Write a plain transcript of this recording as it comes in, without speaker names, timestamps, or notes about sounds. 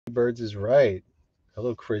Birds is right.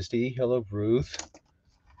 Hello, Christy. Hello, Ruth.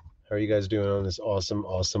 How are you guys doing on this awesome,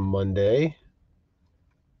 awesome Monday?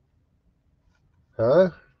 Huh?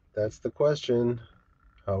 That's the question.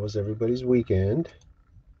 How was everybody's weekend?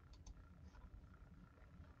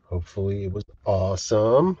 Hopefully it was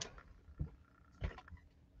awesome.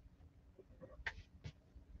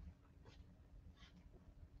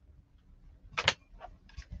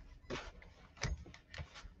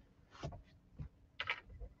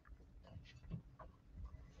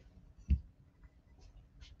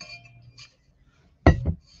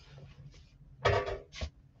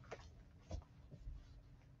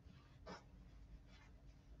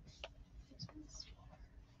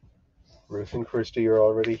 Ruth and Christy are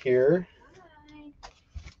already here.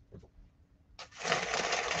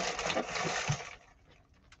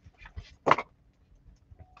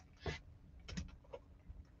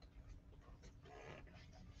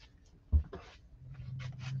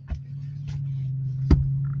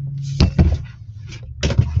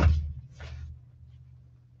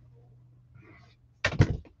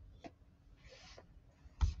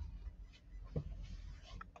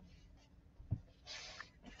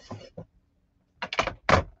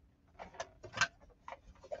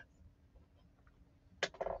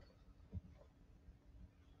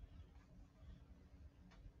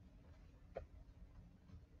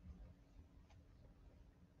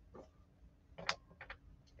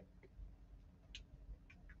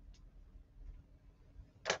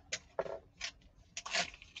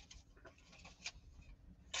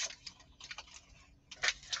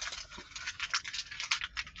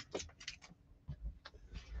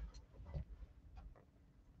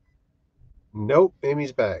 Nope,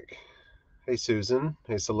 Amy's back. Hey, Susan.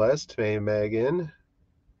 Hey, Celeste. Hey, Megan.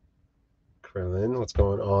 Krillin, what's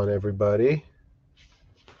going on, everybody?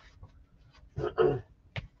 Had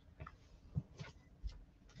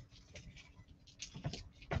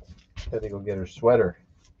to go get her sweater.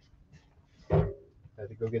 Had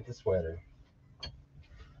to go get the sweater.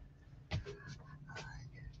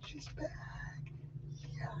 She's back.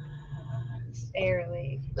 Yes.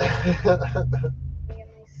 Barely.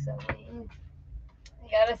 Sewing.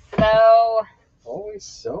 I gotta sew. Always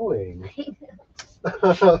sewing.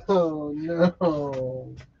 Oh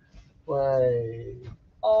no. Why?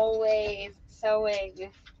 Always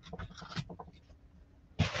sewing.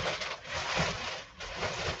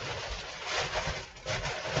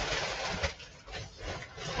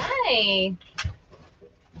 Hi.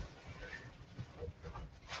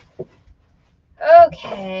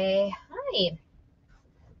 Okay. Hi.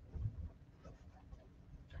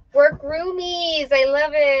 Workroomies. I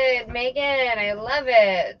love it. Megan, I love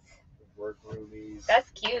it. Workroomies. That's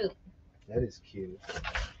cute. That is cute.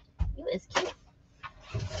 You is cute.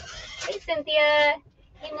 Hey, Cynthia.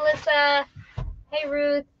 Hey, Melissa. Hey,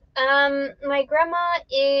 Ruth. My grandma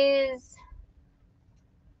is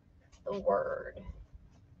the word.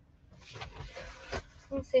 I'm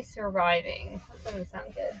gonna say surviving. That doesn't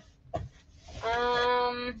sound good.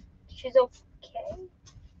 She's okay.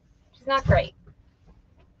 She's not great.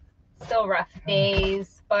 Still rough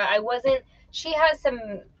days, but I wasn't. She has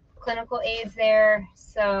some clinical aids there,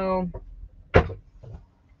 so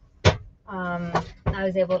I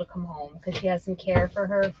was able to come home because she has some care for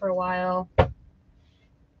her for a while.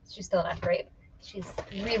 She's still not great. She's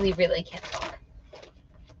really, really can't talk.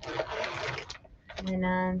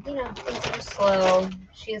 And things are slow.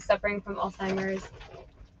 She is suffering from Alzheimer's.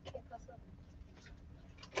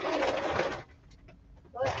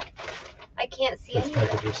 What? I can't see any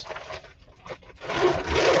packages.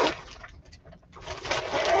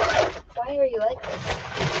 Why are you like this?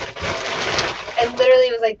 I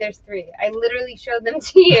literally was like, there's 3. I literally showed them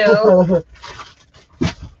to you.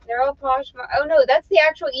 They're all Poshmark. Oh no, that's the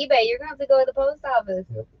actual eBay. You're gonna have to go to the post office.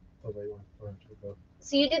 Yep. Oh, wait,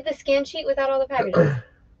 so you did the scan sheet without all the packages?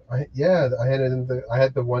 I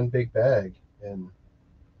had the one big bag and.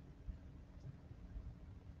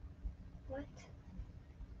 What?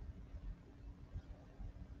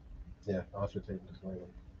 Yeah, I'll have to take this later.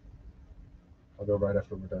 I'll go right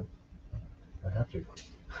after we're done. I have to.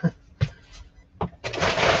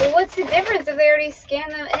 Well, what's the difference if they already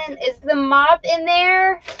scanned them in? Is the mop in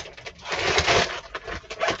there?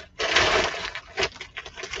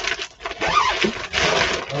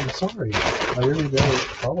 I'm sorry. I really don't.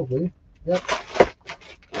 Probably. Yep.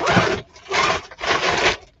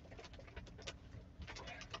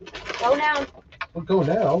 Go now. We'll go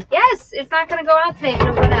now. Yes, it's not gonna go out today.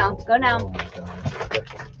 No, go now. Go now. Oh my God.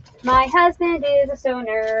 My husband is a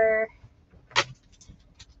stoner.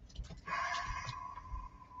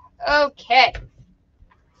 Okay.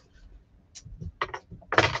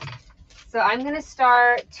 So I'm going to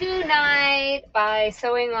start tonight by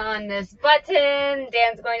sewing on this button.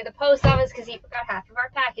 Dan's going to the post office because he forgot half of our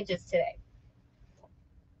packages today.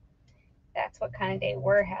 That's what kind of day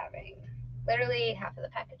we're having. Literally half of the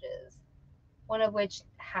packages, one of which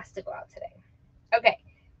has to go out today. Okay,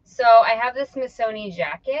 so I have this Missoni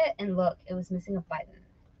jacket, and look, it was missing a button.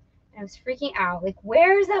 And I was freaking out, like,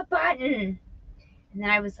 where's the button? And then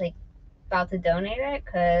I was like, about to donate it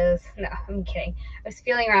because, no, I'm kidding. I was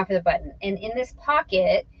feeling around for the button. And in this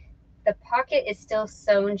pocket, the pocket is still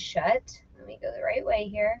sewn shut. Let me go the right way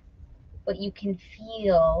here. But you can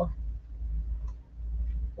feel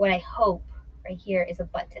what I hope right here is a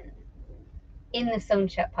button in the sewn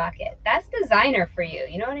shut pocket. That's designer for you.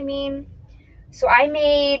 You know what I mean? So I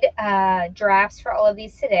made drafts for all of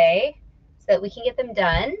these today so that we can get them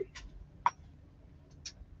done.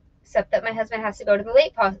 Except that my husband has to go to the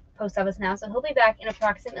late post office now, so he'll be back in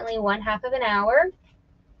approximately 1/2 of an hour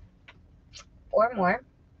or more.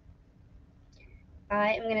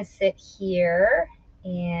 I am going to sit here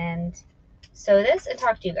and sew this and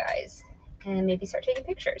talk to you guys and maybe start taking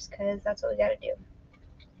pictures because that's what we got to do.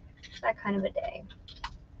 That kind of a day.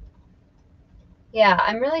 Yeah,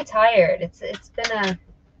 I'm really tired. It's been a,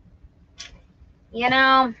 you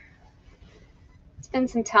know, it's been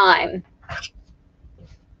some time.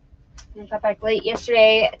 I got back late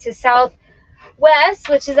yesterday to Southwest,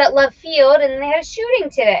 which is at Love Field, and they had a shooting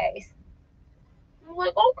today. I'm like,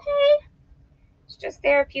 okay. It's just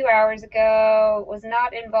there a few hours ago. Was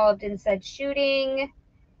not involved in said shooting.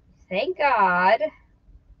 Thank God.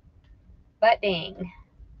 But dang.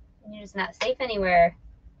 You're just not safe anywhere.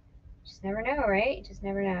 Just never know, right? You just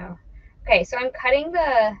never know. Okay, so I'm cutting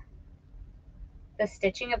the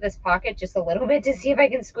stitching of this pocket just a little bit to see if I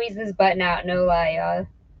can squeeze this button out. No lie, y'all.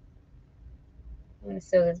 I'm going to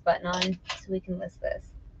sew this button on so we can list this.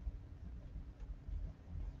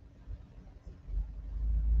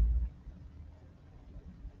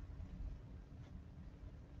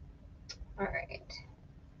 All right.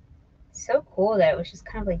 So cool that it was just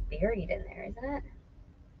kind of like buried in there, isn't it?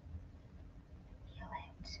 Feel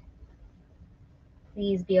it.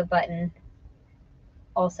 Please be a button.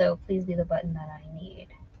 Also, please be the button that I need.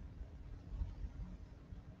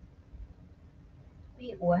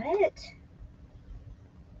 Wait, what?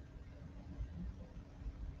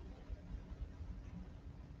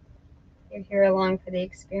 You're here along for the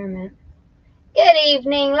experiment. Good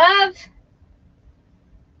evening, love.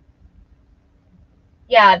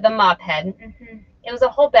 Yeah, the mop head. It was a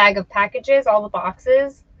whole bag of packages, all the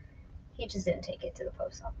boxes. He just didn't take it to the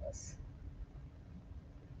post office.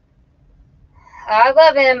 I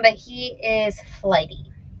love him, but he is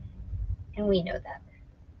flighty. And we know that.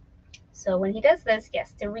 So when he does this, he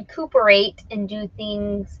has to recuperate and do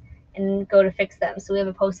things and go to fix them. So we have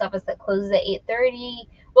a post office that closes at 8:30.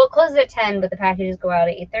 Well, it closes at 10, but the packages go out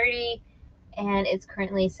at 8:30. And it's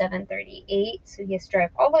currently 7:38. So he has to drive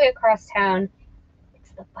all the way across town.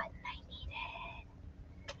 It's the button I needed.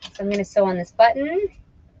 So I'm going to sew on this button. And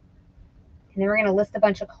then we're going to list a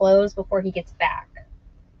bunch of clothes before he gets back.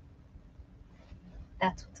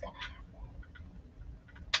 That's what's going to happen.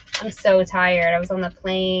 I'm so tired. I was on the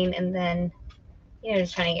plane and then,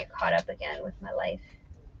 just trying to get caught up again with my life.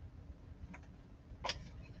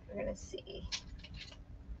 We're going to see.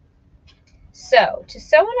 So to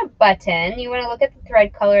sew on a button, you want to look at the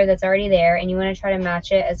thread color that's already there and you want to try to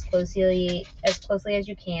match it as closely as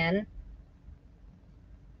you can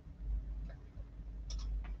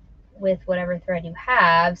with whatever thread you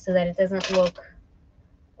have so that it doesn't look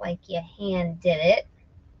like your hand did it.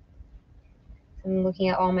 So I'm looking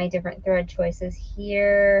at all my different thread choices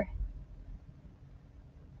here.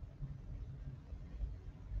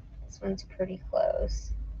 This one's pretty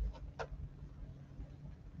close.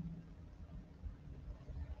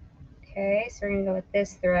 Okay, so we're going to go with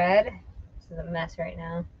this thread. This is a mess right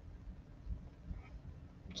now.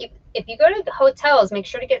 If you go to hotels, make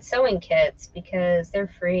sure to get sewing kits because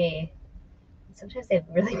they're free. Sometimes they have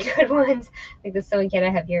really good ones. Like the sewing kit I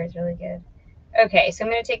have here is really good. Okay, so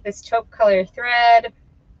I'm going to take this taupe color thread.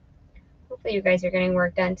 Hopefully you guys are getting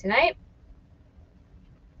work done tonight.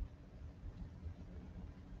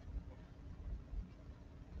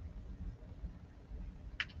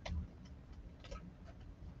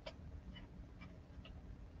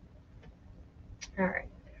 All right.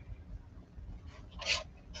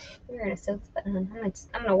 We're going to sew this button on.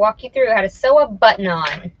 I'm going to walk you through how to sew a button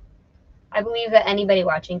on. I believe that anybody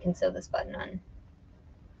watching can sew this button on.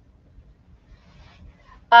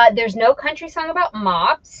 There's no country song about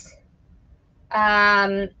mops.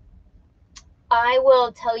 I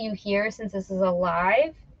will tell you here, since this is a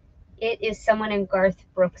live, it is someone in Garth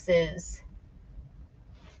Brooks's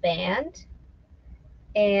band,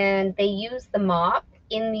 and they use the mop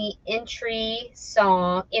in the intro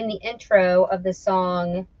of the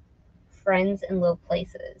song Friends in Low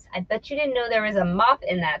Places. I bet you didn't know there was a mop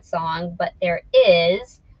in that song, but there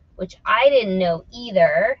is, which I didn't know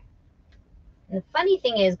either. And the funny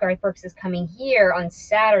thing is, Garth Brooks is coming here on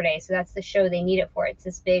Saturday, so that's the show they need it for. It's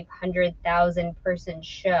this big 100,000 person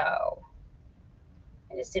show.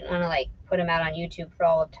 I just didn't want to like put him out on YouTube for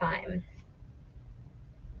all of time.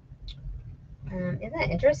 Isn't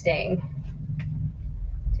that interesting?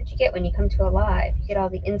 That's what you get when you come to a live. You get all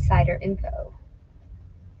the insider info.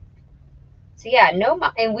 So yeah, no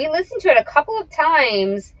mop, and we listened to it a couple of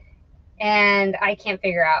times, and I can't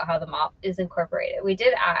figure out how the mop is incorporated. We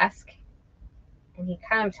did ask, and he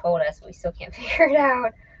kind of told us, but we still can't figure it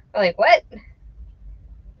out. We're like, what?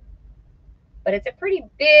 But it's a pretty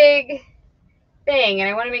big thing, and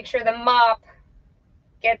I want to make sure the mop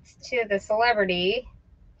gets to the celebrity.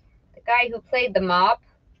 The guy who played the mop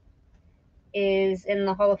is in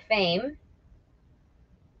the Hall of Fame,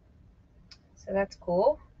 so that's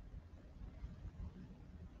cool.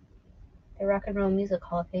 The Rock and Roll Music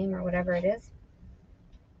Hall of Fame, or whatever it is.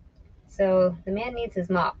 So the man needs his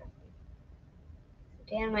mop.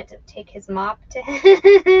 Dan went to take his mop to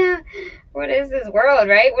him. What is this world,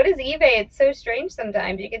 right? What is eBay? It's so strange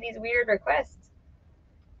sometimes. You get these weird requests.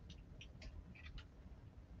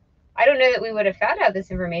 I don't know that we would have found out this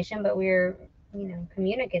information, but we're,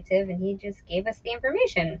 communicative, and he just gave us the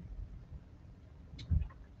information.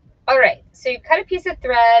 All right, so you cut a piece of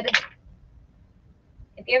thread.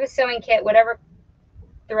 If you have a sewing kit, whatever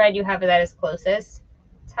thread you have that is closest,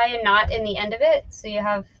 tie a knot in the end of it, so you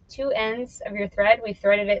have two ends of your thread. We've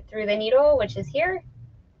threaded it through the needle, which is here.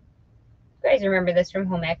 You guys remember this from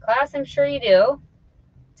home ec class? I'm sure you do.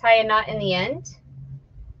 Tie a knot in the end.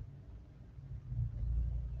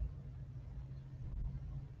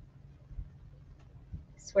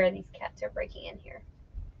 I swear these cats are breaking in here.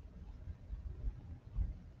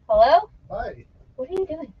 Hello? Hi. What are you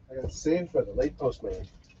doing? I got saved by the late postman.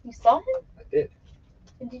 You saw him? I did.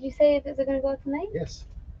 And did you say, is it going to go out tonight? Yes.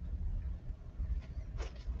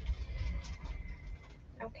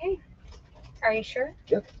 Okay. Are you sure?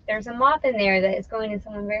 Yep. There's a mop in there that is going to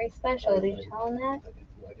someone very special. Did you tell him that?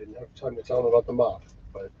 I didn't have time to tell him about the mop,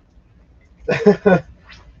 but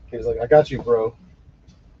he was like, I got you, bro.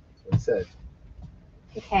 That's what he said.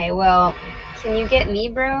 Okay, well, can you get me,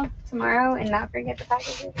 bro, tomorrow and not forget the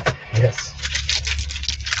packages? Yes.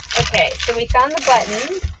 Okay, so we found the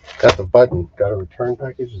button. Got the button. Got a return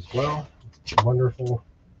package as well. Wonderful.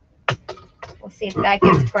 We'll see if that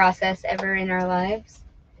gets processed ever in our lives.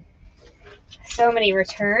 So many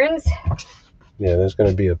returns. Yeah, there's going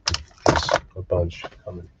to be a bunch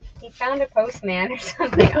coming. He found a postman or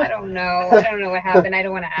something. I don't know. I don't know what happened. I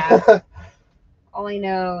don't want to ask. All I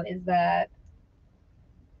know is that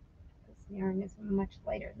this yarn is much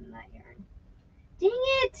lighter than that yarn. Dang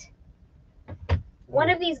it! One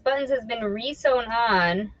of these buttons has been re-sewn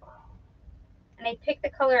on, and I picked the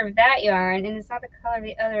color of that yarn, and it's not the color of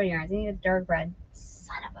the other yarns. I need a dark red.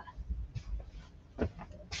 Son of a...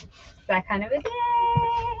 It's that kind of a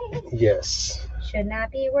day. Yes. Should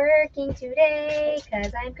not be working today,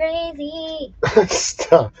 because I'm crazy.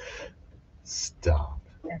 Stop.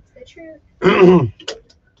 That's the truth. I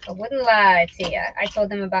wouldn't lie to you. I told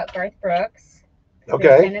them about Garth Brooks.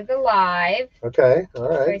 Okay. Kind of the live. Okay. All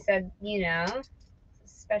right. So I said,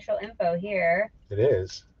 special info here. It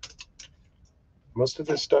is. Most of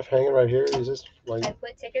this stuff hanging right here is just like. I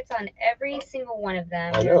put tickets on every single one of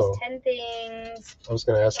them. I know. There's 10 things. I was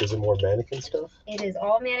going to ask, is it more mannequin stuff? It is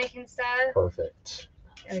all mannequin stuff. Perfect.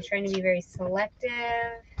 I was trying to be very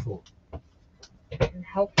selective Cool. and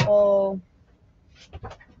helpful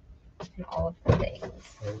and all of the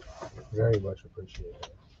things. I very much appreciate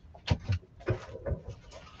it.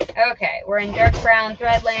 Okay, we're in dark brown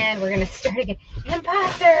threadland. We're going to start again.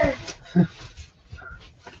 Imposter!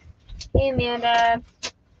 Hey, Amanda.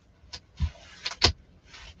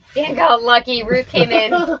 Dan got lucky. Ruth came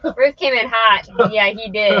in hot. Yeah, he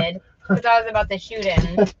did. Because I was about to shoot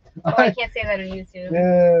him. Oh, I can't say that on YouTube.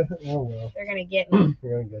 Yeah, oh well. They're going to get me.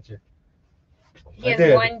 They're going to get you. He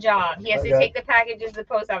has one job. He has to take the packages to the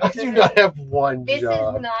post I office. do not have one This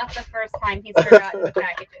job. is not the first time he's forgotten the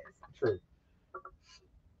packages. True.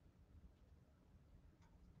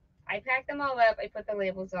 I pack them all up, I put the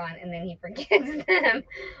labels on, and then he forgets them.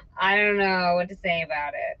 I don't know what to say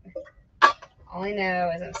about it. All I know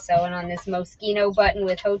is I'm sewing on this Moschino button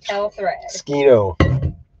with hotel thread. Moschino.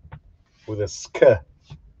 With a sk.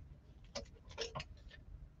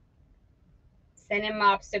 Sending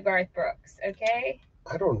mops to Garth Brooks, okay?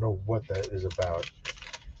 I don't know what that is about.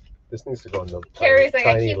 This needs to go on the Carrie's like,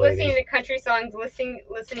 I tiny keep lady. listening to country songs, listening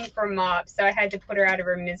for mop, so I had to put her out of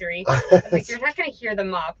her misery. I was like, you're not gonna hear the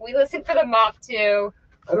mop. We listen for the mop too.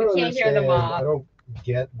 I don't You can't hear the understand. mop. I don't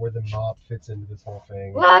get where the mop fits into this whole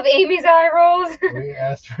thing. Love Amy's eye rolls. We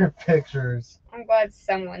asked for pictures. I'm glad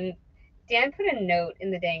someone. Dan put a note in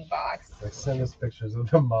the dang box. Like, send us pictures of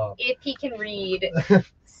the mop. If he can read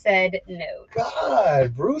said note.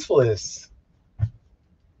 God, ruthless.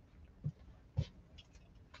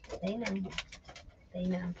 They know. They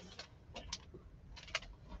know.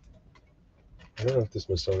 I don't know if this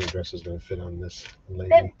Masoni dress is going to fit on this lady.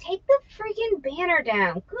 Then take the freaking banner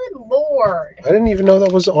down. Good lord. I didn't even know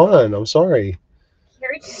that was on. I'm sorry.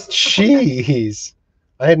 Carrie just. Jeez.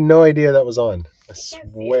 I had no idea that was on. I Can't see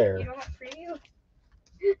it. swear. You don't have preview?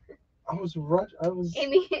 I was rushed.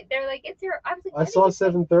 Amy, they're like, it's your. I was like, I saw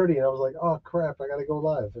 7:30 and I was like, oh crap, I gotta go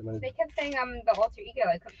live. And They kept saying I'm the alter ego.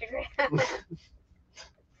 I couldn't figure it out. Like,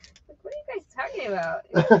 what are you guys talking about?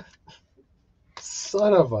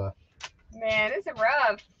 Son of a. Man, it's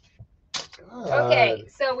rough. God. Okay,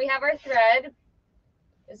 so we have our thread.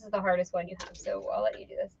 This is the hardest one you have, so I'll let you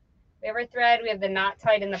do this. We have our thread. We have the knot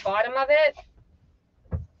tied in the bottom of it.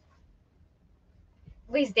 At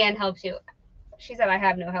least Dan helps you. She said I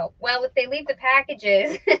have no help. Well, if they leave the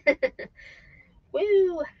packages,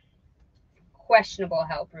 woo. Questionable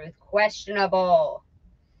help, Ruth. Questionable.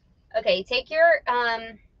 Okay, take your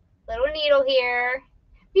little needle here.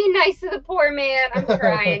 Be nice to the poor man. I'm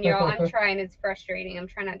trying, y'all. I'm trying. It's frustrating. I'm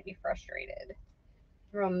trying not to be frustrated.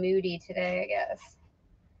 I'm real moody today, I guess.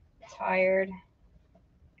 Tired.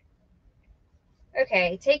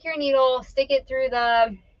 Okay, take your needle, stick it through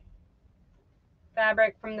the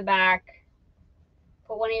fabric from the back.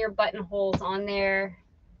 Put one of your buttonholes on there.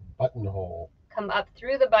 Buttonhole. Come up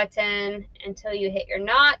through the button until you hit your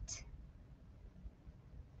knot.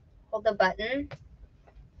 Hold the button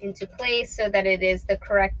into place so that it is the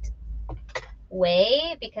correct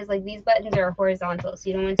way, because like these buttons are horizontal, so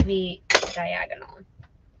you don't want it to be diagonal.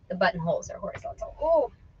 The buttonholes are horizontal.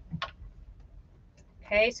 Oh.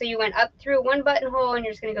 Okay, so you went up through one buttonhole and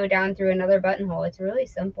you're just going to go down through another buttonhole. It's really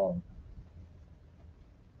simple.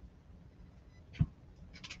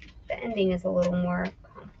 The ending is a little more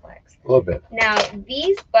complex. A little bit. Now,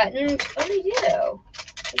 these buttons, oh, they do.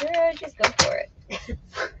 Just go for it.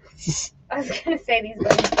 I was going to say these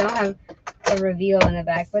buttons don't have a reveal in the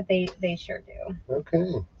back, but they sure do.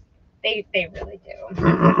 Okay. They really do.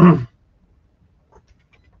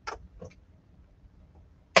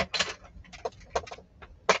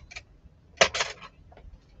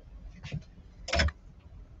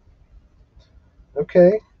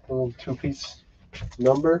 Okay. A little two-piece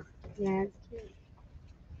number. Yeah, it's cute.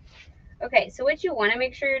 Okay, so what you want to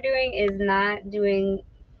make sure you're doing is not doing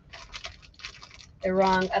the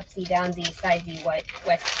wrong upsy downsy sidesy west.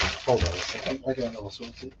 Hold on a second. I got all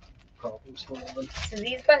sorts of problems going on. So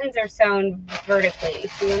these buttons are sewn vertically,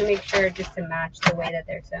 so you want to make sure just to match the way that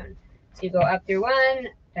they're sewn. So you go up through one,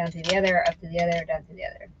 down to the other, up to the other, down to the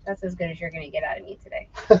other. That's as good as you're going to get out of me today.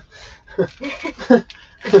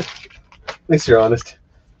 At least you're honest.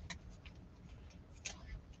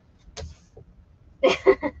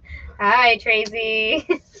 Hi, Tracy.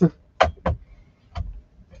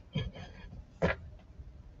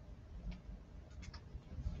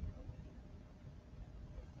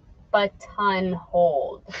 Button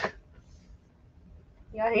hold.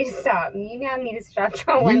 Y'all need to stop. You now need to stop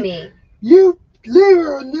trolling me. You leave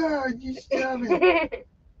her alone. You stop it.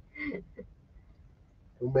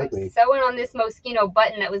 Don't make me. Sewing on this Moschino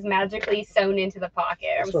button that was magically sewn into the pocket.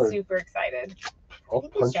 I'm Sorry. super excited. I I'll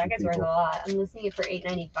think this punch you jacket's worth a people. lot. I'm listing it for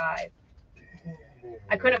 $8.95.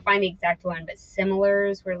 I couldn't find the exact one, but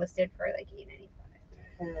similars were listed for like $8.95.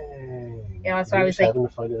 Yeah, that's why I was like, having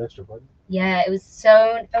to find an extra button. Yeah, it was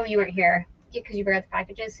sewn. Oh, you weren't here. Yeah, because you forgot the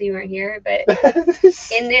packages, so you weren't here. But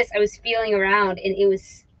in this, I was feeling around, and it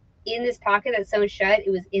was in this pocket that's sewn shut.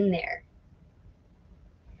 It was in there.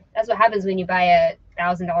 That's what happens when you buy a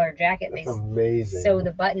 $1,000 jacket. That's They amazing. sew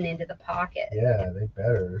the button into the pocket. Yeah, they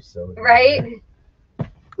better sew it. Right?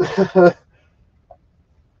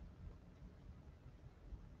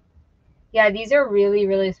 Yeah, these are really,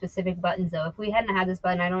 really specific buttons, though. If we hadn't had this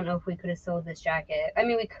button, I don't know if we could have sold this jacket. I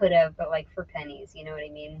mean, we could have, but like for pennies, you know what I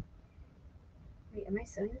mean? Wait, am I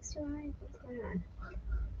sewing this too high? What's going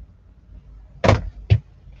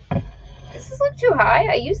on? Does this look too high?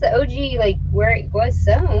 I used the OG, like, where it was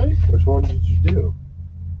sewn. Which one did you do?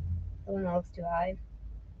 The one that looks too high.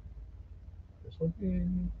 This one?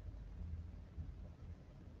 Mm-hmm.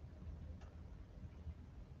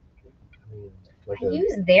 Like I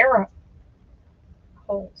used their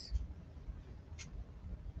holes.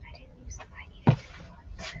 I didn't use them. I needed to.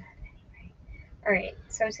 All right,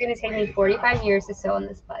 so it's gonna take me 45 years to sew on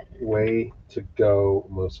this button. Way to go,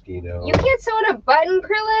 Moschino. You can't sew on a button,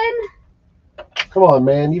 Krillin. Come on,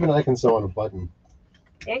 man. Even I can sew on a button.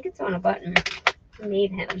 Dan can sew on a button. Who made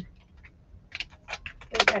him?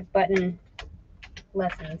 We've had button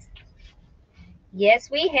lessons. Yes,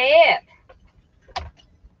 we have.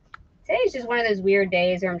 Today's just one of those weird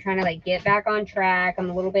days where I'm trying to like get back on track. I'm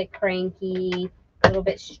a little bit cranky, a little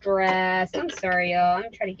bit stressed. I'm sorry, y'all.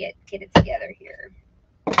 I'm trying to get it together here.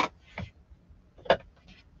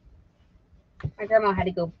 My grandma had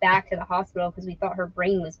to go back to the hospital because we thought her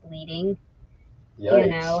brain was bleeding. Yikes.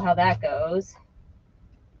 You know how that goes.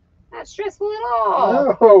 Not stressful at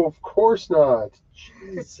all. No, of course not.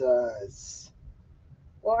 Jesus.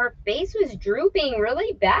 Well, her face was drooping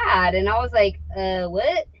really bad, and I was like,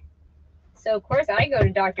 what? So of course I go to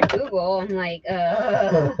Dr. Google. I'm like,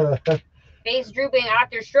 face drooping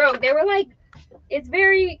after stroke. They were like, it's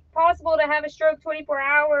very possible to have a stroke 24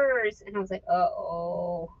 hours. And I was like,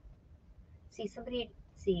 uh-oh. See, this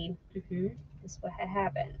is what had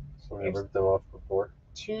happened. So I ripped them off before.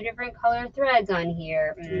 2 different color threads on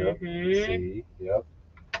here. Yep. See, yep.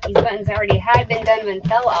 These buttons already had been done and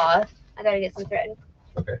fell off. I gotta get some thread.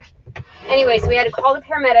 Okay. Anyway, so we had to call the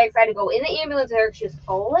paramedics. I had to go in the ambulance with her. She was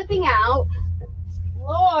flipping out.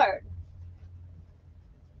 Lord.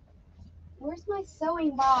 Where's my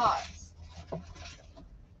sewing box?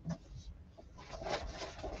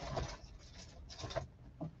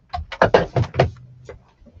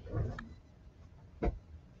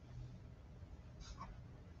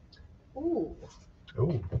 Ooh.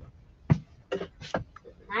 Ooh.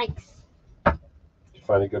 Nice. Did you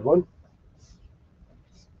find a good one?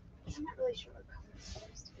 I'm not really sure what color it's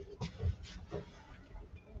supposed to be.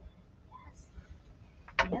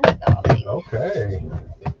 Yes. Yes, darling. Okay.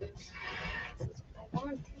 I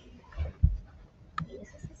want to. Is this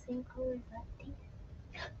the same color as that thing?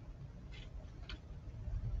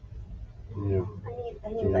 I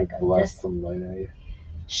need like a blast some light at you.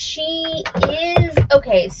 She is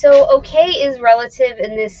okay. So okay is relative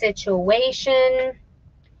in this situation.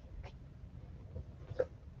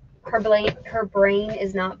 Her brain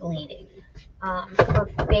is not bleeding. Her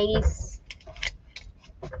face,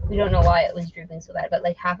 we don't know why it was drooping so bad, but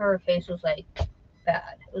like half of her face was like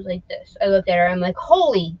bad. It was like this. I looked at her. I'm like,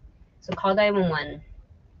 holy. So call 911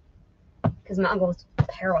 because my uncle was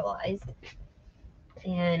paralyzed,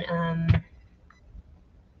 and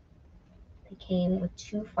they came with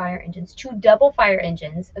 2 fire engines, 2 double fire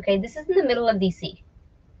engines. Okay, this is in the middle of DC.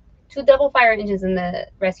 2 double fire engines in the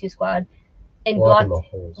rescue squad, and blocked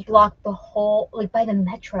the whole, like by the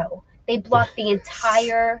metro. They blocked the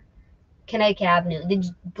entire Connecticut Avenue. They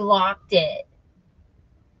just blocked it.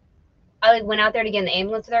 I like went out there to get in the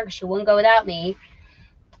ambulance with her because she wouldn't go without me.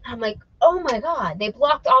 I'm like, oh my God, they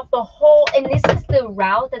blocked off the whole, and this is the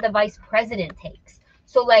route that the vice president takes.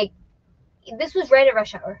 So like, this was right at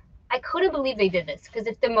rush hour. I couldn't believe they did this because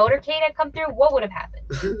if the motorcade had come through, what would have happened?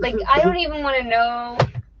 Like, I don't even want to know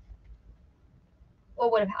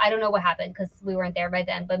what would have. I don't know what happened because we weren't there by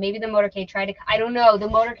then. But maybe the motorcade tried to. I don't know. The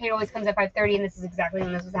motorcade always comes at 5:30, and this is exactly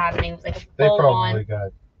when this was happening. It was like a full they probably on.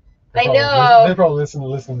 got. I know. They probably listened to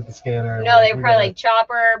the scanner. No, they probably like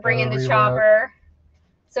chopper, bring in the reroute. Chopper.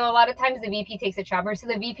 So a lot of times the VP takes a chopper. So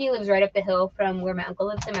the VP lives right up the hill from where my uncle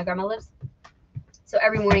lives and my grandma lives. So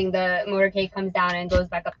every morning the motorcade comes down and goes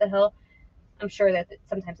back up the hill. I'm sure that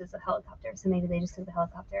sometimes it's a helicopter, so maybe they just took the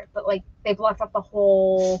helicopter. But like they blocked off the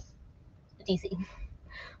whole DC.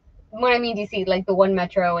 When I mean DC, like the one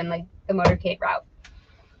metro and like the motorcade route.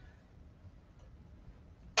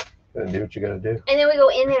 Gotta do what you gotta do. And then we go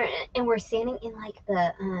in there and we're standing in like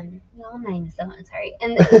the no, I'm not even sewing, sorry.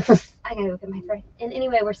 And I gotta look at my friend. And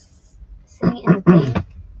anyway, we're sitting in the thing,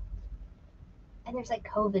 and there's like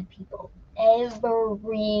COVID people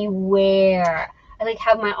everywhere. I like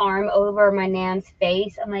have my arm over my nan's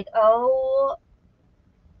face. I'm like, oh,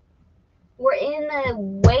 we're in the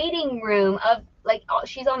waiting room of like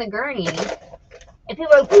she's on the gurney, and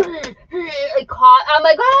people are like caught. I'm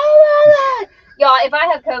like, oh my God. Y'all, if I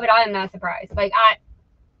have COVID, I am not surprised. Like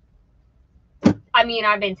I mean,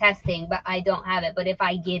 I've been testing, but I don't have it. But if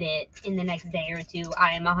I get it in the next day or two,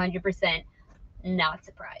 I am 100% not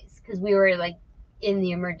surprised because we were like in the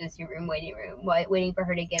emergency room, waiting room, waiting for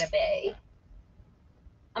her to get a bay.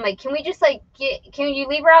 I'm like, can we just like can you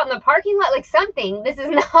leave her out in the parking lot? Like something. This is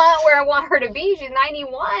not where I want her to be. She's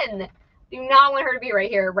 91. Do not want her to be right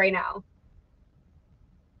here, right now.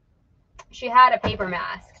 She had a paper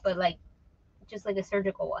mask, but like, just like a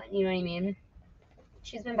surgical one. You know what I mean?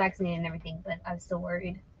 She's been vaccinated and everything, but I was still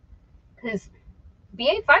worried. Because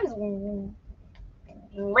BA5 is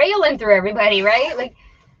railing through everybody, right? Like,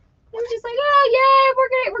 They were just like, oh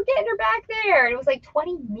yeah, we're getting her back there. And it was like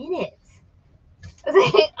 20 minutes. I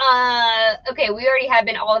was like, okay, we already have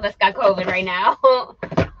been, all of us got COVID right now.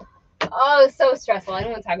 Oh, it's so stressful. I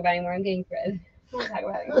don't want to talk about it anymore. I'm getting thread. I don't want to talk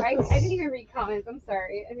about it anymore. I didn't even read comments. I'm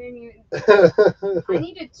sorry. I didn't even. I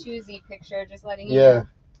need a choosy picture, just letting you know.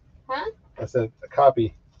 Huh? I said a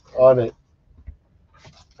copy on it.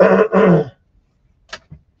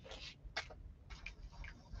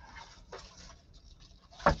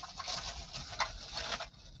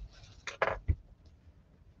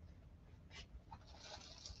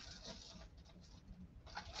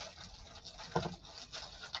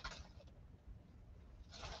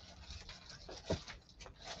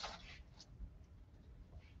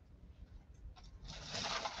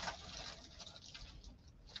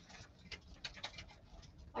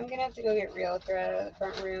 I'm gonna have to go get real thread out of the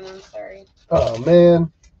front room. I'm sorry. Oh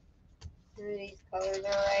man. None of these colors are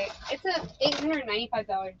right. It's a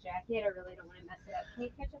 $895 jacket. I really don't want to mess it up. Can you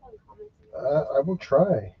catch up on comments? I will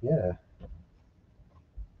try. Yeah.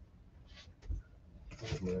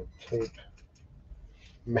 Tape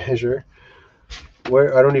measure.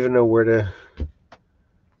 Where I don't even know where to.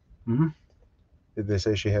 Did they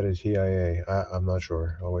say she had a TIA? I'm not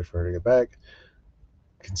sure. I'll wait for her to get back.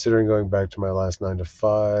 Considering going back to my last 9 to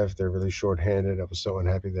 5, they're really short-handed. I was so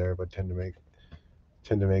unhappy there, but tend to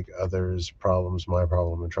make others' problems my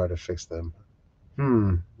problem and try to fix them.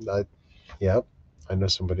 Yep. I know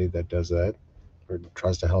somebody that does that or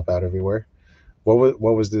tries to help out everywhere. What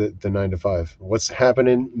was the 9 to 5? What's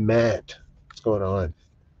happening, Matt? What's going on?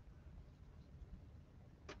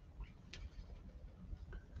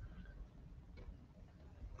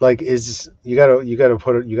 Like, is you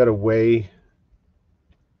gotta weigh,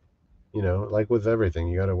 like with everything,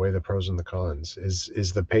 you gotta weigh the pros and the cons.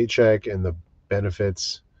 Is the paycheck and the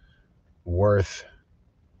benefits worth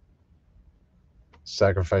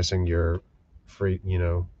sacrificing your free,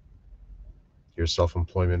 your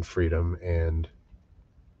self-employment freedom, and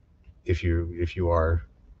if you are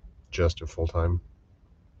just a full-time,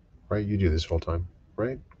 right? You do this full-time,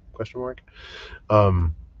 right? Question mark.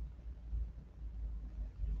 Um,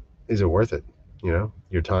 is it worth it?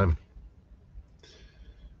 Your time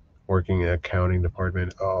working in an accounting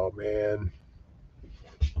department. Oh man.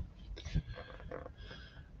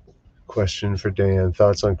 Question for Dan.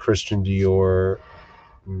 Thoughts on Christian Dior,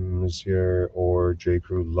 Monsieur, or J.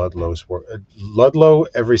 Crew Ludlow's work? Ludlow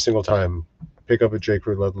every single time. Pick up a J.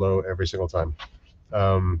 Crew Ludlow every single time.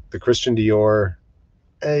 The Christian Dior,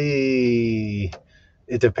 it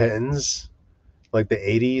depends. Like the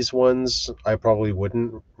 80s ones, I probably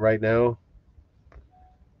wouldn't right now.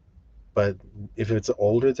 But if it's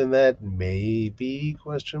older than that, maybe,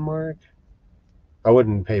 question mark. I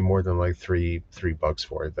wouldn't pay more than like $3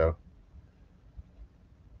 for it though.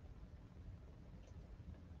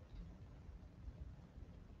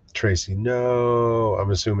 Tracy, no.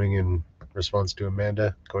 I'm assuming in response to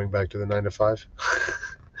Amanda going back to the 9 to 5.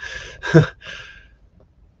 Why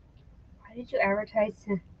did you advertise?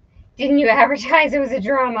 Didn't you advertise it was a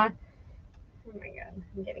drama? Oh my god,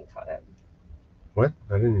 I'm getting caught up. What?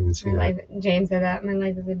 I didn't even see my that. Life, James said that. My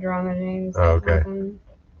life is a drama, James. Oh, okay.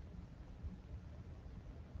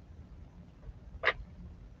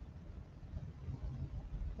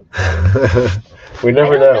 We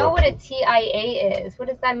never know. I don't know what a TIA is. What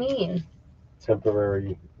does that mean?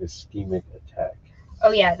 Temporary ischemic attack.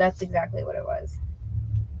 Oh yeah, that's exactly what it was.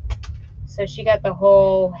 So she got the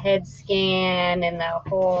whole head scan and the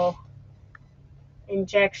whole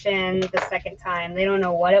injection the second time. They don't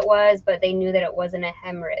know what it was, but they knew that it wasn't a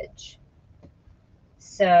hemorrhage.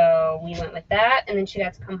 So we went with that, and then she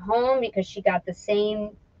got to come home because she got the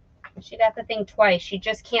thing twice. She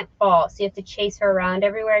just can't fall, so you have to chase her around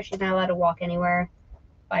everywhere. She's not allowed to walk anywhere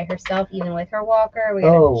by herself, even with her walker. We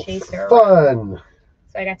gotta chase her around.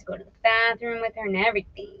 So I got to go to the bathroom with her and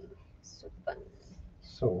everything. So fun.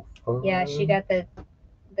 So fun. Yeah, she got the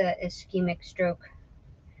ischemic stroke.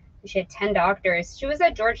 She had 10 doctors. She was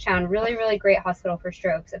at Georgetown, really, really great hospital for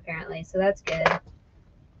strokes, apparently. So that's good.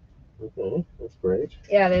 Okay, that's great.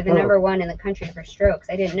 Yeah, they're the number one in the country for strokes.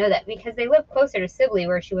 I didn't know that because they live closer to Sibley,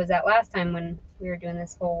 where she was at last time when we were doing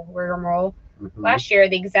this whole rigmarole. Last year,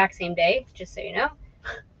 the exact same day, just so you know,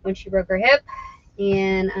 when she broke her hip.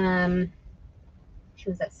 And she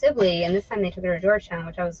was at Sibley, and this time they took her to Georgetown,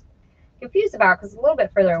 which I was confused about because it's a little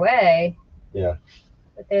bit further away. Yeah.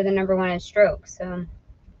 But they're the number one in stroke, so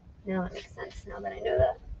now that makes sense, now that I know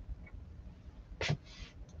that.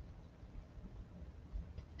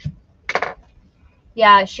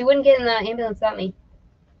 Yeah, she wouldn't get in the ambulance without me.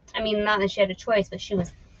 I mean, not that she had a choice, but she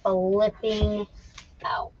was flipping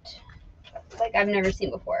out. Like I've never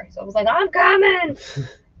seen before. So I was like, I'm coming!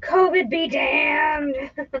 COVID be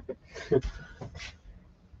damned.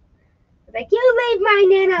 Like, you leave my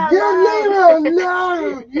Nana alone.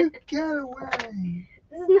 No, you get away.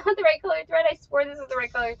 This is not the right color thread. I swear this is the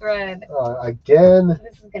right color thread. Again.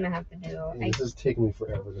 This is gonna have to do. This is taking me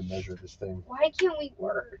forever to measure this thing. Why can't we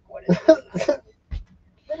work? What is going on?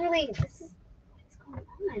 Literally, this is what's going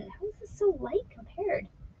on. How is this so light compared?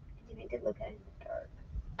 I mean, I did look at it in the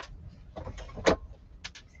dark.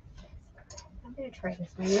 I'm gonna try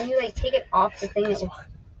this one. When you like take it off the thing, it looks.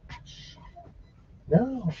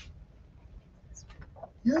 No.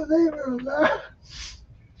 You leave her alone.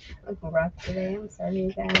 Looking rough today. I'm sorry,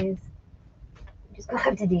 you guys. I'm just gonna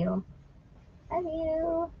have to deal. Love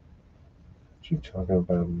you. What you talking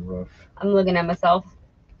about in rough? I'm looking at myself.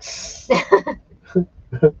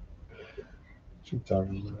 What you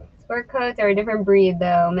talking about? Sport coats are a different breed,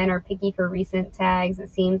 though. Men are picky for recent tags,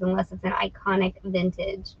 it seems, unless it's an iconic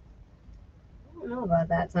vintage. I don't know about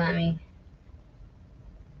that, Tommy.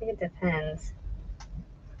 I think it depends.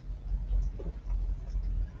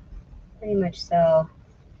 Pretty much so.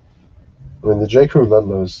 I mean, the J. Crew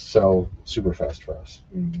Ludlows sell super fast for us.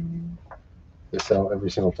 Mm-hmm. They sell every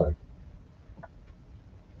single time.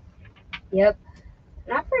 Yep.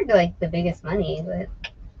 Not for like the biggest money, but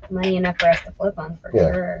money enough for us to flip on for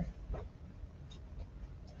sure.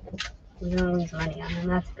 We don't lose money on them,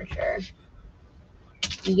 that's for sure.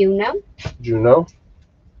 You know? Juno?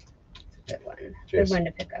 Good one. Yes. Good one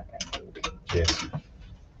to pick up, I think. Yes.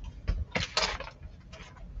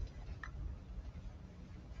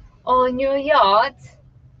 On your yacht,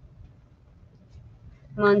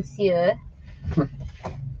 monsieur.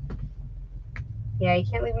 Yeah, you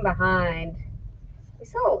can't leave them behind.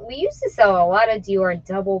 We used to sell a lot of Dior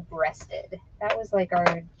double-breasted. That was like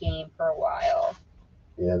our game for a while.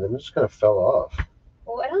 Yeah, then it just kind of fell off.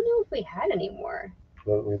 Well, I don't know if we had any more.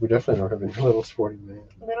 Well, we definitely don't have any Little Sporty Man.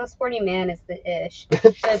 Little Sporty Man is the ish.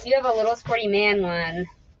 So if you have a Little Sporty Man one,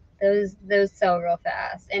 those sell real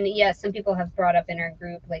fast. And yes, some people have brought up in our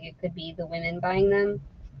group, like it could be the women buying them.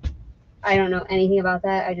 I don't know anything about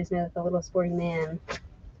that. I just know that the Little Sporty Man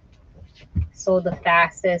sold the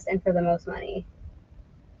fastest and for the most money.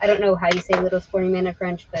 I don't know how you say Little Sporty Man in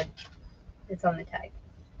French, but it's on the tag.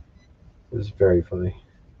 It was very funny.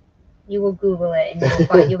 You will Google it and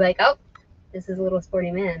you'll be like, oh, this is a Little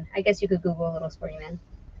Sporty Man. I guess you could Google a Little Sporty Man.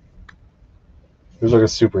 It was like a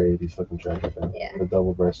super 80s looking jacket then. Yeah. The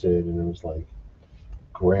double breasted, and it was like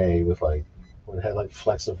gray with like, it had like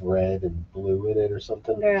flecks of red and blue in it or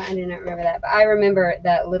something. Girl, I do not remember that. But I remember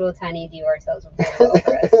that little tiny Dior sells very well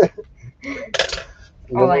for us.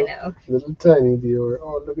 All I know. Little tiny Dior.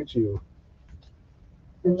 Oh, look at you.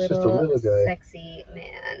 It's just a little guy. Sexy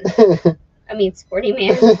man. I mean, sporty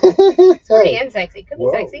man. Sporty and sexy. Could be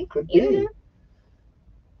sexy. Could you be. Know.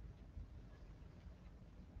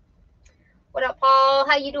 What up, Paul?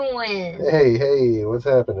 How you doing? Hey, what's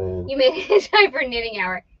happening? You made it time for knitting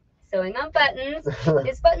hour. Sewing on buttons.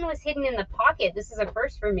 This button was hidden in the pocket. This is a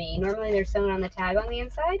first for me. Normally they're sewn on the tag on the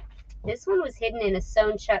inside. This one was hidden in a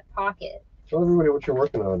sewn shut pocket. Tell everybody what you're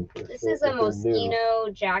working on. This is a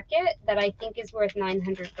Moschino jacket that I think is worth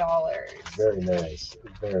 $900. Very nice.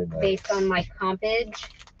 Very nice. Based on my compage.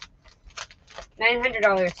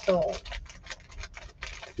 $900 sold.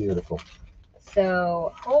 Beautiful.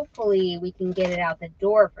 So hopefully we can get it out the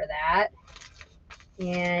door for that.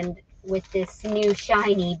 And with this new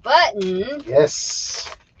shiny button, yes,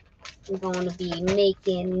 we're going to be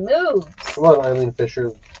making moves. Come on, Eileen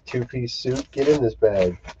Fisher, two-piece suit. Get in this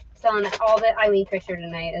bag. Selling all the Eileen Fisher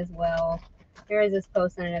tonight as well. There is this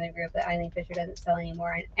post in another group that Eileen Fisher doesn't sell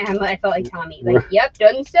anymore. And I felt like Tommy. Like, yep,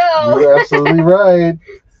 doesn't sell. You're absolutely right.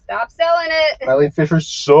 Stop selling it. Eileen Fisher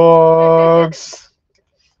sucks.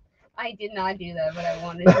 I did not do that, but I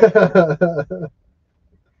wanted to.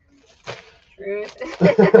 Truth.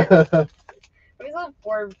 We sold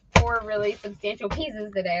four really substantial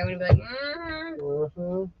pieces today. I would be like,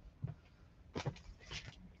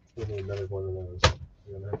 We need another one of those.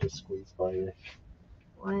 You're gonna have to squeeze by you.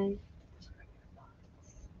 What?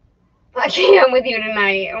 I can't with you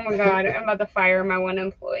tonight. Oh my god, I'm about to fire my one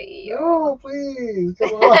employee. Oh, please,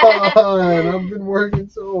 come on. I've been working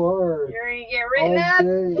so hard. You're gonna get written up.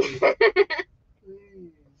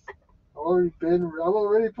 Please. I'm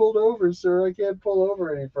already pulled over, sir. I can't pull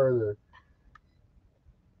over any further.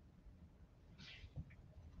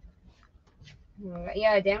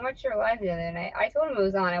 Yeah, Dan watched your live the other night. I told him it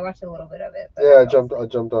was on. I watched a little bit of it. Yeah, I jumped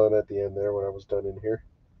on at the end there when I was done in here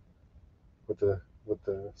with the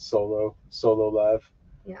solo live.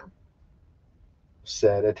 Yeah.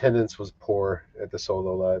 Sad. Attendance was poor at the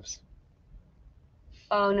solo lives.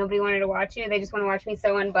 Oh, nobody wanted to watch you? They just want to watch me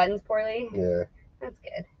sew on buttons poorly? Yeah. That's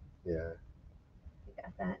good. Yeah. You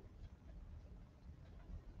got that.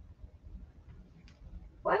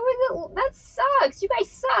 Why was it? That sucks. You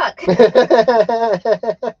guys suck.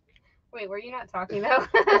 Wait, were you not talking though?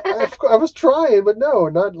 I was trying, but no,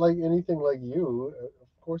 not like anything like you.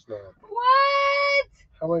 Of course not. What?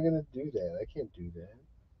 How am I gonna do that? I can't do that.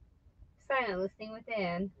 Silent listening with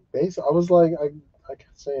Dan. I was like, I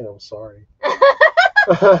kept saying I'm sorry. You're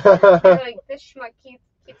like, this schmuck keeps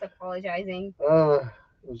apologizing. It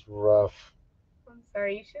was rough. I'm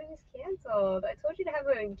sorry, you should have just canceled. I told you to have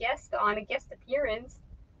a guest appearance.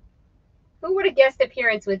 Who would have guest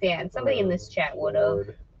appearance with Dan? Somebody in this chat would have.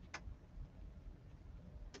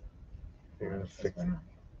 You're gonna fix it.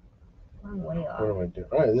 I'm way off. What am I doing?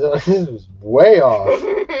 All right, this was way off.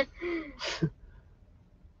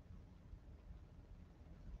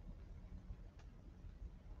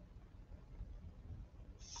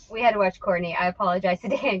 We had to watch Courtney. I apologize to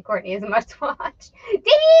Dan. Courtney is a must watch.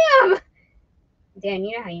 Damn! Dan,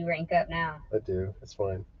 you know how you rank up now. I do. It's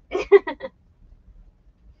fine.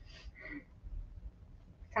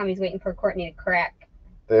 Tommy's waiting for Courtney to crack.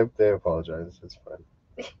 They apologize. It's fine.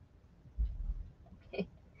 It's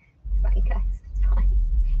fine, guys. It's fine.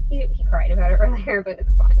 He cried about it earlier, but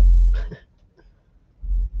it's fine.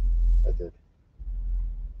 I did.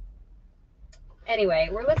 Anyway,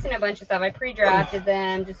 we're listing a bunch of stuff. I pre-drafted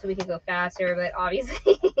them just so we could go faster, but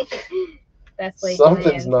obviously, best laid Something's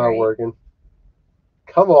plans, not right? working.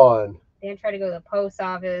 Come on. Dan tried to go to the post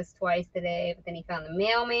office twice today, but then he found the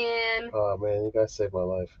mailman. Oh man, you guys saved my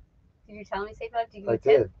life. Did you tell him he saved life? Did you give I him a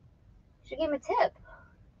tip? did. You should give him a tip.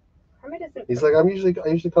 Hermit doesn't. He's like, I usually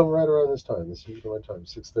come right around this time. This is usually my time,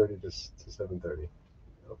 6:30 to 7:30.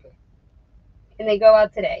 Okay. And they go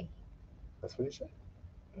out today. That's what he said.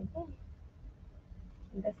 Okay.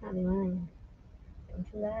 That's not me lying. Don't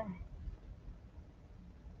you lie.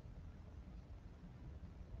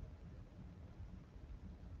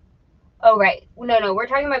 Oh, right. No. We're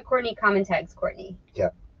talking about Courtney common tags, Courtney. Yeah.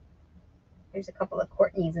 There's a couple of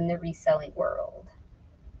Courtneys in the reselling world.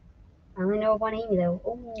 I only know of one Amy, though.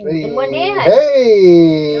 Oh, Hey, and one Dan.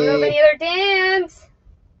 Hey! I don't know of any other Dans.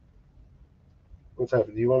 What's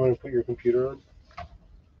happening? Do you want me to put your computer on?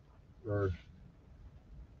 Or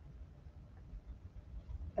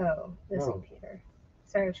Oh, this No. computer.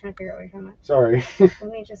 Sorry, I was trying to figure out what you're talking about. sorry. Let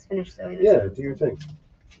me just finish sewing this. Yeah, do your thing.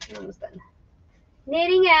 I'm almost done.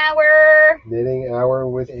 Knitting hour. Knitting hour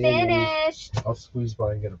with Amy. Finished. I'll squeeze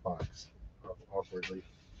by and get a box. Awkwardly.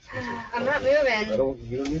 I'm not moving. You don't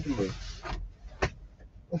need to move.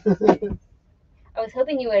 I was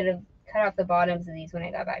hoping you would have cut off the bottoms of these when I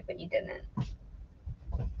got back, but you didn't.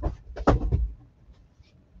 That's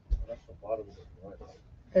the bottom of what?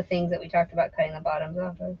 The things that we talked about cutting the bottoms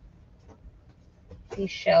off of.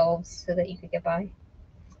 These shelves so that you could get by.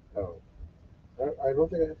 Oh. I don't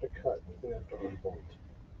think I have to cut. I think I have to unbolt.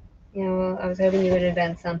 Yeah, well, I was hoping you would have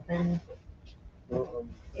done something Well,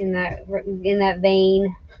 in that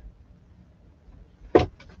vein.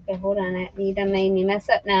 Okay, hold on. You done made me mess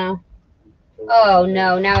up now. Oh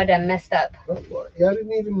no, now I done messed up. Yeah, I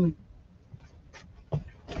didn't even.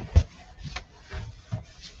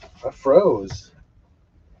 I froze.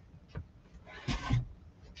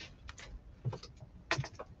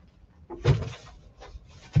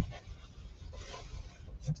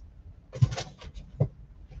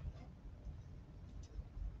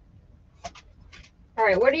 All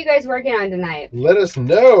right, what are you guys working on tonight? Let us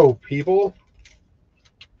know, people.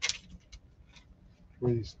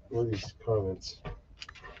 Where are these comments? I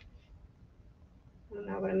don't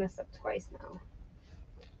know, but I messed up twice now.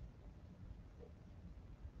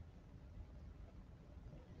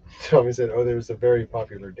 Tommy said, "Oh, there's a very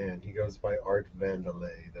popular Dan. He goes by Art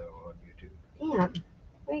Vandelay, though, on YouTube." Damn,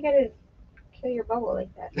 why you gotta kill your bubble like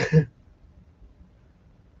that?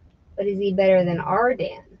 But is he better than our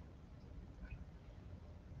Dan?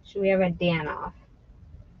 Should we have a Dan off?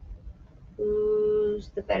 Who's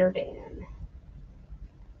the better Dan?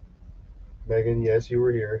 Megan, yes, you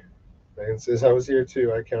were here. Megan says, I was here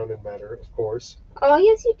too. I count in matter, of course. Oh,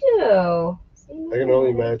 yes, you do. See, I can only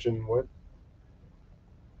imagine what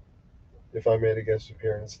if I made a guest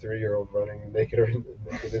appearance, 3-year-old running naked in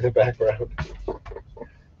the background,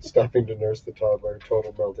 stopping to nurse the toddler,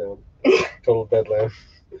 total meltdown, total bedlam.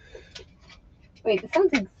 Wait, this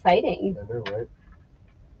sounds exciting. I know, right?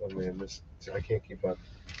 Oh man, I can't keep up.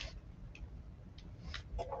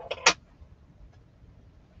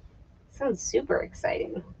 Sounds super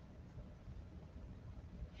exciting.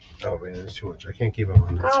 Oh man, there's too much. I can't keep up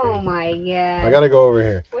on that. Oh my god. I gotta go over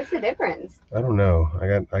here. What's the difference? I don't know.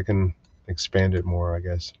 I can expand it more, I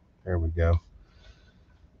guess. There we go.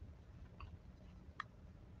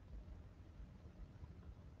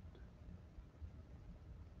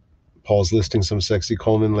 Paul's listing some sexy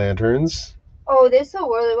Coleman lanterns. Oh, they sell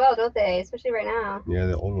really well, don't they? Especially right now. Yeah,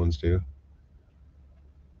 the old ones do.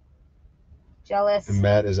 Jealous. And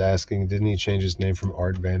Matt is asking, didn't he change his name from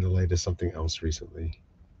Art Vandalay to something else recently?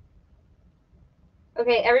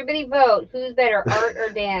 Okay, everybody vote. Who's better, Art or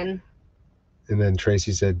Dan? And then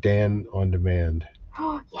Tracy said, Dan on demand.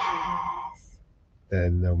 Oh, yes.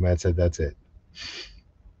 And no, Matt said, that's it.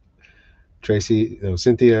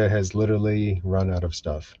 Cynthia has literally run out of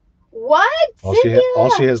stuff. What? All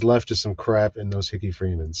she has left is some crap in those Hickey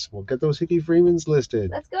Freemans. We'll get those Hickey Freemans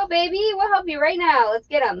listed. Let's go, baby. We'll help you right now. Let's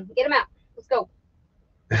get them. Get them out. Let's go.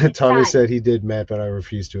 Tommy said he did, Matt, but I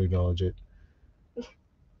refuse to acknowledge it.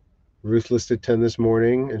 Ruth listed 10 this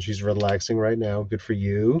morning, and she's relaxing right now. Good for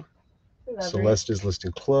you. Celeste is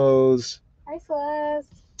listing clothes. Hi,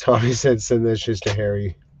 Celeste. Tommy said send that shit to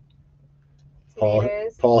Harry.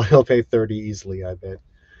 Paul, he'll pay 30 easily, I bet.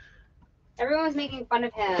 Everyone's making fun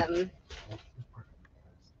of him.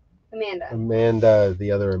 Amanda, the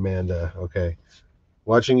other Amanda. Okay.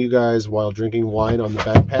 Watching you guys while drinking wine on the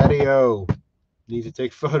back patio. Need to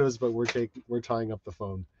take photos, but we're tying up the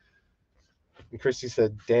phone. And Christy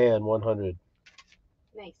said Dan 100.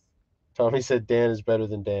 Nice. Tommy said Dan is better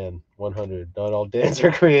than Dan 100. Not all Dans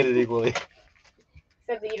are created equally.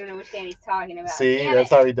 Except that you don't know which Dan he's talking about. See, that's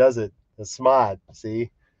how he does it. That's smart. See.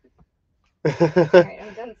 Alright,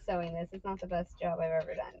 I'm done sewing this. It's not the best job I've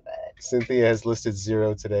ever done, but Cynthia has listed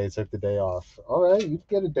 0 today. Took the day off. All right, you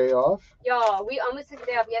get a day off. Y'all, we almost took a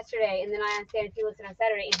day off yesterday, and then I asked Dan if he listed on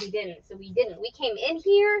Saturday, and he didn't. So we didn't. We came in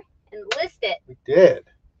here and listed. We did.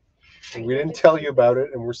 And we didn't tell you about it,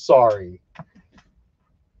 and we're sorry.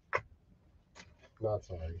 Not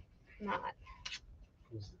sorry. Not.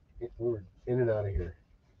 We were in and out of here.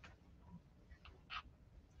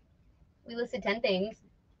 We listed 10 things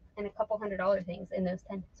and a couple $100 things in those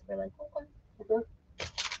 10. So we're like, okay.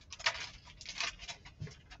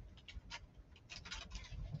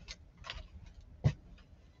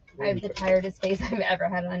 I have the tiredest face I've ever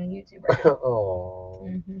had on YouTube right now. Oh,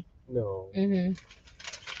 no.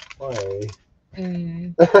 Why?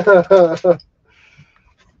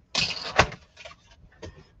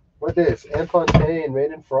 What is Fontaine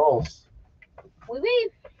made in France? Oui, oui.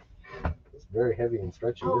 It's very heavy and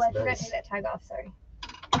stretchy. Oh, I forgot nice. to take that tag off. Sorry.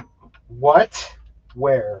 What?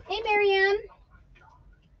 Where? Hey, Marianne.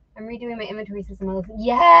 I'm redoing my inventory system.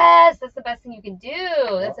 Yes, that's the best thing you can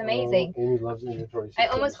do. That's amazing. Amy loves inventory systems.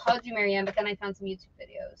 I almost called you Marianne, but then I found some YouTube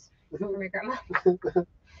videos from your grandma.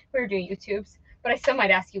 We were doing YouTubes, but I still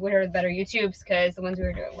might ask you what are the better YouTubes because the ones we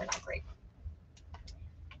were doing were not great.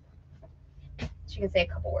 She can say a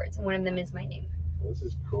couple words, and one of them is my name. This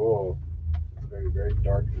is cool. It's very, very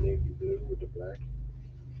dark navy blue with the black.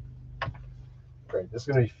 Great. This is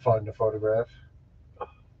going to be fun to photograph.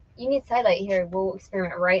 You need sidelight here. We'll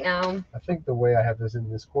experiment right now. I think the way I have this in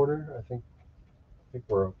this corner, I think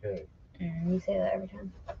we're okay. You say that every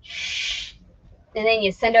time. Shh. And then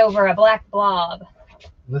you send over a black blob.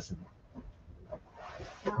 Listen.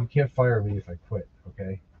 No. You can't fire me if I quit,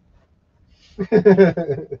 okay?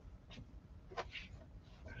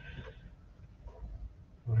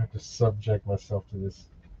 I have to subject myself to this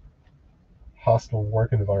hostile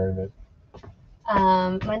work environment.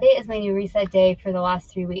 Monday is my new reset day for the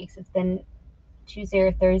last 3 weeks. It's been Tuesday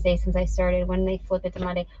or Thursday since I started. When they flip it to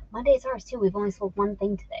Monday, Monday is ours too. We've only sold one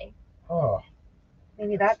thing today. Oh.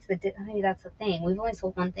 Maybe that's the thing. We've only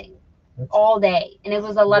sold one thing all day, and it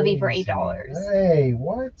was a levy for $8. Hey,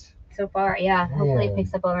 what? So far, yeah. Man. Hopefully it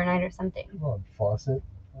picks up overnight or something. Come on, Fawcett.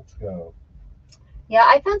 Let's go. Yeah,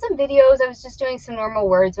 I found some videos. I was just doing some normal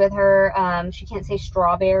words with her. She can't say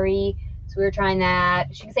strawberry, so we were trying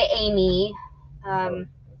that. She can say Amy.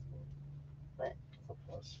 But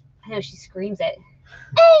I know she screams it.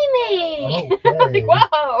 Amy! Okay. Like,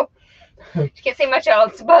 whoa! She can't say much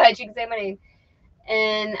else, but she can say my name.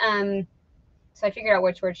 And so I figured out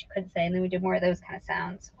which words she couldn't say, and then we did more of those kind of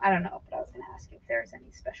sounds. I don't know, but I was going to ask you if there's any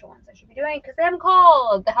special ones I should be doing, because they haven't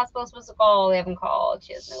called. The hospital's supposed to call. They haven't called.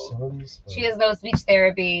 She has no speech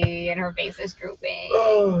therapy, and her face is drooping.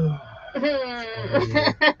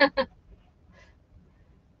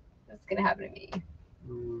 It's going to happen to me.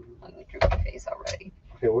 I'm going to droop my face already.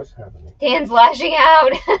 Okay, what's happening? Dan's lashing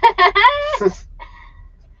out.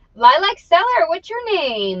 Lilac Seller, what's your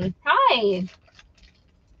name? Hi.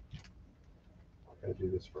 I gotta do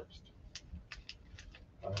this first.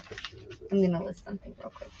 I'm going to list something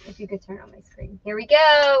real quick. If you could turn on my screen. Here we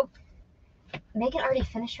go. Megan already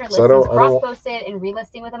finished her listings, cross-posted, and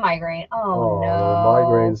relisting with a migraine. Oh, no.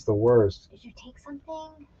 Migraine's the worst. Did you take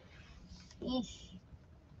something? Eesh.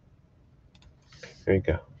 There you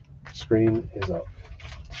go. Screen is up.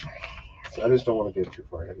 Okay, I just don't want to get too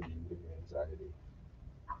far ahead of you and give you anxiety.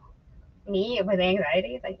 Me with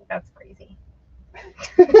anxiety? Like, that's crazy.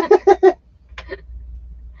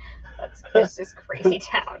 That's just crazy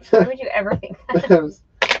town. Why would you ever think that? That's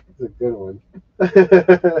a good one.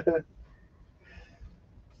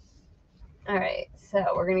 All right,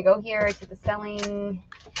 so we're gonna go here to the selling.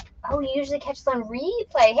 Oh, you usually catch us on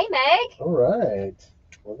replay. Hey, Meg. All right.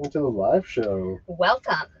 Welcome to the live show.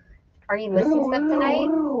 Welcome. Are you listing stuff tonight?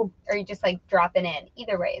 Or are you just like dropping in?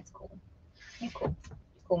 Either way, it's cool. You cool.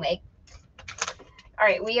 Cool, Meg. All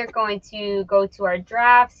right, we are going to go to our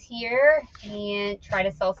drafts here and try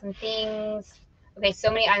to sell some things. Okay, so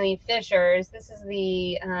many Eileen Fishers. This is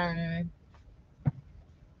the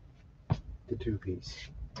 2-piece.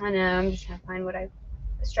 I know, I'm just trying to find what I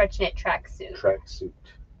stretch knit tracksuit. Tracksuit.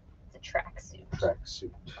 It's a tracksuit.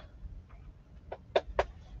 Tracksuit.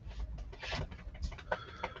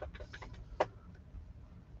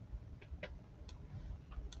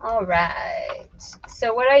 All right.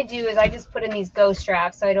 So what I do is I just put in these ghost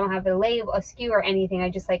drafts, so I don't have a label, a SKU or anything. I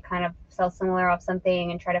just like kind of sell similar off something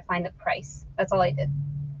and try to find the price. That's all I did.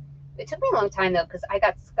 It took me a long time though, because I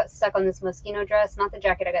got stuck on this Moschino dress, not the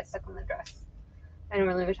jacket. I got stuck on the dress. I don't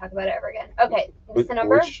really want to talk about it ever again. Okay, what's the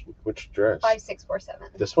number? Which dress?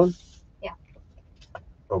 5647. This one? Yeah.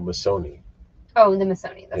 Oh, Missoni. Oh, the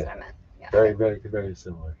Missoni. That's what I meant. Yeah. Very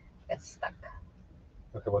similar. Got stuck.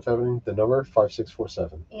 Okay, what's happening? The number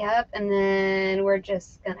 5647. Yep, and then we're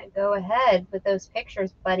just gonna go ahead with those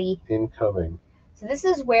pictures, buddy. Incoming. So this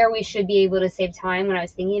is where we should be able to save time. When I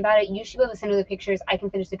was thinking about it, you should be able to send her the pictures. I can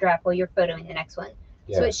finish the draft while you're photoing the next one.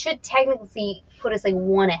 Yeah. So it should technically put us like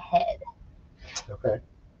one ahead. Okay.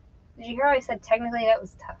 Did you hear how I said technically? That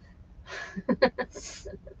was tough.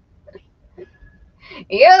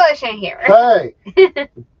 You're listening here. Hey!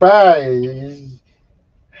 Bye!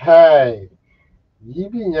 Hey! You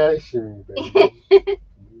be nice to me, baby.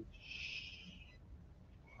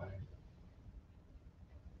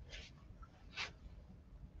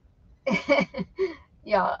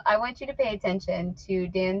 Y'all, I want you to pay attention to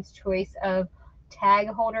Dan's choice of tag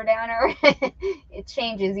holder downer. It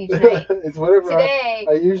changes each night. It's whatever. Today,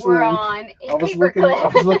 I usually, we're on a I was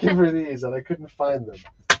paperclip. looking for these and I couldn't find them.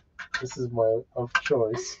 This is my of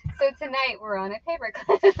choice. So tonight we're on a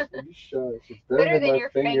paperclip. You shush. It's Better than my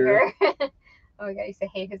your finger. Oh my god, I used to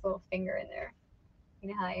hate his little finger in there. You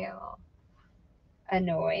know how I am all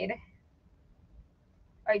annoyed.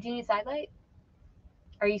 Alright, do you need a side light?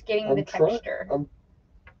 Are you getting the texture?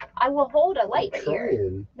 I will hold a light right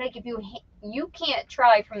here. Like if you can't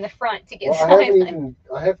try from the front to get side light.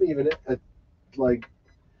 I haven't even like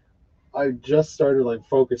I just started like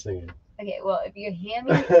focusing it. Okay, well if you hand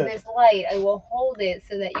me this light, I will hold it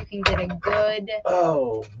so that you can get a good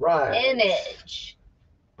image.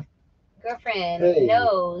 Girlfriend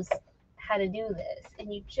knows how to do this,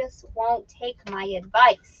 and you just won't take my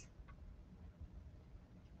advice.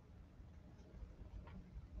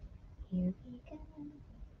 Here we go.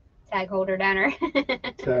 Tag holder downer.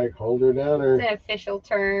 Tag holder downer. It's an official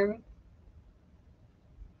term.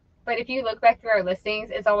 But if you look back through our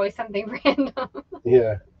listings, it's always something random.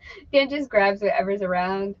 Yeah. Dan just grabs whatever's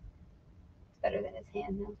around. It's better than his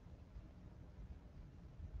hand now.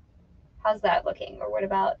 How's that looking? Or what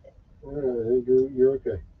about... You're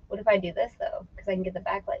okay. What if I do this, though? Because I can get the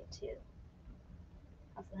backlight, too.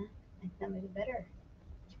 How's that? I think that might be better.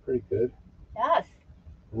 It's pretty good. Yes.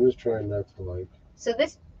 I'm just trying not to like... So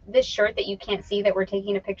this shirt that you can't see that we're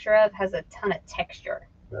taking a picture of has a ton of texture.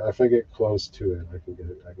 If I get close to it, I can get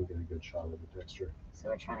a good shot of the texture. So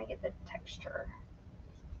we're trying to get the texture.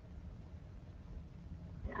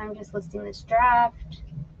 And I'm just listing this draft.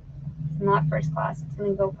 It's not first class. It's going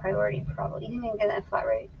to go priority probably. You didn't even get that flat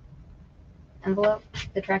rate envelope,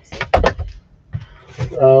 the tracksuit.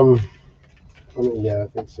 Yeah, I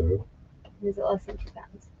think so. Is it less than 2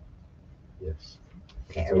 pounds? Yes.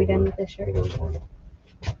 Okay, are we done with this shirt?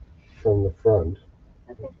 From the front.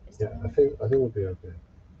 Okay. Yeah, I think we'll be okay.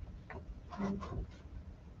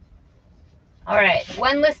 All right,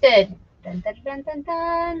 one listed. Dun, dun, dun, dun,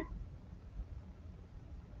 dun.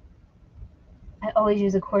 I always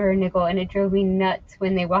use a quarter nickel, and it drove me nuts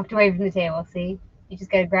when they walked away from the table. See, you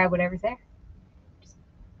just gotta grab whatever's there.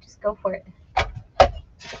 Just go for it.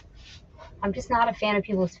 I'm just not a fan of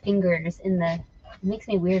people's fingers in the. It makes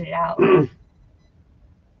me weirded out. Why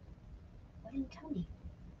didn't you tell me?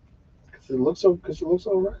 Because it looks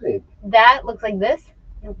all right. That looks like this?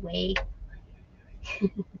 No way.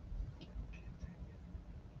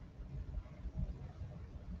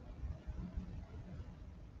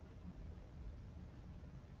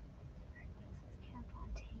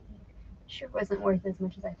 Sure wasn't worth as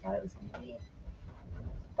much as I thought it was going to be.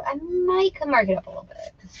 But I could mark it up a little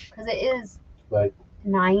bit because it is like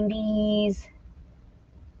 90s,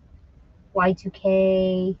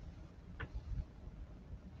 Y2K.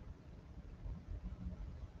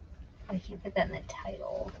 I can't put that in the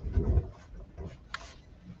title.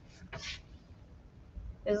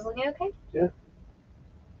 Is this looking okay? Yeah.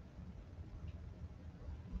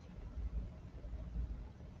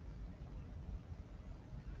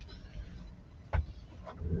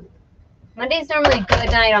 Monday's normally a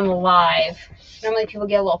good night on the live. Normally people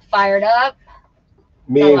get a little fired up.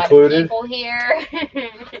 Me a lot included. of people here.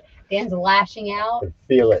 Dan's lashing out. I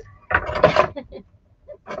feel it.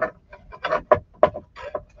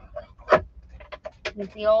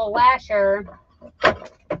 It's the old lasher.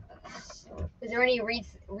 Is there any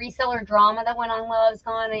reseller drama that went on while I was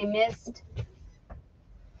gone I missed?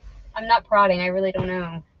 I'm not prodding. I really don't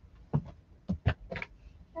know.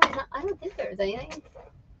 I don't think there's anything.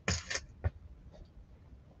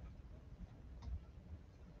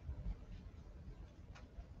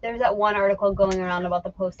 There's that one article going around about the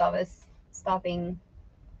post office stopping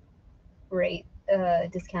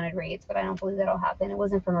discounted rates, but I don't believe that'll happen. It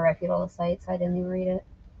wasn't from a reputable site, so I didn't even read it.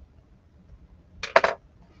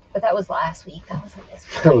 But that was last week. That wasn't this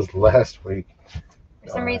week. That was last week. For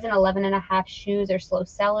some reason, 11.5 shoes are slow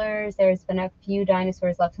sellers. There's been a few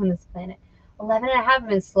dinosaurs left on this planet. 11.5 have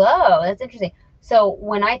been slow. That's interesting. So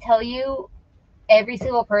when I tell you every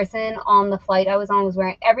single person on the flight I was on was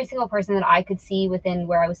wearing, every single person that I could see within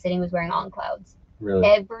where I was sitting was wearing On Clouds. Really?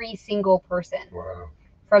 Every single person. Wow.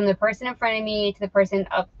 From the person in front of me to the person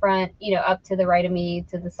up front, up to the right of me,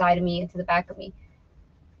 to the side of me, and to the back of me.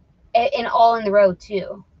 And all in the row,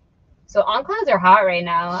 too. So On Clouds are hot right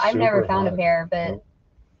now. I've never found a pair, but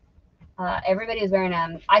everybody was wearing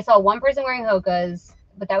them. I saw one person wearing Hoka's,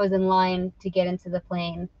 but that was in line to get into the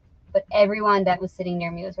plane. But everyone that was sitting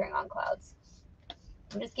near me was wearing On Clouds.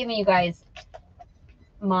 I'm just giving you guys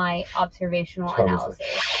my observational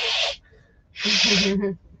analysis.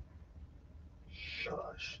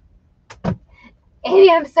 Gosh.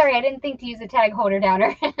 Amy, I'm sorry. I didn't think to use a tag holder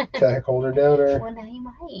downer. Tag holder downer. Well, now you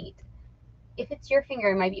might. If it's your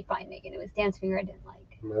finger, it might be fine, Megan. It was Dan's finger I didn't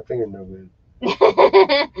like. My finger no good.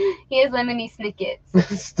 He has lemony snickets.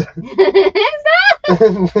 Stop.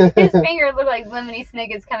 His finger looked like lemony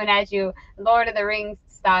snickets coming at you, Lord of the Rings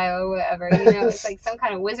style or whatever. It's like some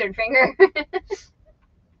kind of wizard finger.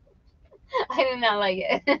 I did not like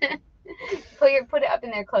it. Put it up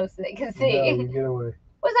in there close so they can see. No, you get away.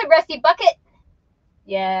 What's that, Rusty Bucket?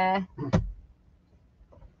 Yeah.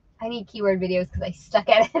 I need keyword videos because I suck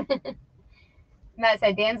at it. Matt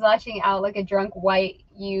said, Dan's lashing out like a drunk white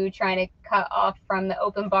you trying to cut off from the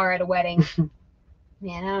open bar at a wedding.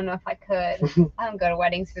 Man, I don't know if I could. I don't go to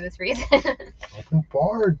weddings for this reason. Open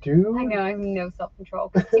bar, dude. I know, I have no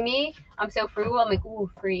self-control. But to me, I'm so frugal, I'm like, ooh,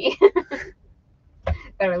 free.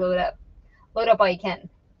 Better load up. Load up while you can.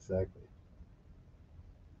 Exactly.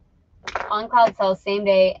 On Cloud sells same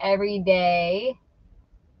day, every day.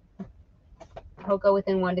 Hoka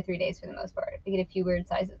within 1 to 3 days for the most part. We get a few weird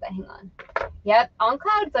sizes that hang on. Yep, On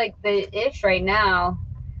Cloud's like the ish right now.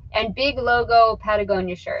 And big logo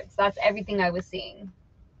Patagonia shirts. That's everything I was seeing.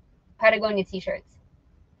 Patagonia t-shirts.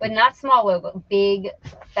 But not small logo. Big,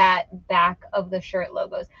 fat back of the shirt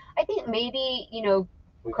logos. I think maybe,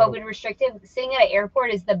 COVID restrictive, sitting at an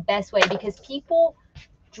airport is the best way because people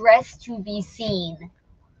dress to be seen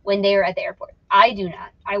when they are at the airport. I do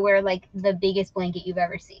not. I wear like the biggest blanket you've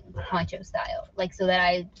ever seen, poncho style, like so that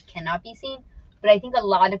I cannot be seen. But I think a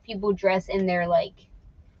lot of people dress in their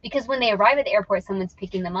because when they arrive at the airport, someone's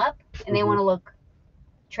picking them up and they want to look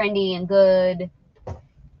trendy and good.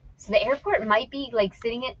 So the airport might be like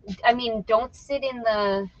don't sit in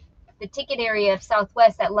the ticket area of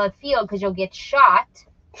Southwest at Love Field because you'll get shot.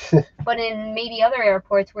 But in maybe other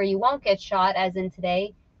airports where you won't get shot, as in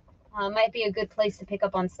today, might be a good place to pick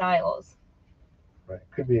up on styles. Right.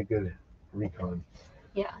 Could be a good recon.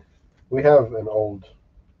 Yeah. We have an old,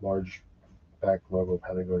 large back logo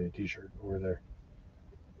Patagonia t-shirt over there.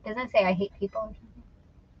 Doesn't it say I hate people or something?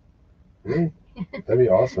 Really? That'd be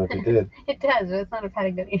awesome if it did. It does, but it's not a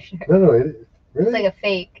Patagonia shirt. No, really? It's like a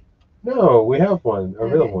fake. No, we have one, a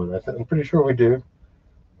real one. I'm pretty sure we do.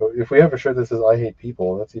 But if we have a shirt that says I hate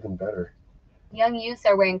people, that's even better. Young youths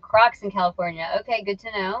are wearing Crocs in California. Okay, good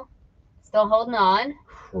to know. Still holding on.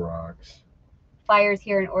 Crocs. Fires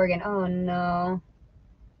here in Oregon. Oh, no.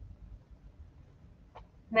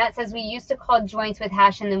 Matt says we used to call joints with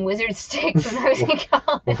hash and then wizard sticks when I was in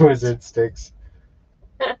college. Wizard sticks.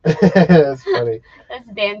 That's funny. That's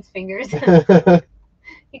Dan's fingers.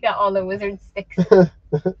 He got all the wizard sticks.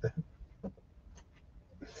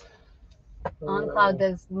 On Cloud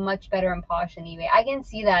does much better on Posh than eBay. I can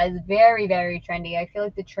see that. It's very, very trendy. I feel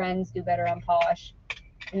like the trends do better on Posh,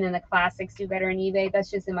 and then the classics do better on eBay.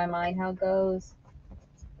 That's just in my mind how it goes.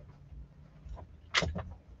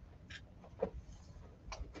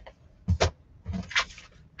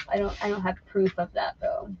 I don't have proof of that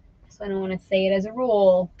though, so I don't want to say it as a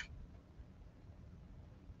rule.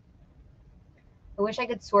 I wish I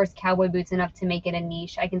could source cowboy boots enough to make it a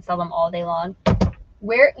niche. I can sell them all day long.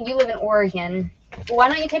 Where you live in Oregon, why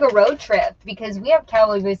don't you take a road trip? Because we have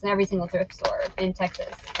cowboy boots in every single thrift store in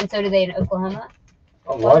Texas, and so do they in Oklahoma.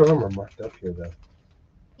 A lot of them are marked up here, though.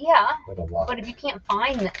 Yeah, Like a lot. but if you can't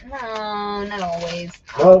find them, no, not always.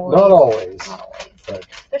 Not always. Not always. But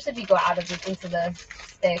especially if you go out of it into the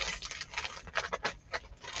sticks.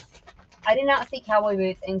 I did not see cowboy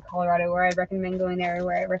boots in Colorado, where I recommend going there,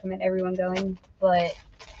 where I recommend everyone going. But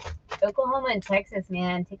Oklahoma and Texas,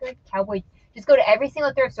 man, take like cowboy. Just go to every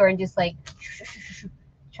single thrift store and just like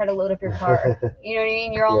try to load up your car. You know what I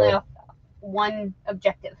mean? You're only off one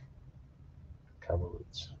objective. Cowboy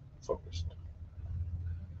boots focused.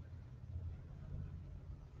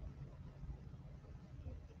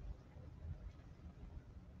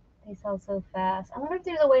 They sell so fast. I wonder if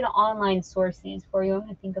there's a way to online source these for you. I'm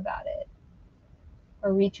gonna think about it.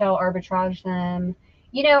 Or retail arbitrage them.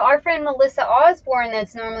 You know, our friend Melissa Osborne,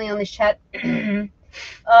 that's normally on the chat,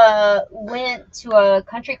 went to a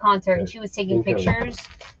country concert and she was taking pictures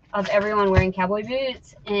of everyone wearing cowboy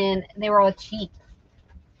boots, and they were all cheap.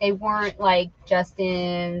 They weren't like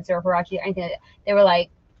Justin's or Huarache or anything like that. They were like,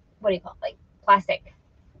 what do you call it? Like plastic.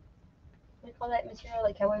 What do you call that material?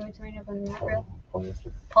 Like cowboy boots made up on that real?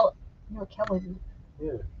 Polyester. No, cowboy boot.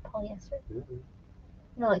 Yeah. Polyester? Mm-hmm.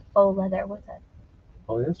 No, like faux leather. What's that?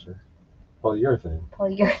 Polyester. Polyurethane.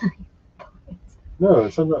 Polyurethane. No,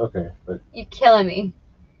 it's not. Okay, but you're killing me.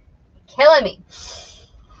 You're killing me.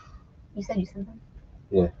 You said you sent them?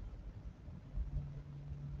 Yeah.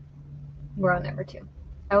 We're on number 2.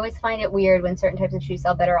 I always find it weird when certain types of shoes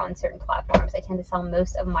sell better on certain platforms. I tend to sell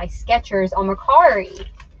most of my Skechers on Mercari.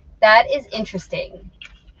 That is interesting.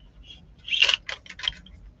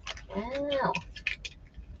 Wow.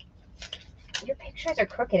 Your pictures are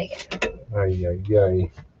crooked again. Ay.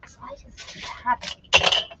 So I just keep happening.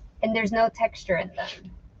 And there's no texture in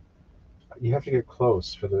them. You have to get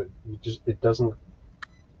close for it doesn't.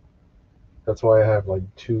 That's why I have like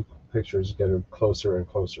 2 pictures getting closer and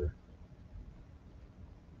closer.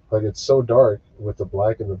 Like it's so dark with the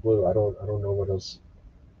black and the blue. I don't know what else.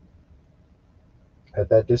 At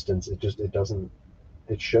that distance, it doesn't.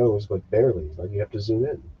 It shows, but barely. Like you have to zoom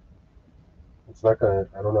in. It's not gonna.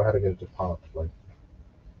 I don't know how to get it to pop. Like.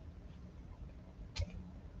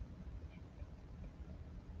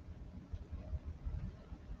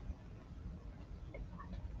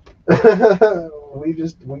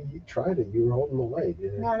 we tried it. You were holding the light.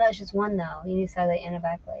 Yeah. No, that's just one though. You need a side light and a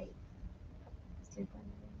back light.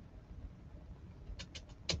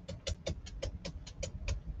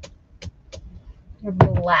 You're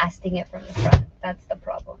blasting it from the front. That's the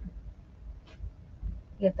problem.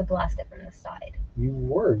 You have to blast it from the side. You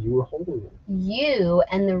were holding it. You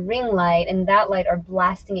and the ring light and that light are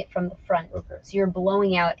blasting it from the front. Okay. So you're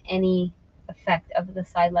blowing out any effect of the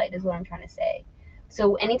side light is what I'm trying to say.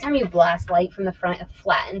 So anytime you blast light from the front, it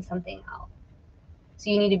flattens something out.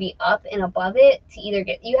 So you need to be up and above it to either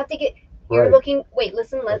get, you have to get, you're Right. looking, wait,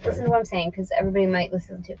 listen to what I'm saying, because everybody might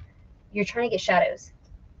listen to. You're trying to get shadows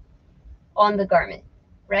on the garment,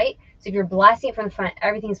 right? So if you're blasting it from the front,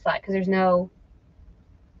 everything's flat because there's no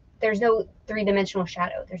 3-dimensional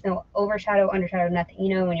shadow. There's no overshadow, undershadow, nothing.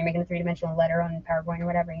 You know, when you're making a 3-dimensional letter on PowerPoint or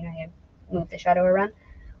whatever, you know, you move the shadow around.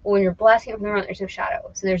 Well, when you're blasting it from the front, there's no shadow.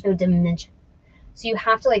 So there's no dimension. So you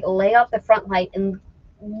have to like lay off the front light and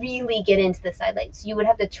really get into the side light. So you would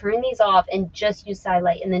have to turn these off and just use side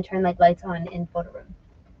light and then turn like lights on in photo room.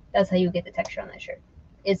 That's how you get the texture on that shirt.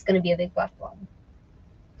 It's going to be a big black blob.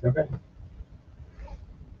 Okay.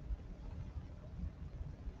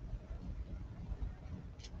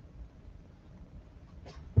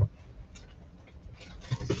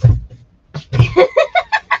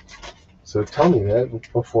 So tell me that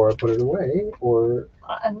before I put it away, or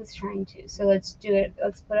I was trying to. So let's do it.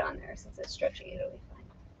 Let's put it on there since it's stretching. It'll be fine.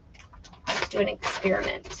 Let's do an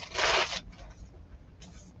experiment.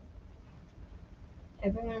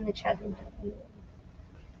 Everyone in the chat.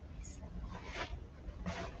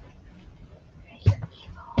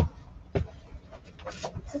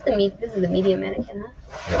 This is the medium mannequin,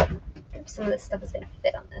 huh? Some of this stuff is gonna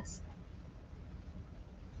fit on this.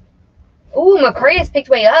 Ooh, McCray has picked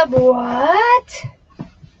way up. What?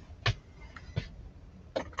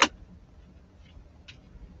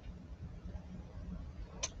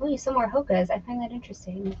 Oh, some more hokas. I find that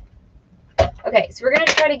interesting. Okay, so we're going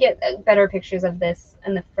to try to get better pictures of this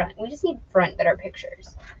in the front. We just need front better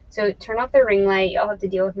pictures. So turn off the ring light. Y'all have to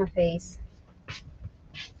deal with my face.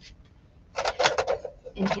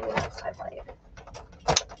 And here was the side light.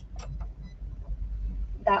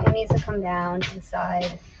 That one needs to come down to the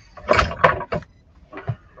side.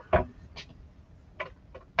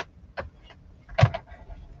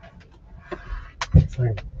 It's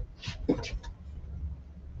like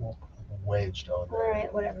wedged on there.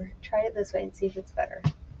 Alright, whatever. Try it this way and see if it's better.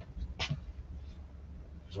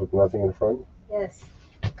 Just with nothing in front? Yes.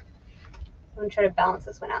 I'm going to try to balance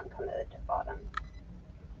this one out and come to the bottom.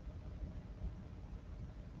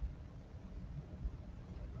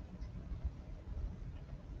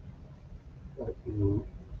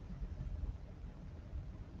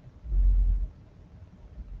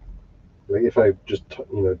 Like if I just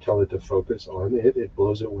tell it to focus on it, it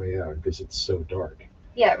blows it way out because it's so dark.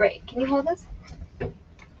 Yeah, right. Can you hold this?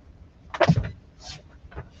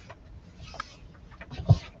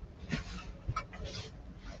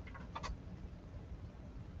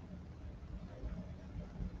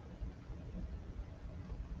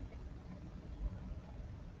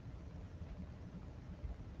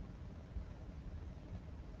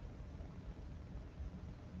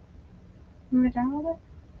 Move it down a little bit.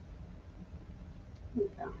 There we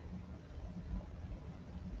go.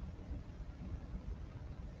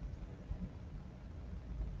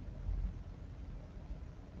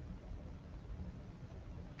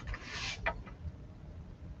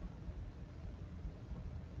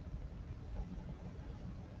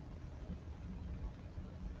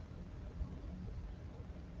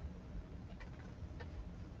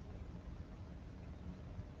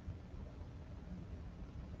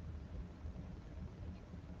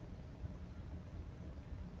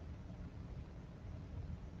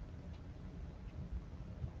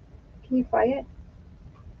 Can you fly it?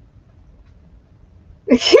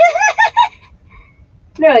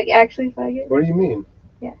 No, like actually fly it. What do you mean?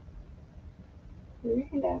 Yeah. Move your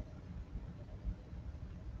hand out.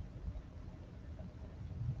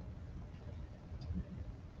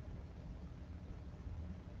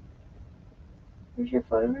 Where's your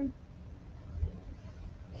photo room?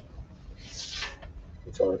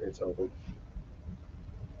 It's on. It's open.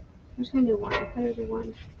 I'm just gonna do one. I'm gonna do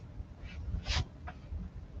one.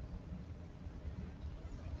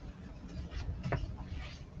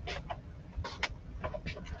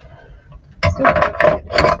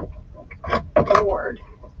 Lord.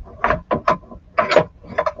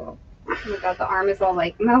 Oh my god, the arm is all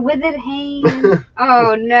like, my withered hand.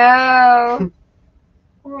 Oh no.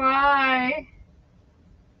 Why?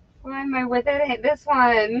 Why am I withered hand? This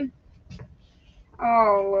one.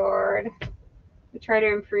 Oh Lord. I try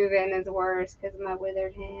to improve it and it's worse because of my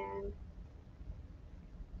withered hand.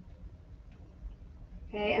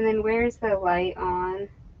 Okay, and then where's the light on?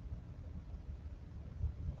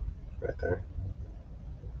 Right there.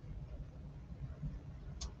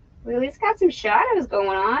 We at least got some shadows going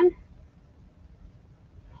on.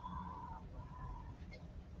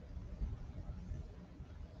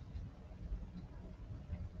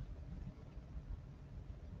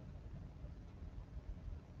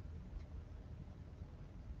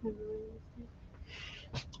 Are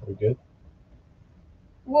we good?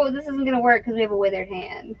 Well, this isn't gonna work because we have a withered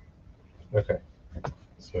hand. Okay.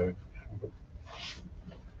 So.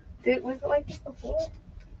 Was it like this before?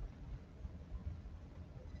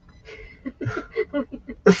 Why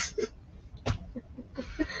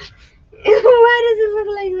does it look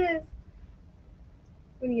like this?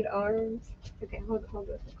 We need arms. Okay, hold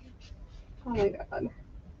this. Oh my god.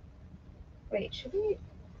 Wait, shouldn't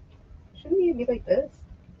you be like this?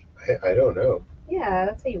 I don't know. Yeah,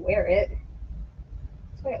 that's how you wear it.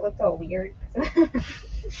 That's why it looks all weird.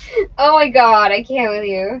 Oh my god, I can't with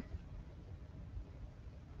you.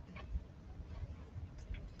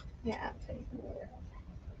 Yeah, that's how you can wear it.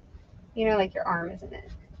 You know, like your arm, isn't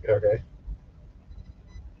it? Okay.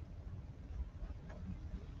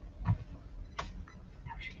 Now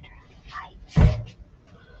we should try the lights.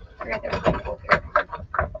 I forgot there were people here.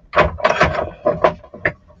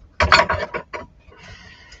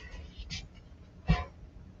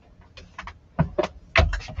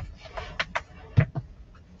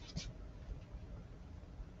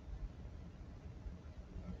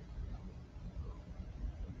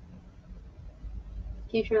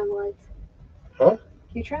 Can you turn on the lights? Huh?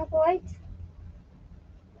 Can you turn off the lights?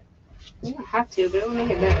 You don't have to, but it will make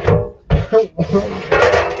it better.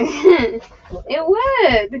 It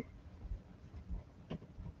would.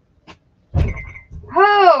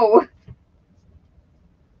 Oh!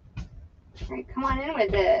 Alright, come on in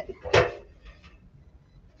with it.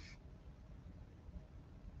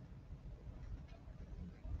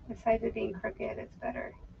 Besides it being crooked, it's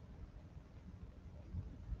better.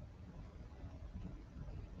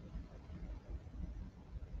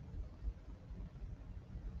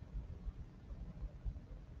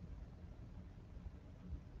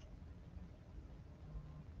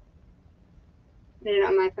 Did it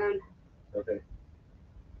on my phone. Okay. Are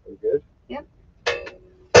we good? Yep.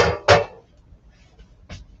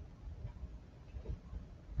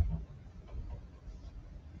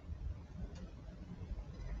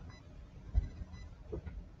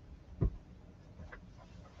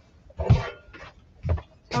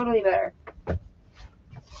 Totally better.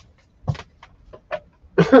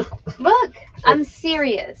 Look, I'm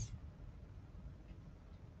serious.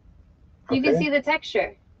 You can Okay. see the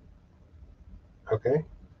texture. Okay.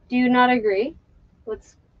 Do you not agree? We'll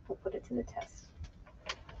put it to the test.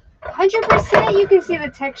 100% you can see the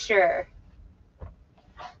texture.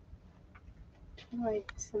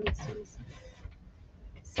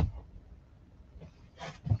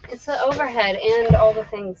 It's the overhead and all the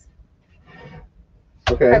things.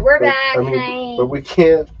 Okay. All right, we're but, back. I mean, but we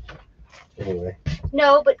can't. Anyway.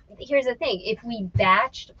 No, but here's the thing. If we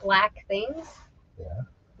batched black things, yeah,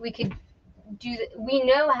 we could do. We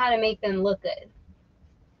know how to make them look good,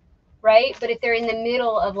 right? But if they're in the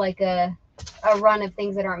middle of like a run of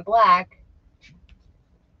things that aren't black,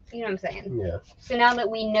 you know what I'm saying? Yeah. So now that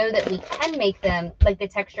we know that we can make them like the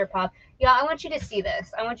texture pop, yeah, I want you to see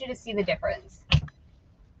this. I want you to see the difference.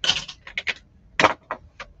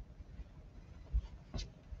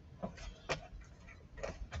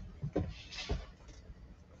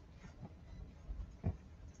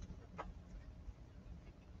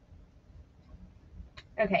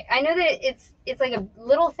 Okay, I know that it's like a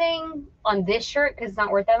little thing on this shirt because it's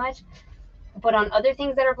not worth that much, but on other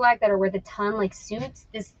things that are black that are worth a ton, like suits,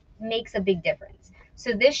 this makes a big difference.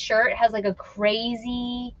 So this shirt has like a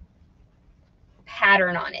crazy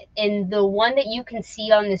pattern on it, and the one that you can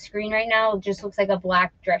see on the screen right now just looks like a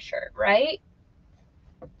black dress shirt, right?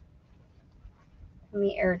 Let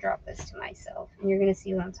me airdrop this to myself, and you're gonna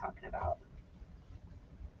see what I'm talking about.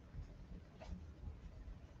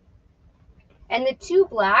 And the two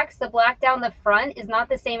blacks, the black down the front is not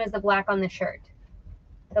the same as the black on the shirt.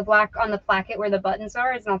 The black on the placket where the buttons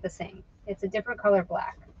are is not the same. It's a different color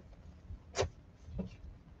black.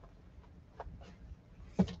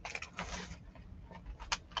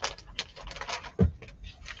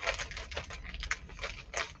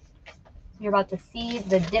 You're about to see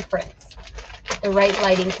the difference the right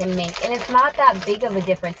lighting can make. And it's not that big of a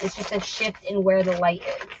difference. It's just a shift in where the light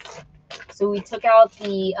is. So we took out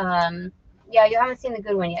the, yeah, you haven't seen the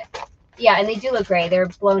good one yet. Yeah, and they do look gray. They're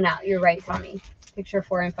blown out. You're right, Tommy. Picture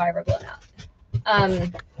 4 and 5 are blown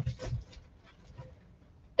out.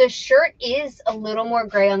 The shirt is a little more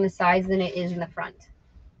gray on the sides than it is in the front.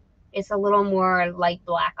 It's a little more light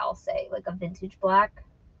black, I'll say, like a vintage black.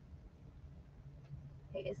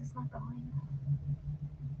 Okay, is this not going?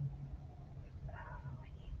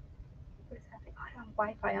 What is happening? Oh, I don't have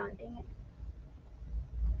Wi-Fi on, dang it.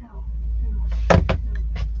 No.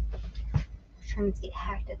 I'm trying to get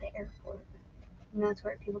hacked at the airport. And that's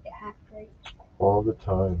where people get hacked, right? All the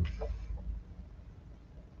time.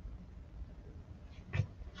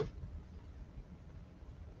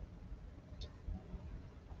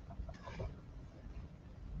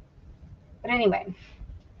 But anyway,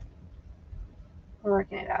 we're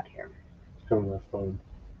working it out here. It's coming on my phone.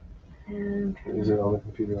 Is it on the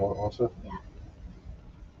computer also? Yeah.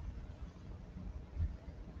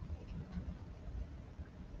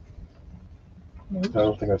 I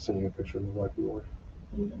don't think I sent you a picture of the black and white.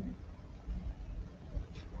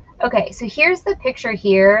 Okay, so here's the picture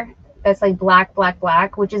here that's like black, black,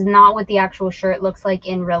 black, which is not what the actual shirt looks like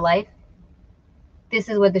in real life. This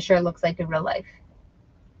is what the shirt looks like in real life.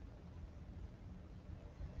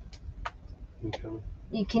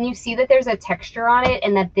 Okay. Can you see that there's a texture on it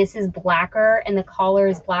and that this is blacker and the collar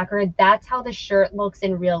is blacker? That's how the shirt looks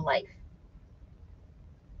in real life.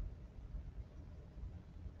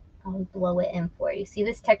 I'll blow it in for you. See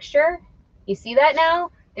this texture? You see that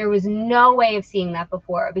now? There was no way of seeing that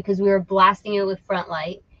before because we were blasting it with front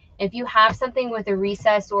light. If you have something with a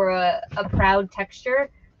recess or a proud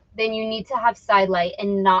texture, then you need to have side light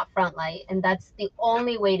and not front light. And that's the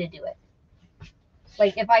only way to do it.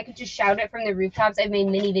 Like if I could just shout it from the rooftops, I've made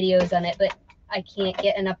many videos on it, but I can't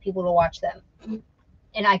get enough people to watch them.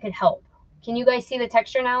 And I could help. Can you guys see the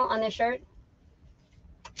texture now on this shirt?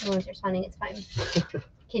 No one's responding, it's fine.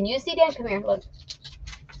 Can you see, Dan? Come here, look.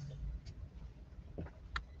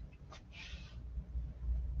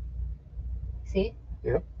 See?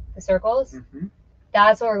 Yep. The circles? Mm-hmm.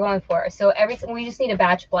 That's what we're going for. So we just need to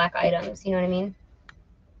batch black items, you know what I mean?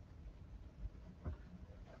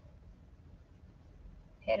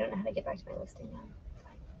 don't know how to get back to my listing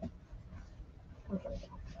now. Oh, here we go.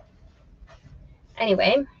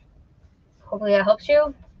 Anyway, hopefully that helps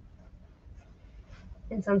you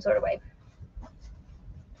in some sort of way.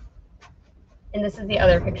 And this is the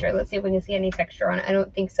other picture. Let's see if we can see any texture on it. I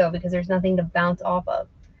don't think so because there's nothing to bounce off of.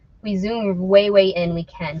 We zoom way in, we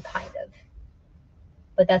can, kind of.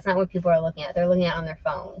 But that's not what people are looking at. They're looking at it on their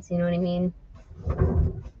phones. You know what I mean?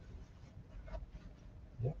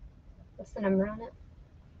 Yep. What's the number on it?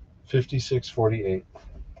 5648.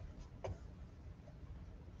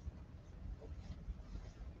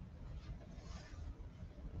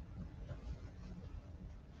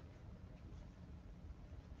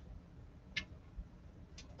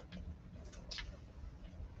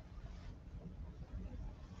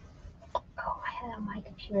 Oh, I had on my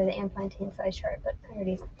computer the Amplantine size chart, but I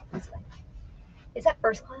already this way. Is that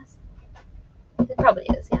first class? It probably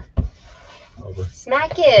is, yeah. Over.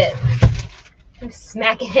 Smack it! I'm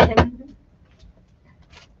smacking him.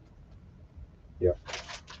 Yep.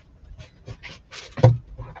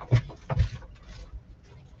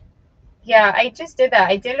 Yeah, I just did that.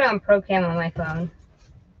 I did it on ProCam on my phone.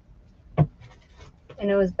 And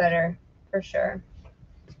it was better, for sure.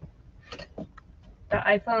 The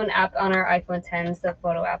iPhone app on our iPhone 10s, the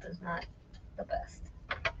photo app is not the best.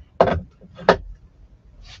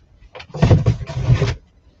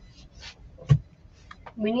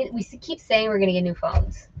 We keep saying we're gonna get new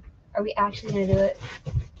phones. Are we actually gonna do it?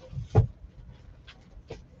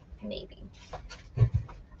 Maybe. I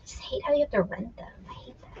just hate how you have to rent them. I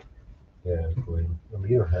hate that. Yeah, I mean,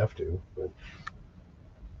 you don't have to, but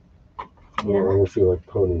You know? I don't feel like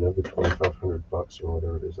ponying up the $2,500 or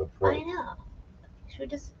whatever it is up front. I know. Should we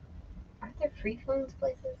just? Aren't there free phones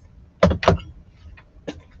places?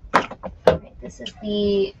 Alright, this is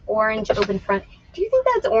the orange open front. Do you think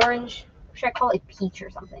that's orange? Or should I call it peach or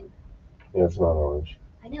something? Yeah, it's not orange.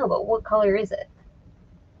 I know, but what color is it?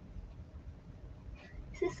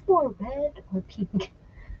 Is this more red or pink?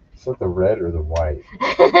 It's not the red or the white.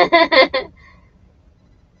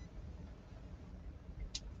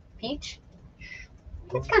 Peach?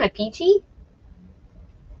 It's kind of peachy.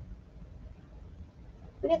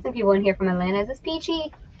 We got some people in here from Atlanta. Is this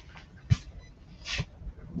peachy?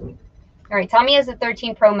 All right, Tommy has a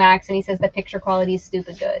 13 Pro Max, and he says the picture quality is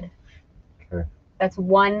stupid good. Okay. That's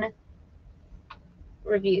one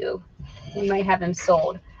review. We might have him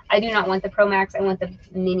sold. I do not want the Pro Max. I want the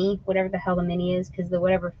Mini, whatever the hell the Mini is, because the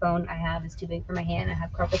whatever phone I have is too big for my hand. I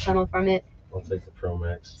have carpal tunnel from it. I'll take the Pro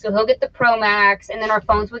Max. So he'll get the Pro Max, and then our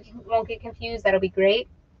phones won't get confused. That'll be great.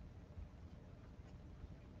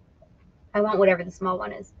 I want whatever the small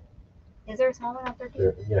one is. Is there a small one on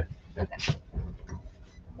 13? Yeah. Okay.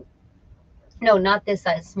 No, not this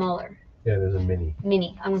size. Smaller. Yeah, there's a Mini.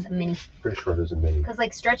 Mini. I want the Mini. Pretty sure there's a Mini. Because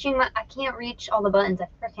like stretching I can't reach all the buttons. I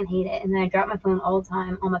freaking hate it. And then I drop my phone all the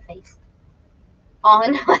time on my face.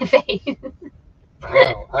 On my face.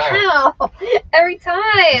 Ow, ow. Ow! Every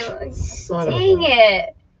time. Dang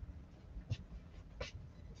it.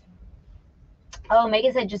 Oh,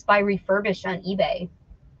 Megan said just buy refurbished on eBay.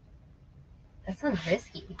 That sounds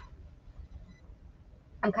risky.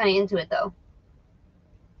 I'm kind of into it though.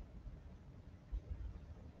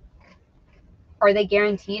 Are they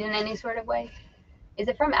guaranteed in any sort of way? Is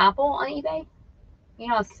it from Apple on eBay? You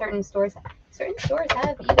know, certain stores have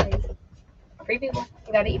eBays. Free people,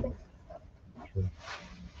 you got eBay.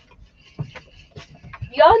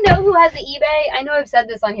 Y'all know who has the eBay? I know I've said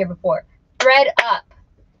this on here before. ThreadUp.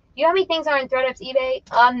 You know how many things are on ThreadUp's eBay?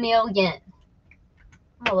 1 million.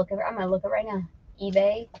 I'm gonna look it right now.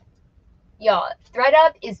 eBay. Y'all,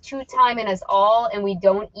 ThreadUp is two-timing us all, and we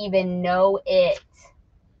don't even know it.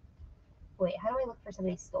 Wait, how do I look for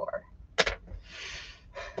somebody's store?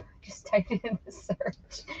 Just type it in the search.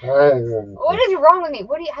 What is wrong with me?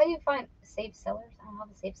 How do you find safe sellers? I don't have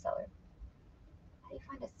a safe seller. How do you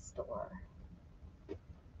find a store?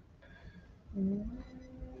 Can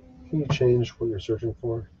you change what you're searching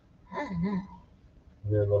for? I don't know.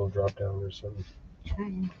 Maybe a little drop down or something.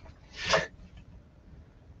 Trying.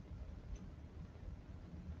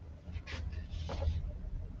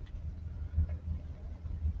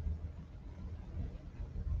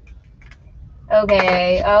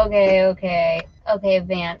 Okay,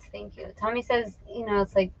 advance, thank you. Tommy says,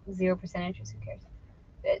 it's like 0% interest, who cares?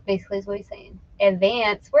 That basically is what he's saying.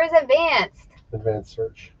 Advance, where's advanced? Advanced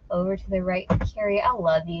search. Over to the right, Carrie, I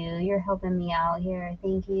love you. You're helping me out here.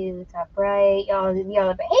 Thank you. Top right, y'all.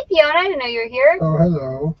 Hey, Fiona, I didn't know you were here. Oh,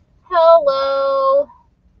 hello. Hello.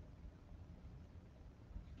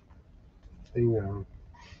 Bingo.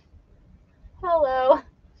 Hello.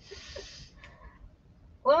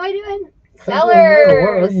 What am I doing? What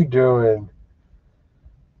are you doing?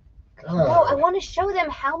 No, I want to show them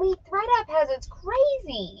how many ThreadUp has. It's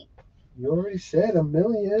crazy. You already said 1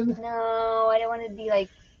 million. No, I don't want it to be like.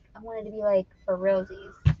 I want it to be like for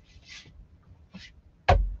realsies.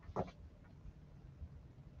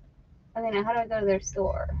 Okay, now how do I go to their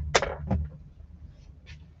store?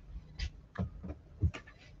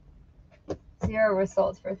 Zero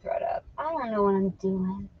results for ThreadUp. I don't know what I'm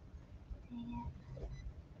doing. Dang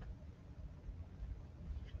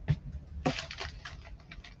it.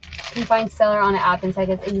 You can find seller on an app in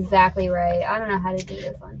seconds. Exactly right. I don't know how to do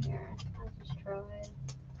this on here. I just tried.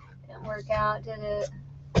 Didn't work out, did it?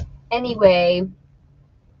 Anyway,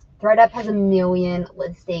 ThreadUp has 1 million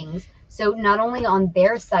listings. So not only on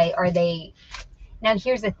their site are they. Now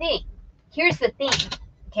here's the thing.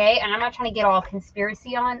 Okay, and I'm not trying to get all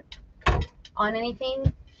conspiracy on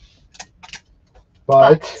anything.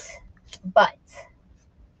 But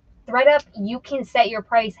ThreadUp, you can set your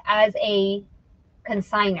price as a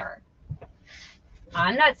consigner.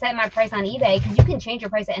 I'm not setting my price on eBay because you can change your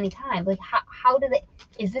price at any time. Like, how do they?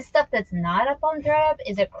 Is this stuff that's not up on ThreadUp?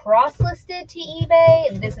 Is it cross-listed to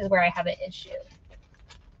eBay? This is where I have an issue.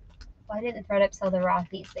 Why didn't ThreadUp sell the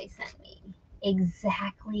Rockies they sent me?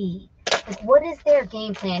 Exactly. Like, what is their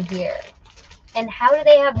game plan here? And how do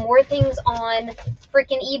they have more things on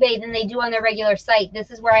freaking eBay than they do on their regular site? This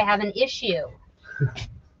is where I have an issue.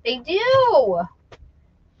 They do.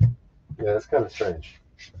 Yeah, that's kind of strange.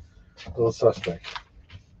 A little suspect.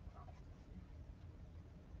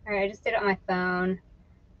 All right, I just did it on my phone.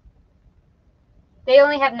 They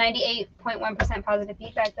only have 98.1% positive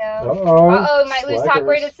feedback, though. Uh-oh, might lose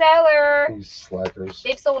top-rated seller. These slackers.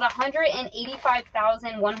 They've sold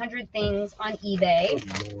 185,100 things on eBay.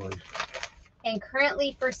 Good Lord. And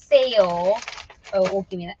currently for sale, oh,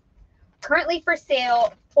 give me that. Currently for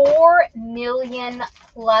sale, 4 million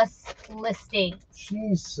plus listings.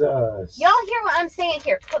 Jesus. Y'all hear what I'm saying?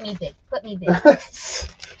 Here, put me big.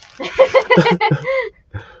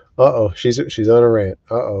 Uh-oh, she's on a rant.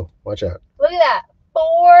 Uh-oh, watch out. Look at that.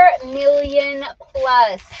 4 million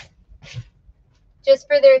plus just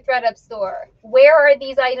for their ThreadUp store. Where are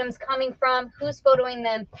these items coming from? Who's photoing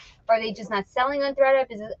them? Are they just not selling on ThreadUp?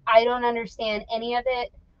 I don't understand any of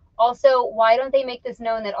it. Also, why don't they make this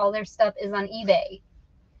known that all their stuff is on eBay?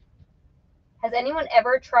 Has anyone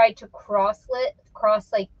ever tried to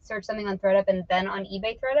search something on ThreadUp and then on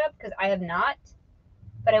eBay ThreadUp? Because I have not.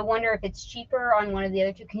 But I wonder if it's cheaper on one of the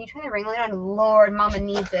other two. Can you turn the ring light on? Lord, Mama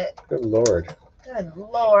needs it. Good Lord. Good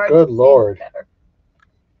Lord. Good Lord.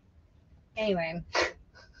 Anyway,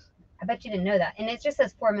 I bet you didn't know that. And it just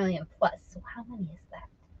says 4 million plus. So how many is that?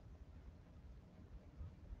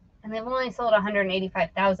 And they've only sold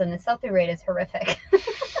 185,000. The sell-through rate is horrific.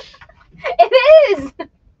 It is.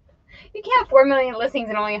 You can't have 4 million listings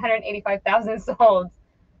and only 185,000 sold.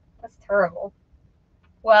 That's terrible.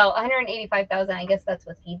 Well, 185,000, I guess that's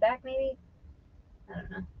with feedback, maybe? I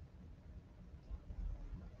don't know.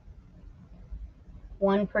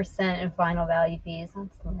 1% in final value fees.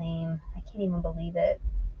 That's lame. I can't even believe it.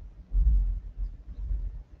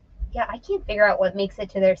 Yeah, I can't figure out what makes it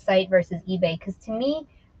to their site versus eBay. Because to me,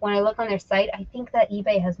 when I look on their site, I think that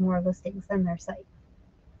eBay has more listings than their site.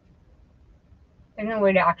 There's no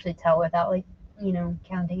way to actually tell without, like, you know,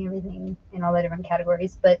 counting everything in all the different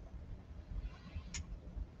categories. But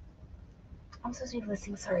I'm supposed to be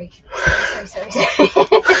listening. Sorry.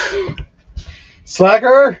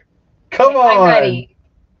 Slacker, come on. I'm ready.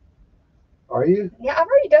 Are you? Yeah, I've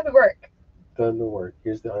already done the work. Done the work.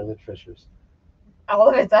 Here's the Island Fishers. All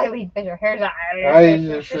of it's Eileen Fisher. Here's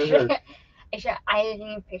Island Fisher. It's your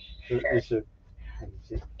Eileen Fisher.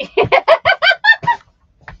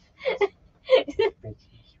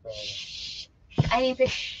 Eileen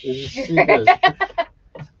Fisher.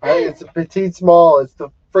 It's a petite small. It's the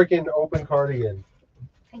freaking open cardigan.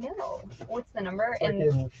 I know. What's the number?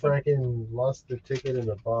 Freaking lost the ticket in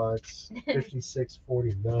the box.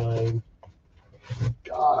 56.49.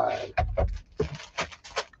 God.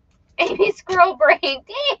 Amy Squirrel Brain.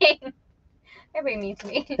 Dang. Everybody meets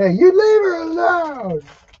me. Hey, you leave her alone.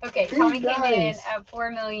 Okay, Tommy came in at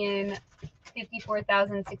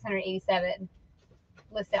 4,054,687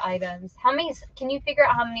 listed items. How many? Can you figure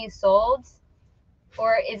out how many sold?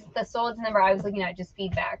 Or is the sold number I was looking at just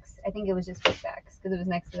feedbacks? I think it was just feedbacks because it was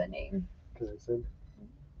next to the name. So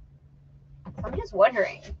I'm just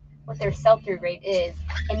wondering what their sell-through rate is.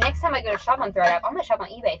 And next time I go to shop on ThreadUp, I'm going to shop on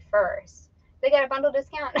eBay first. They got a bundle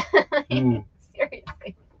discount?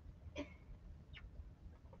 Seriously.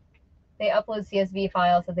 They upload CSV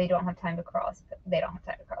files so they don't have time to cross. They don't have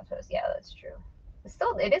time to cross-post. Yeah, that's true. But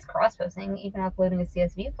still, it is cross-posting, even uploading a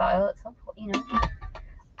CSV file at some point, you know.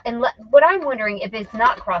 And what I'm wondering, if it's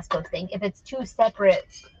not cross-posting, if it's two separate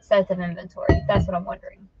sets of inventory. That's what I'm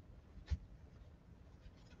wondering.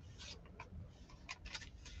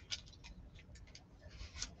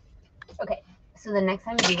 Okay, so the next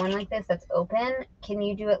time you do one like this that's open, can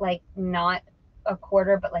you do it like not a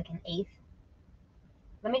quarter, but like an eighth?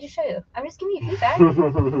 Let me just show you. I'm just giving you feedback.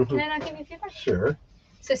 Can I not give you feedback? Sure.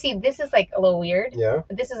 So see, this is like a little weird. Yeah.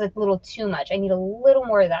 But this is a little too much. I need a little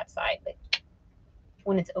more of that side, like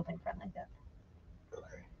when it's open front like that.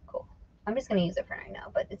 Okay. Cool. I'm just gonna use it for right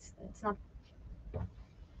now, but it's not.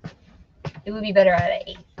 It would be better at an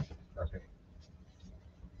 8. Okay.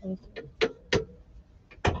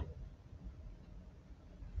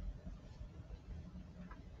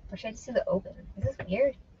 Or should I just do the open? Is this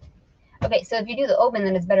weird? Okay, so if you do the open,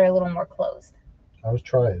 then it's better a little more closed. I was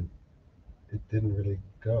trying. It didn't really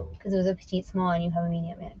go. Because it was a petite small and you have a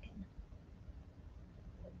medium mannequin.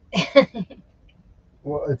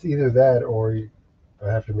 Well, it's either that or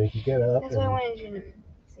I have to make you get up. That's why I wanted you to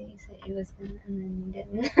see. You said you was gonna, and then you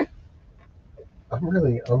didn't.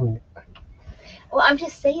 Well, I'm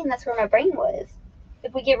just saying that's where my brain was.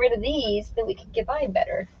 If we get rid of these, then we could get by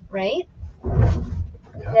better, right?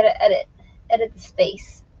 Yeah. Gotta edit the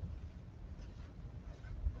space.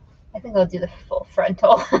 I think I'll do the full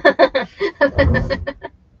frontal.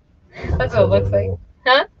 That's what it looks like.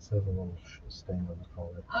 Huh? It says a little stain on the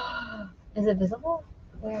collar. Is it visible?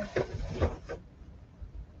 Where?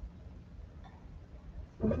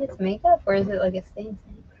 I think it's makeup, or is it like a stain?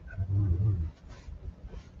 Mm-hmm.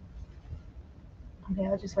 Okay,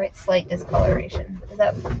 I'll just write slight discoloration. Is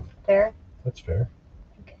that fair? That's fair.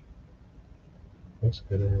 Okay. Looks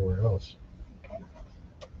good anywhere else. Okay.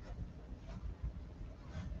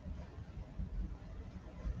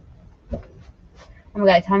 Oh my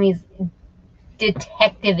god, Tommy's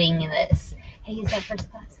detectiving this. Hey, is that first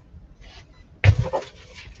class?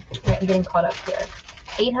 Alright, I'm getting caught up here.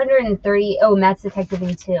 830. Oh, Matt's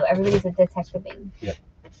detectiving too. Everybody's a detectiving. Yep.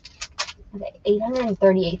 Okay,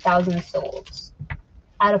 838,000 sold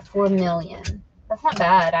out of 4 million. That's not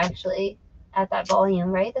bad, actually, at that volume,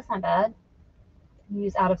 right? That's not bad.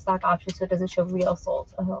 Use out of stock options so it doesn't show real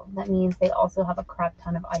sold. Oh, that means they also have a crap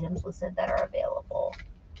ton of items listed that are available,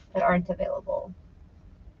 that aren't available.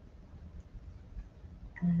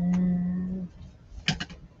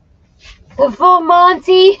 The full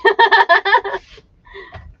Monty.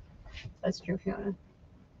 That's true, Fiona.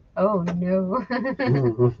 Oh no.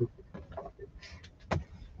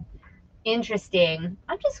 Interesting.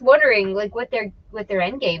 I'm just wondering, like, what their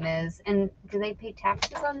end game is, and do they pay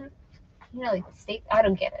taxes on, like the state? I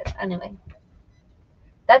don't get it. Anyway,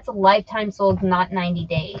 that's a lifetime sold, not 90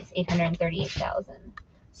 days. 838,000.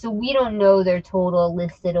 So we don't know their total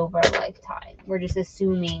listed over a lifetime. We're just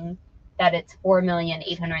assuming that it's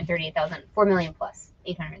 4,838,000. 4 million plus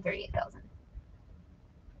 838,000.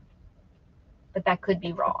 But that could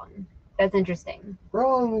be wrong. That's interesting.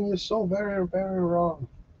 Wrong. You're so very, very wrong.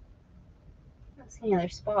 I don't see any other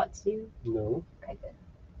spots, do you? No. Okay, good.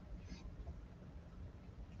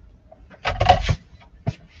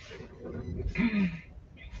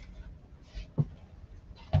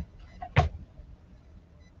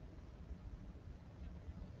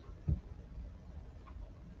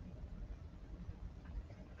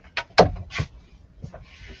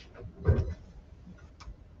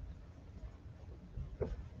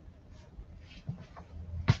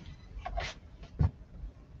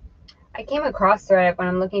 I came across Reddit when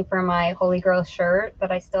I'm looking for my Holy Girl shirt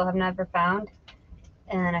that I still have never found,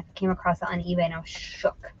 and I came across it on eBay and I was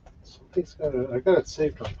shook. I got it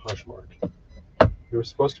saved on Poshmark. You were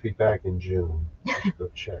supposed to be back in June. Go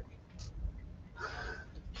check.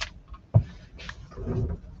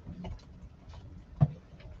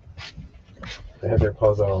 They had their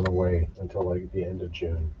clothes out on the way until like the end of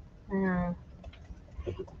June.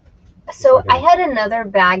 So I had another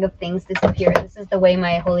bag of things disappear. This is the way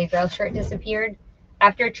my Holy Grail shirt disappeared.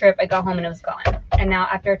 After a trip, I got home and it was gone. And now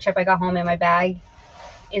after a trip, I got home and my bag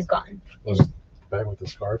is gone. Was it the bag with the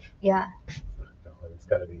scarf? Yeah. No, it's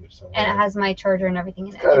got to be here somewhere. And it has my charger and everything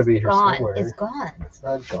in it. It's got to be here gone. somewhere. It's gone. It's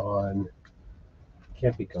not gone. It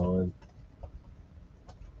can't be gone.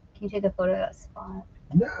 Can you take a photo of that spot?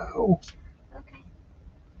 No. Okay.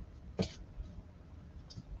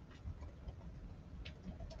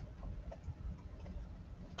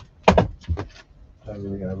 I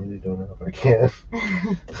really don't know if I can.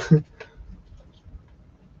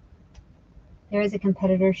 There is a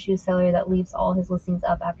competitor shoe seller that leaves all his listings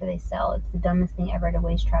up after they sell. It's the dumbest thing ever to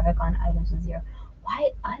waste traffic on items with zero.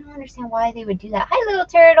 Why? I don't understand why they would do that. Hi, little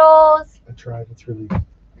turtles. I tried. It's really. Okay.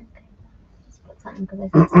 Just put something because I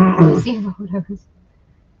think some people see photos.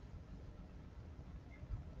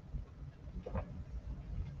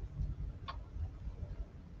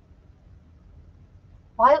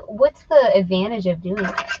 Why? What's the advantage of doing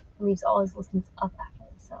that? It leaves all his listings up after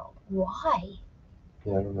they sell. Why?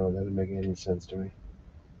 Yeah, I don't know. That doesn't make any sense to me.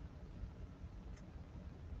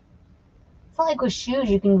 It's not like with shoes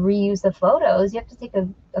you can reuse the photos. You have to take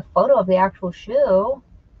a photo of the actual shoe.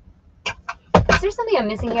 Is there something I'm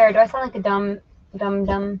missing here? Do I sound like a dumb?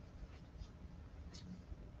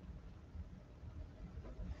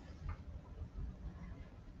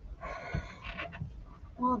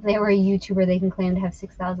 Well, if they were a YouTuber, they can claim to have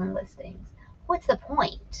 6,000 listings. What's the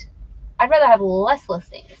point? I'd rather have less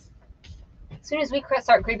listings. As soon as we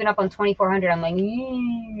start creeping up on 2,400, I'm like, you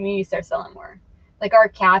need to start selling more. Like our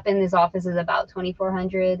cap in this office is about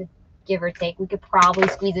 2,400, give or take. We could probably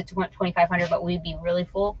squeeze it to 2,500, but we'd be really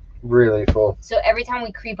full. Really full. So every time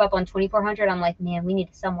we creep up on 2,400, I'm like, man, we need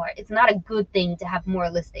to sell more. It's not a good thing to have more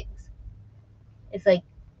listings. It's like,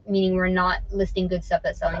 meaning we're not listing good stuff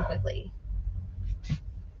that's selling quickly.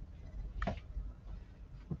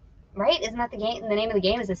 Right? Isn't that the game? The name of the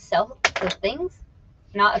game is to sell the things,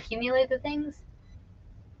 not accumulate the things.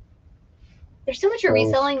 There's so much of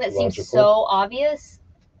reselling that seems so obvious,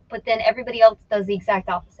 but then everybody else does the exact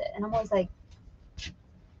opposite, and I'm always like,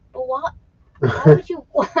 but what? Why would you?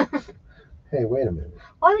 Hey, wait a minute.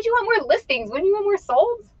 Why would you want more listings? Wouldn't you want more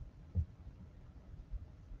solds?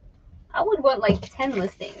 I would want like 10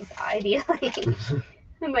 listings, ideally,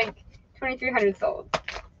 and like 2,300 sold.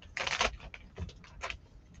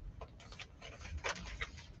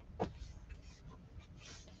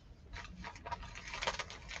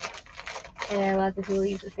 Yeah, lots of people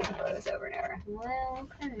use the same photos over and over. Well,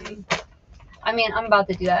 okay. I mean, I'm about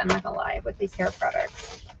to do that, I'm not gonna lie, with these hair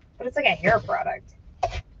products. But it's like a hair product.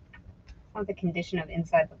 It's not the condition of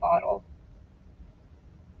inside the bottle.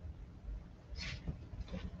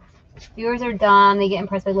 Viewers are dumb, they get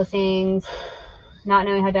impressed by listings, not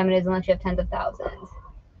knowing how dumb it is unless you have tens of thousands.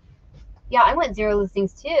 Yeah, I went 0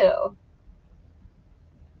 listings too.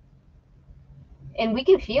 And we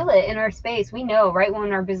can feel it in our space. We know right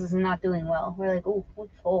when our business is not doing well. We're like, oh, we're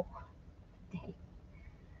full. Dang.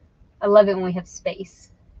 I love it when we have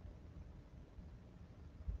space.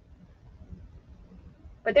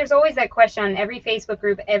 But there's always that question on every Facebook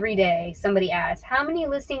group every day. Somebody asks, how many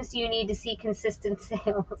listings do you need to see consistent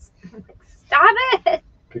sales? I'm like, stop it!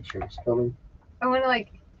 Pictures coming. I want to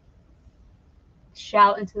like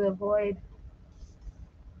shout into the void.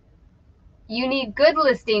 You need good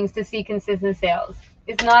listings to see consistent sales.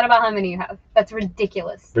 It's not about how many you have. That's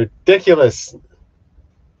ridiculous. Ridiculous.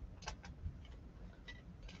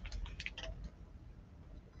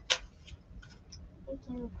 Thank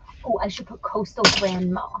you. Oh, I should put coastal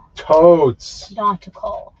grandma. Totes.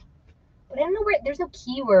 Nautical. But I don't know where, there's no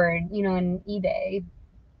keyword, you know, in eBay.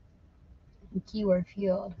 Keyword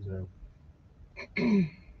field. No.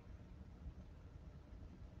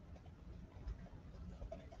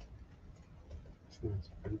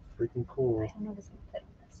 It's pretty freaking cool. I don't know if it's going to fit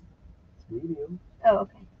on this. It's medium. Oh,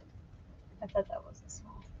 okay. I thought that was a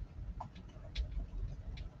small.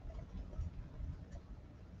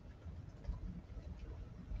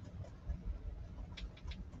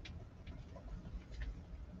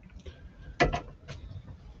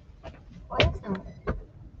 What is that?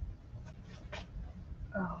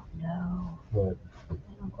 Oh, no. What? My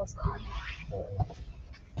uncle's calling. Uh-oh.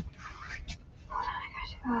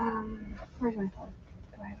 Oh my gosh. Where's my phone?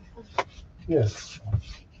 Do I have a phone? Yes.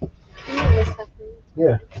 Can you list that for me?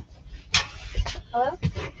 Yeah. Hello?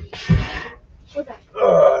 What's that?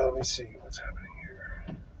 Let me see what's happening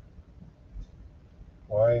here.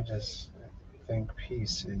 Why does it think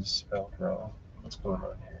peace is spelled wrong? What's going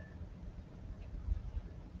on here?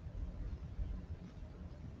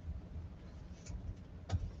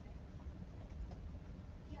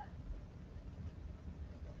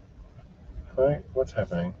 Hi, what's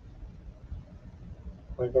happening?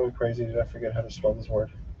 Am I going crazy? Did I forget how to spell this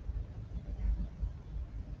word?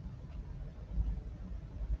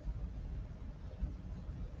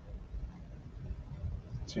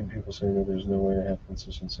 I've seen people say that there's no way to have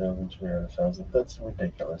consistent sales in 3 out of 1,000. That's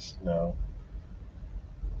ridiculous. No.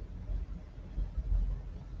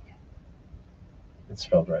 It's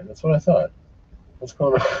spelled right. That's what I thought. What's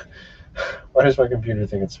going on? Why does my computer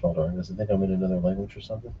think it's spelled wrong? Does it think I'm in another language or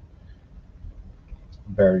something?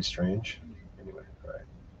 Very strange. Anyway, all right.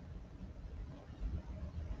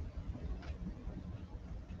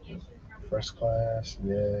 First class,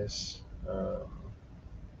 yes.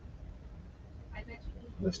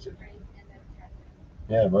 Listed.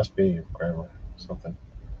 Yeah, it must be grammar, something.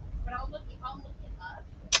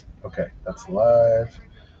 Okay, that's live.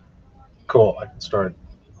 Cool, I can start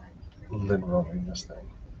lid rolling this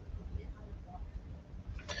thing.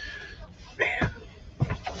 Man.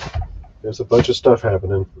 There's a bunch of stuff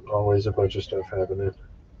happening. Always a bunch of stuff happening.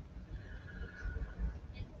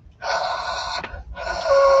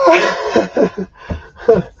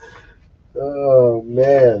 Oh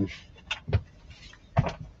man.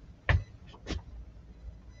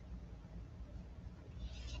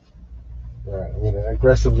 Alright, I'm gonna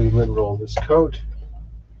aggressively lid roll this coat.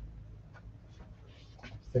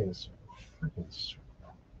 This thing is freaking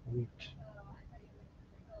sweet.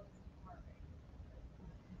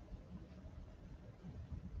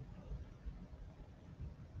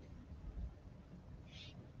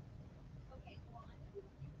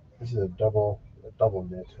 This is a double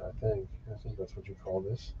knit, I think. I think that's what you call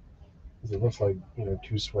this. Because it looks like,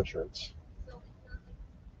 two sweatshirts,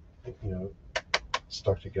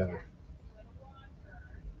 stuck together.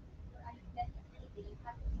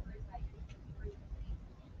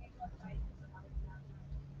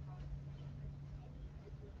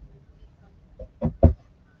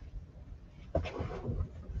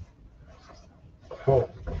 Cool.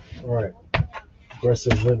 Alright.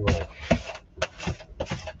 Aggressive lid roll.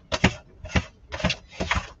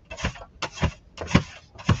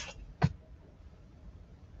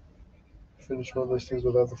 Finish one listings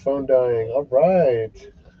without the phone dying.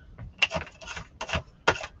 Alright.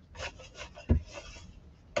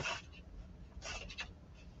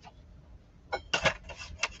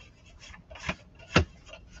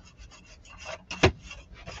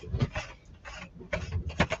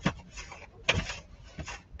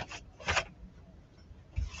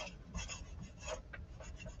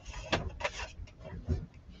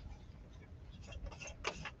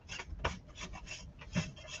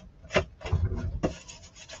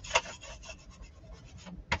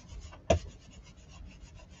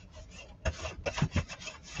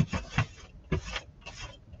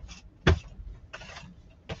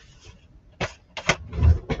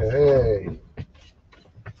 Okay.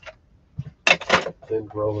 Lid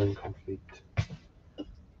rolling complete.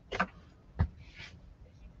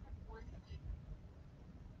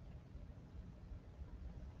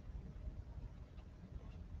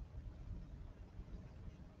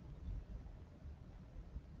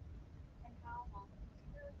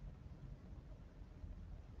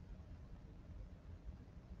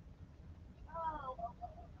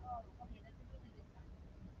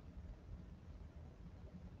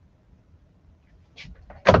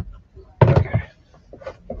 Okay.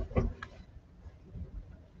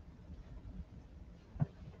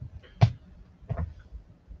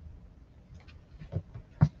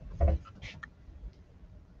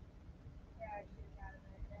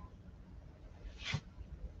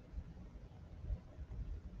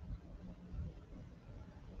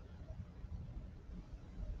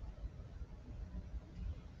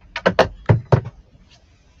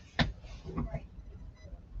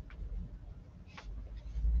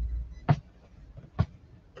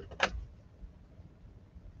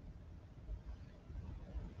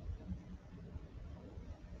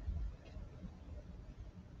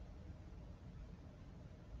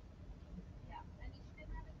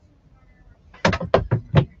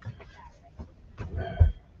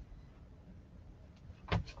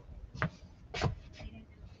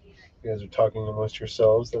 You guys are talking amongst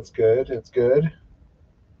yourselves. That's good. It's good.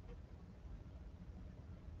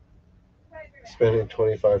 Spending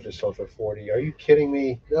 25 to sell for 40. Are you kidding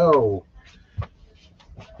me? No.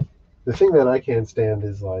 The thing that I can't stand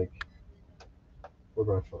is like, we're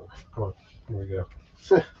going for. Come on. Here we go.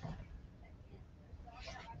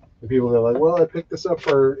 The people that are like, well, I picked this up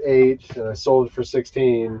for 8 and I sold it for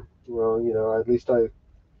 16. Well, at least I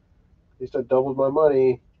doubled my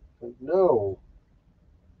money. Like, no,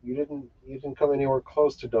 you didn't come anywhere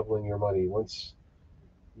close to doubling your money once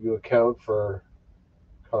you account for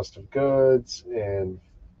cost of goods and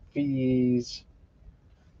fees.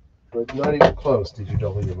 But not even close did you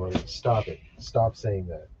double your money. Stop it. Stop saying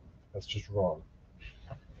that. That's just wrong.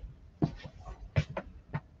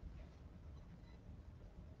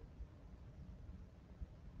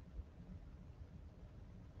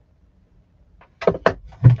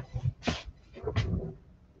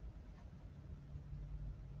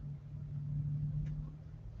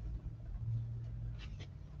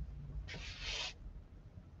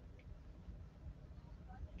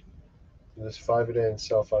 This 5 a day and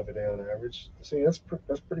sell 5 a day on average. See, that's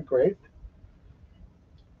pretty great.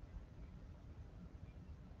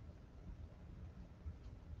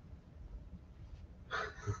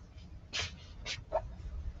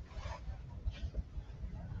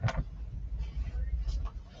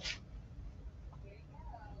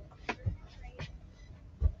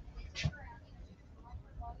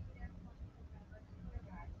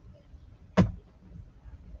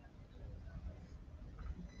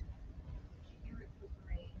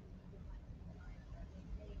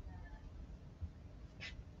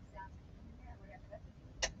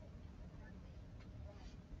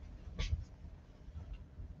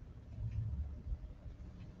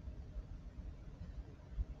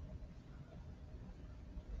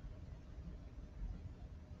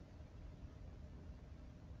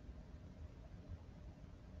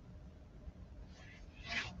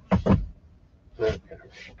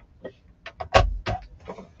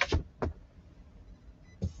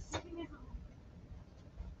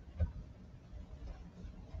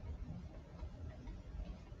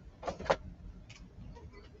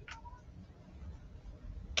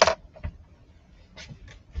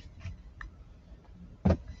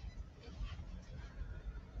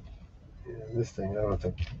 This thing, I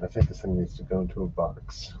think this thing needs to go into a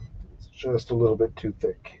box. It's just a little bit too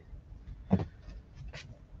thick.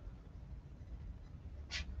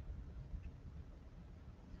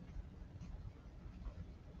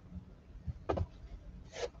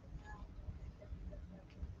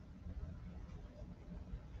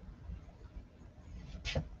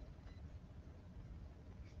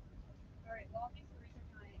 Alright, well, I'll do some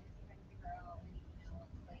research on it and see if I can figure out anything else,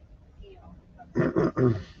 like, you know, stuff.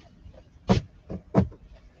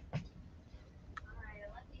 Alright, I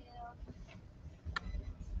love you.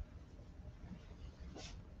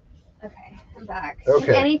 Okay, I'm back. Okay.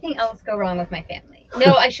 Can anything else go wrong with my family?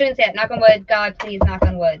 No, I shouldn't say it. Knock on wood. God, please knock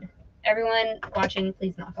on wood. Everyone watching,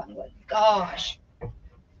 please knock on wood. Gosh.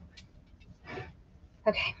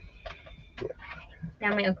 Okay.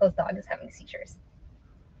 Now my uncle's dog is having seizures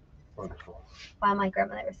Wonderful. while my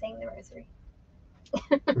grandmother was saying the rosary.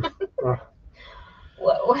 Uh,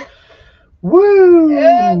 Whoa. Woo!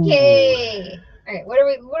 Okay. All right. What are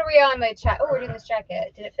we on the chat? Oh, we're doing this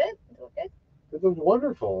jacket. Did it fit? Did it look good? It looks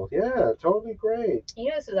wonderful. Yeah, totally great. You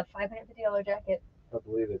know, this was a $550 jacket. I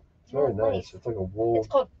believe it. It's very Oh, nice. It's like a wool. It's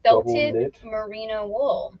called double felted knit. merino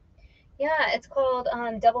wool. Yeah, it's called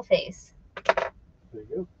double face. There you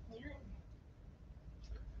go. Yeah.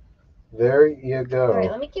 There you go. All right,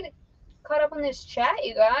 let me get it caught up on this chat,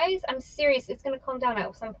 you guys. I'm serious. It's gonna calm down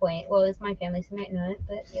at some point. Well, it's my family, so might not,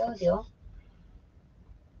 but yellow deal.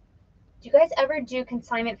 Do you guys ever do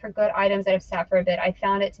consignment for good items that have sat for a bit? I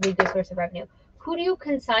found it to be a good source of revenue. Who do you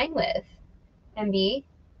consign with, MB?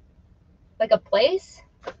 Like a place?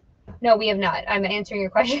 No, we have not. I'm answering your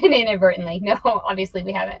question inadvertently. No, obviously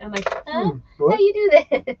we haven't. I'm like, huh? What? How do you do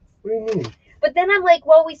this? What do you mean? But then I'm like,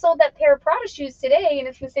 well, we sold that pair of Prada shoes today, and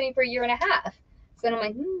it's been sitting for a year and a half. So then I'm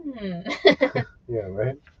like, Yeah,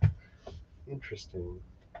 right? Interesting.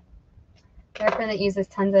 I have a friend that uses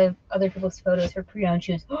tons of other people's photos for pre-owned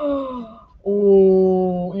shoes. Oh,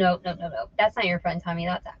 no. That's not your friend, Tommy.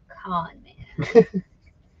 That's a con man.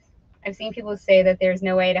 I've seen people say that there's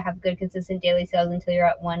no way to have good, consistent daily sales until you're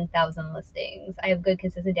at 1,000 listings. I have good,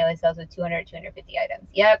 consistent daily sales with 200, 250 items.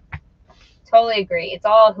 Yep. Totally agree. It's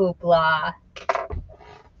all hoopla.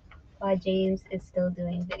 Why James is still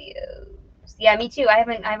doing videos. Yeah, me too. I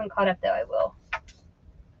haven't caught up though. I will.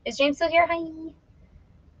 Is James still here? Hi.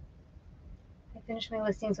 I finished my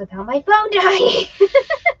listings without my phone dying.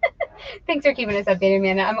 Thanks for keeping us updated,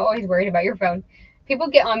 Amanda. I'm always worried about your phone. People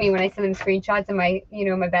get on me when I send them screenshots of my,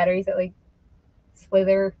 my batteries that like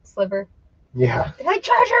sliver. Yeah. Did I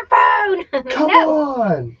charge your phone? Come No.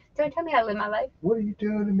 on. Don't tell me how to live my life. What are you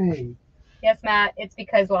doing to me? Yes, Matt. It's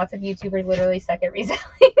because lots of YouTubers literally suck at reselling.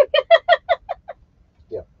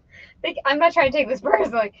 Yeah. Like, I'm not trying to take this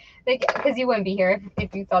personally. Because you wouldn't be here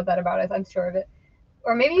if you thought that about us. I'm sure of it.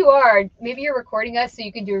 Or maybe you are. Maybe you're recording us so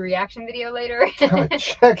you can do a reaction video later. God,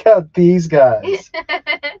 check out these guys.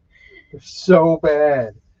 They're so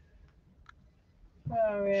bad.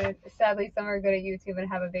 Oh man. Sadly, some are good at YouTube and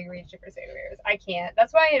have a big reach to perseverers. I can't.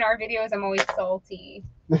 That's why in our videos I'm always salty.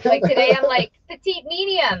 Like today I'm like, petite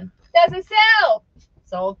medium. Doesn't sell.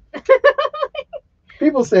 Sold.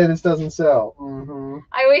 People say this doesn't sell. Mm-hmm.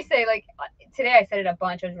 I always say, like, today I said it a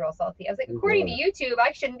bunch. I was real salty. I was like, according to YouTube,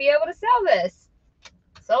 I shouldn't be able to sell this.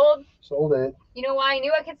 Sold. Sold it. You know why I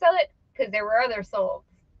knew I could sell it? Because there were others sold.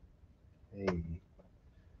 Hey.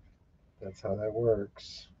 That's how that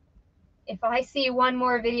works. If I see one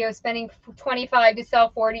more video spending 25 to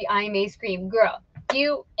sell 40, I may scream, girl,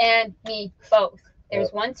 you and me both.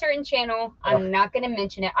 There's one certain channel. I'm not going to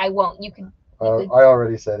mention it. I won't. You could. I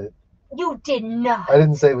already said it. You did not. I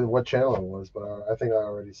didn't say what channel it was, but I think I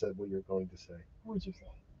already said what you're going to say. What would you say?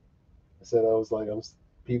 I said I was like,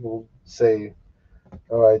 people say,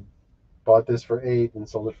 oh, I bought this for 8 and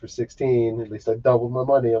sold it for 16. At least I doubled my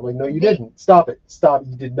money. I'm like, no, you didn't. Stop it. Stop.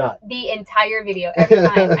 You did not. The entire video. Every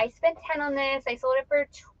time. I spent 10 on this. I sold it for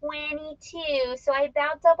 22. So I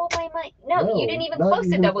about doubled my money. No, you didn't even close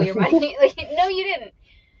to double your money. Like, no, you didn't.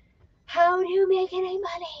 How do you make any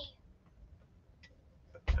money?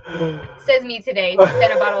 Says me today.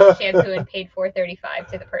 Sent a bottle of shampoo and paid $4.35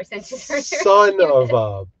 to the person. Son of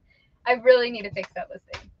a. I really need to fix that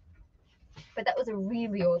listing. But that was a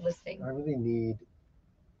really old listing. I really need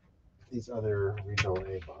these other regional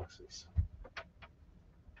A boxes.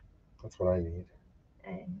 That's what I need.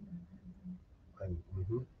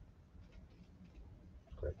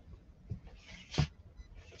 Great.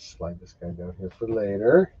 Slide this guy down here for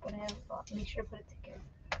later. But I have make sure to put a ticket.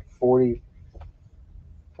 45.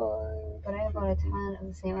 But I have bought a ton of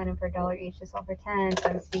the same item for $1 each to sell for 10. So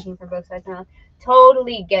I'm speaking for both sides now.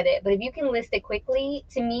 Totally get it. But if you can list it quickly,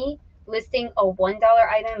 to me, listing a $1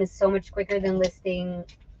 item is so much quicker than listing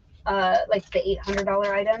like the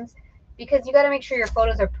 $800 items, because you got to make sure your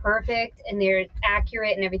photos are perfect and they're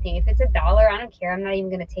accurate and everything. If it's $1, I don't care. I'm not even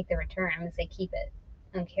going to take the return. I'm going to say keep it.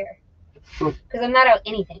 I don't care. Because I'm not out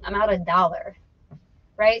anything. I'm out $1.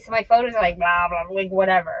 Right? So my photos are like blah, blah, like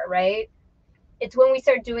whatever, right? It's when we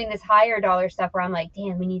start doing this higher dollar stuff where I'm like,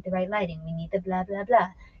 damn, we need the right lighting. We need the blah, blah, blah.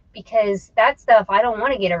 Because that stuff, I don't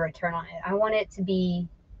want to get a return on it. I want it to be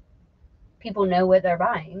people know what they're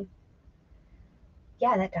buying.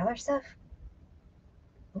 Yeah, that dollar stuff,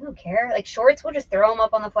 we don't care. Like shorts, we'll just throw them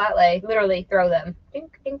up on the flat lay. Literally throw them.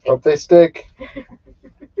 Dink, dink, dink. Hope they stick.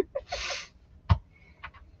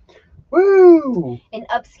 Woo! An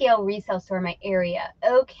upscale resale store in my area.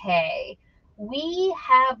 Okay. We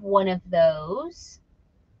have one of those.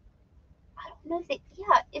 I don't know if it,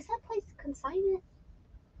 yeah, is that place consignment?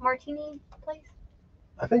 Martini place?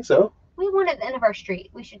 I think so. We want it at the end of our street.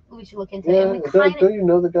 We should look into it. Yeah, And don't you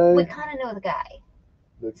know the guy? we kind of know the guy.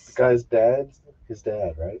 The guy's dad? His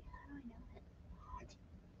dad, right? How do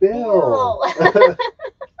I know it?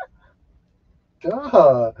 Bill.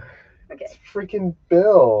 Duh. Okay. It's freaking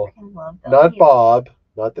Bill. I love Bill. Not Bob.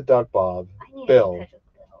 Not the duck Bob. I need Bill. to get in touch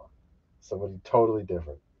with Bill. Somebody totally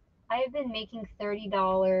different. I have been making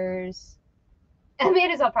 $30.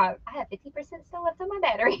 Amanda's all proud. I have 50% still left on my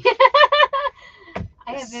battery.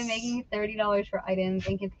 I have been making $30 for items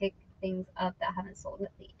and can pick things up that haven't sold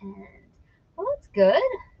at the end. Well, that's good.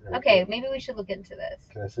 Okay, maybe we should look into this.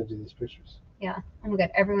 Can I send you these pictures? Yeah. Oh my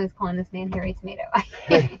god, everyone's calling this man Harry Tomato.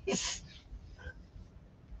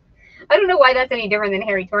 I don't know why that's any different than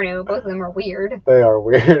Harry Tornado. Both of them are weird. They are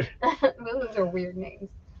weird. Both of those are weird names.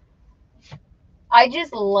 I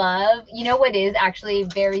just love, you know what is actually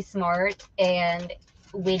very smart and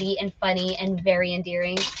witty and funny and very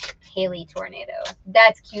endearing? Haley Tornado.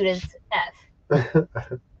 That's cute as F.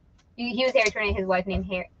 He was Harry Tornado, his wife named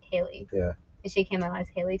Haley. Yeah. And she came out as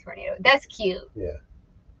Haley Tornado. That's cute. Yeah.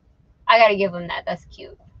 I gotta give him that. That's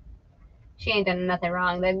cute. She ain't done nothing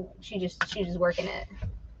wrong. Then she's just working it.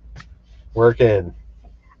 Working.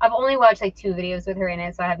 I've only watched like 2 videos with her in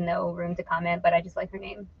it, so I have no room to comment, but I just like her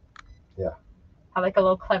name. Yeah. I like a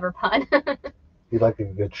little clever pun. You like a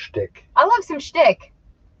good shtick. I love some shtick.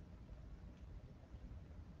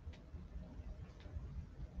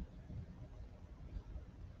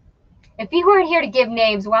 If you weren't here to give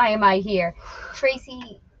names, why am I here?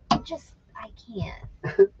 Tracy, I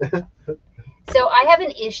can't. So I have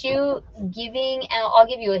an issue giving out, I'll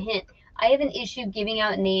give you a hint. I have an issue giving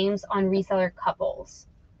out names on reseller couples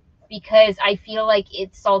because I feel like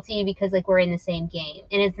it's salty because like we're in the same game.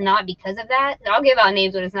 And it's not because of that. I'll give out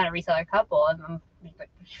names when it's not a reseller couple.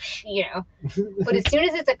 You know. But as soon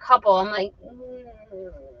as it's a couple, I'm like,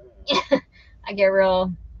 I get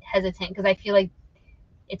real hesitant because I feel like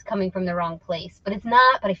it's coming from the wrong place. But it's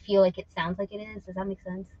not, but I feel like it sounds like it is. Does that make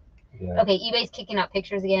sense? Yeah. Okay, eBay's kicking out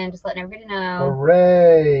pictures again, just letting everybody know.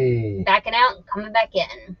 Hooray! Backing out and coming back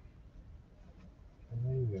in.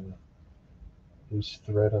 There you go. Loose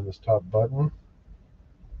thread on this top button.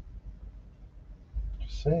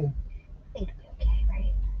 Just saying. It'll be okay,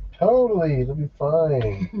 right? Totally, it'll be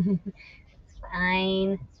fine. It's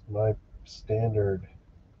fine. It's my standard.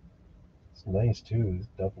 It's nice too. It's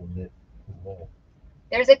double knit. Wow.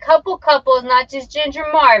 There's a couple couples, not just Ginger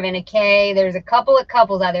Marvin, okay? There's a couple of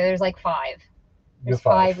couples out there. There's like 5. There's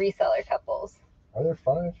 5 reseller couples. Are there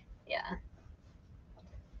 5? Yeah.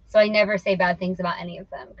 So I never say bad things about any of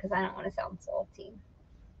them because I don't want to sound salty.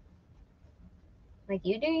 Like,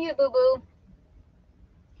 you do you, boo-boo.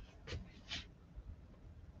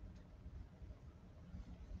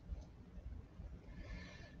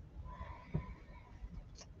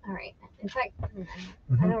 All right. In fact,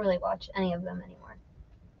 I don't really watch any of them anymore.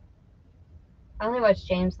 I only watch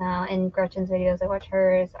James now and Gretchen's videos. I watch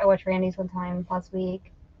hers. I watched Randy's one time last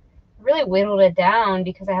week. I really whittled it down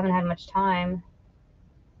because I haven't had much time.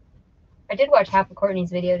 I did watch half of Courtney's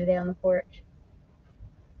video today on the porch.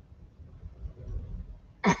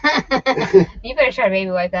 You better try to baby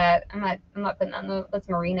wipe that. I'm not putting that in the, that's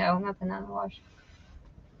merino. I'm not putting that in the wash.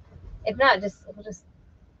 If not, we'll just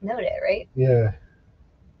note it, right? Yeah.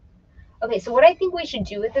 Okay, so what I think we should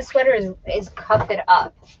do with this sweater is cuff it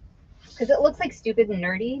up. Because it looks like stupid and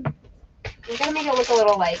nerdy. We're gonna make it look a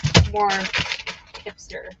little like more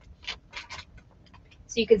hipster.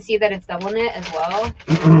 So you can see that it's double knit as well.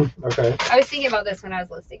 Okay. I was thinking about this when I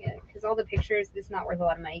was listing it. Because all the pictures, it's not worth a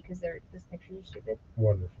lot of money because this picture is stupid.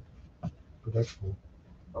 Wonderful. But that's cool.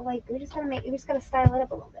 But like we just gotta style it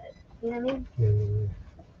up a little bit. You know what I mean? Yeah.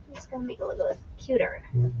 We just gotta make it look a little cuter.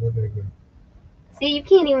 Where did it go? See, you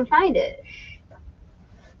can't even find it.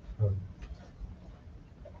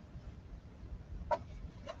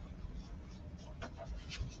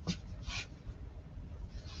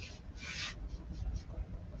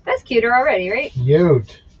 cuter already, right?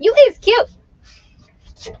 Cute. You is cute.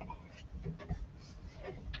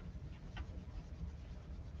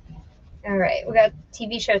 All right, we got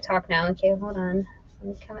TV show talk now. Okay, hold on. Let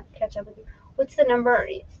me catch up with you. What's the number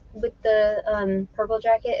with the purple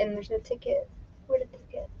jacket and there's no ticket? Where the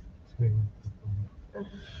ticket?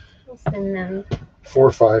 We'll send them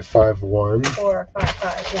 4551.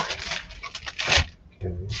 4551.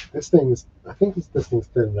 Okay. This thing's. I think this thing's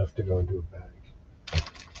thin enough to go into a bag.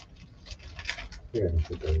 Yeah, I can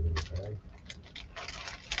put that in a bag.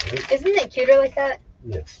 Right? Isn't it cuter like that?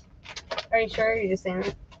 Yes. Are you sure? Or are you just saying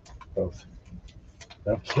that? Both.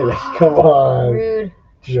 No kidding. Come on. Rude.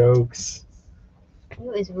 Jokes.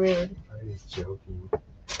 You is rude. I was joking.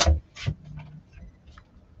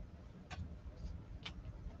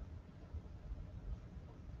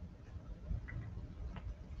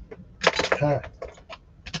 Ha.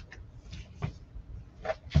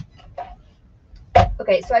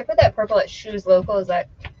 Okay, so I put that purple at Shoes Local. Is that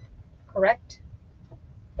correct?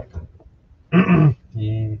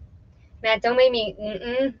 Yeah. Matt, don't make me.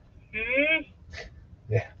 Mm-mm.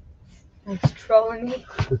 Yeah. That's trolling me.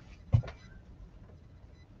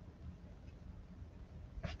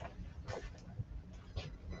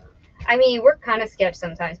 I mean, we're kind of sketch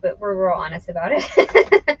sometimes, but we're real honest about it.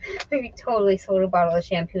 We totally sold a bottle of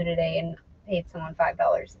shampoo today and paid someone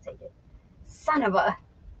 $5 to take it. Son of a.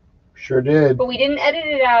 Sure did. But we didn't edit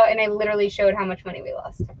it out, and I literally showed how much money we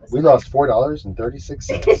lost. We lost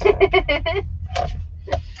 $4.36.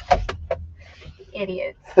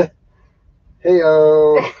 Idiots.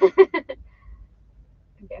 Heyo.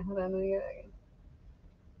 Okay, hold on. Let me get that again.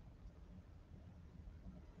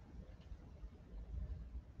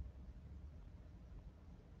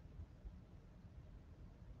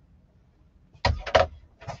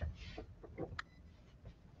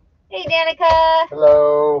 Hey, Danica.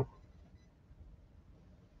 Hello.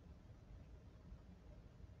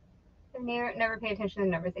 I've never paid attention to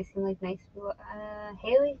the numbers. They seem like nice people.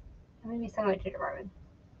 Haley? Maybe someone at Ginger Marvin.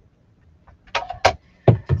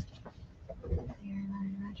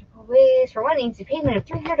 Magical ways. For one easy payment of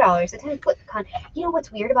 $300. Attend FlipCon. You know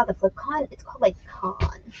what's weird about the FlipCon? It's called like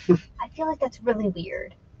con. I feel like that's really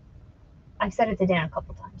weird. I've said it to Dan a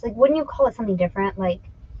couple times. Like, wouldn't you call it something different? Like,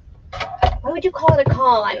 why would you call it a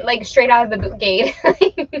con? Like, straight out of the gate. What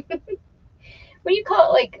do you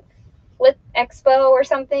call it? Like, Flip Expo or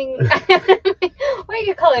something? Why do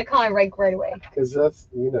you call it a con right away? Because that's,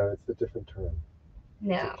 it's a different term.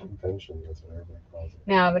 No. It's a convention, that's what everybody calls it.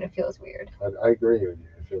 No, but it feels weird. I agree with you.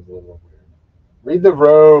 It feels a little weird. Read the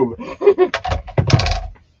room.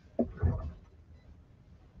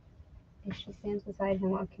 If she stands beside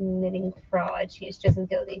him while committing fraud, she is just as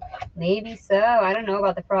guilty. Maybe so. I don't know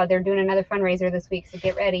about the fraud. They're doing another fundraiser this week, so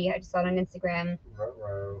get ready. I just saw it on Instagram.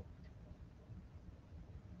 Ruh-roh.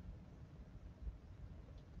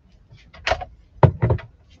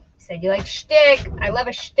 Said you like shtick. I love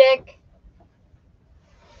a shtick.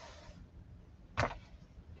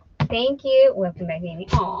 Thank you. Welcome back, Amy.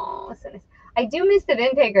 Oh, so nice. I do miss the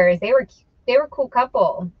Vin Pickers. They were a cool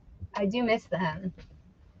couple. I do miss them. I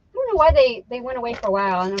don't know why they went away for a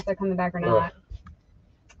while. I don't know if they're coming back or not.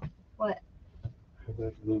 What? I have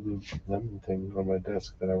that Lululemon thing on my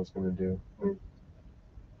desk that I was going to do.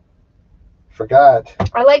 Forgot.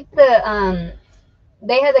 I like the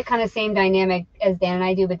they had the kind of same dynamic as Dan and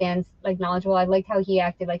I do, but Dan's like knowledgeable. I liked how he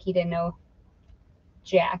acted like he didn't know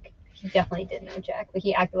Jack. He definitely did know Jack, but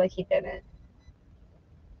he acted like he didn't.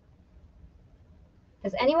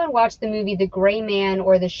 Has anyone watched the movie The Gray Man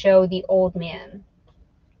or the show The Old Man?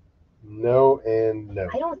 No and no.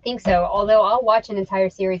 I don't think so, although I'll watch an entire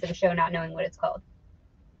series of a show not knowing what it's called.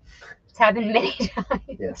 It's happened many times.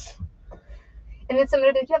 Yes. And then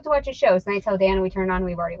somebody said, you have to watch a show. So then I tell Dan and we turn on and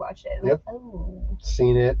we've already watched it. I'm Yep. like, oh.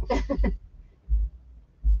 Seen it. Be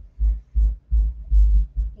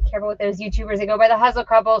careful with those YouTubers that go by the hustle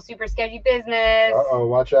couple, super sketchy business. Uh-oh,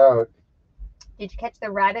 watch out. Did you catch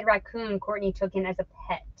the rabid raccoon Courtney took in as a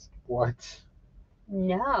pet? What?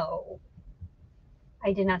 No.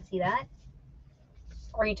 I did not see that.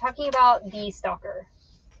 Are you talking about the stalker?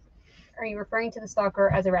 Are you referring to the stalker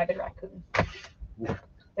as a rabid raccoon?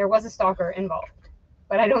 There was a stalker involved,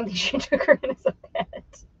 but I don't think she took her in as a pet.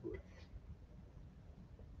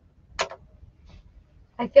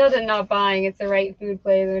 I failed at not buying. It's the right food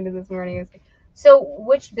place I went to this morning. So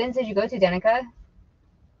which bins did you go to, Danica?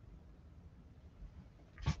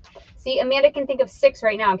 See, Amanda can think of 6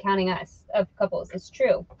 right now, counting us, of couples. It's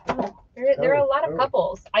true. There are a lot of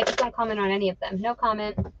couples. I just don't comment on any of them. No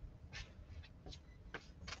comment.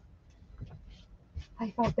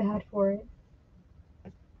 I felt bad for it.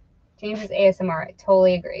 James's ASMR. I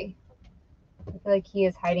totally agree. I feel like he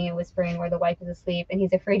is hiding and whispering where the wife is asleep, and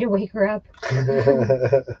he's afraid to wake her up.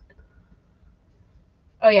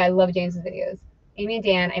 Oh yeah, I love James's videos. Amy and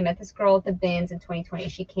Dan, I met this girl at the bins in 2020.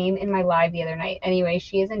 She came in my live the other night. Anyway,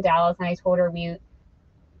 she is in Dallas, and I told her we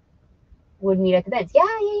would meet at the bins.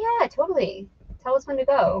 Yeah, totally. Tell us when to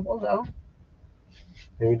go. We'll go.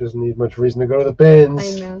 Amy doesn't need much reason to go to the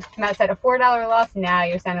bins. I know. Matt said a $4 loss. Now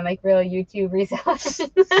you're sounding like real YouTube resellers.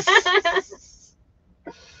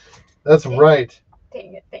 That's right.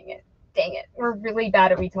 Dang it. We're really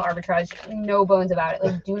bad at retail arbitrage. No bones about it.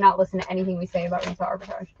 Like, do not listen to anything we say about retail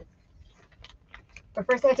arbitrage. But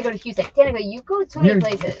first I have to go to Houston. Danica, you go to many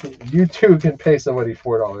places. You too can pay somebody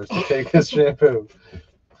 $4 to take this shampoo.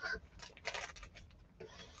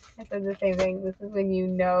 I said the same thing. This is when you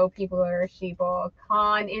know people are sheeple.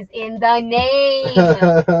 Con is in the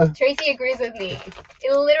name. Tracy agrees with me.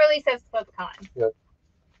 It literally says flip con. Yep.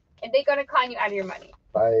 And they're gonna con you out of your money.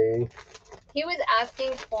 Bye. He was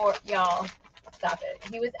asking for, y'all, stop it.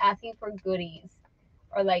 He was asking for goodies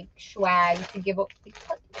or like swag to give up.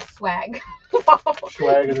 Swag.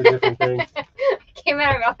 Swag is a different thing. Came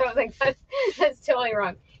out of my mouth. I was like, that's totally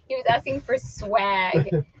wrong. He was asking for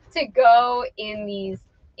swag to go in these,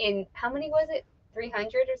 in how many was it? 300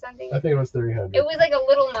 or something? I think it was 300. It was like a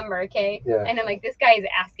little number, okay? Yeah. And I'm like, this guy is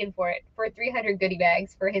asking for it, for 300 goodie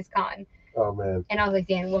bags for his con. Oh, man. And I was like,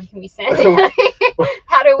 Dan, what can we send?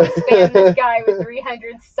 How do we spam this guy with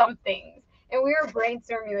 300 somethings? And we were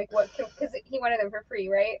brainstorming, like, what, because he wanted them for free,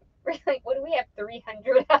 right? We're like, what do we have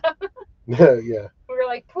 300 of? Yeah. We were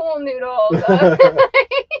like, pool noodles.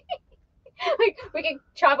 Like, we could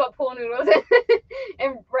chop up pool noodles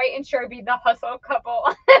and write in Sharpie the hustle couple.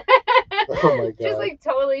 Oh my god. Just like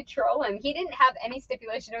totally troll him. He didn't have any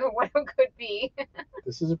stipulation of what it could be.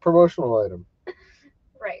 This is a promotional item.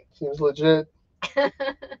 Right. Seems legit. He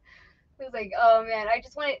was like, oh man, I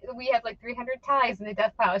just want it. We have like 300 ties in the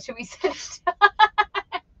death pile. Should we send it?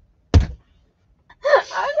 I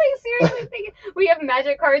was like, seriously thinking, we have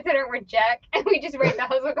magic cards that aren't worth jack, and we just write the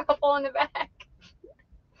hustle couple on the back.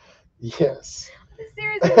 Yes.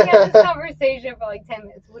 Seriously, we had this conversation for like 10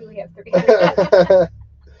 minutes. What do we have? 300.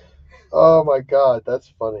 Oh my god,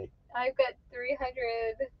 that's funny. I've got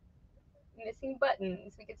 300 missing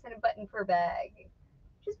buttons. We could send a button per bag.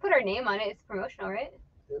 Just put our name on it. It's promotional, right?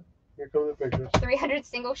 Yep. Here come the pictures. 300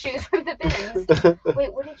 single shoes from the bins.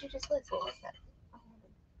 Wait, what did you just list? What was that?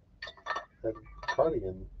 That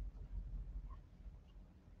cardigan.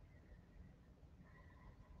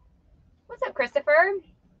 What's up, Christopher?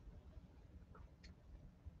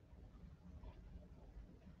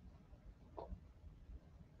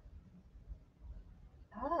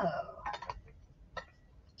 Oh.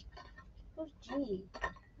 Oh, gee.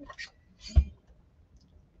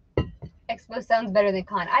 Expo sounds better than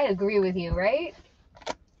con. I agree with you, right?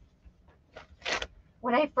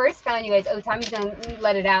 When I first found you guys, oh, Tommy's gonna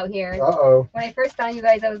let it out here. Uh-oh. When I first found you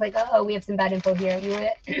guys, I was like, oh, we have some bad info here. You were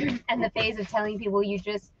in the phase of telling people you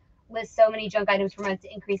just list so many junk items per month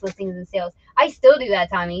to increase listings and sales. I still do that,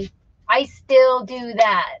 Tommy. I still do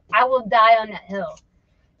that. I will die on that hill.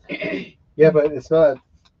 Yeah, but it's not.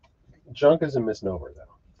 Junk is a misnomer,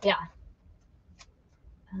 though. Yeah.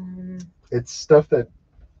 It's stuff that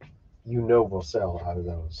you know will sell out of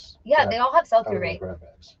those. Yeah, they all have sell-through rate. Grab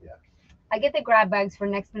bags. Yeah. I get the grab bags for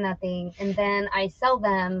next to nothing, and then I sell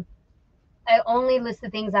them. I only list the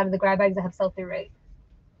things out of the grab bags that have sell-through rate,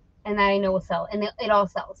 and that I know will sell, and it all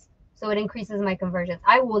sells. So it increases my conversions.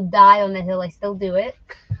 I will die on the hill. I still do it,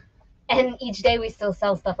 and each day we still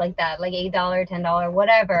sell stuff like that, like $8, $10,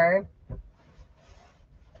 whatever.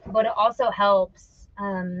 But it also helps.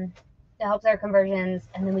 It helps our conversions,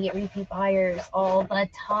 and then we get repeat buyers all the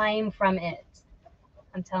time from it.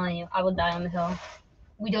 I'm telling you, I will die on the hill.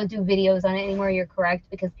 We don't do videos on it anymore. You're correct,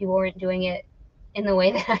 because people weren't doing it in the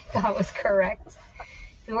way that I thought was correct.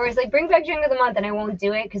 People were like, bring back junk of the month, and I won't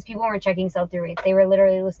do it because people weren't checking sell-through rates. They were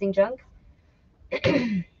literally listing junk.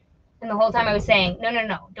 And the whole time I was saying,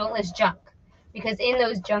 no, don't list junk, because in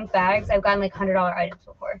those junk bags, I've gotten like $100 items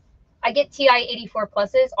before. I get TI 84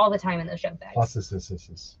 pluses all the time in those junk bags.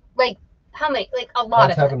 Pluses. Like, how many? Like, a lot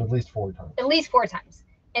of them. That's happened at least 4 times. At least 4 times.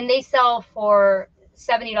 And they sell for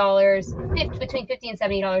 $70, between $50 and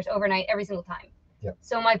 $70 overnight every single time. Yep.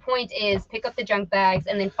 So my point is, pick up the junk bags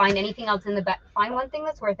and then find anything else in the bag. Find one thing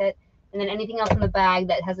that's worth it, and then anything else in the bag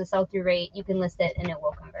that has a sell-through rate, you can list it and it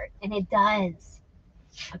will convert. And it does.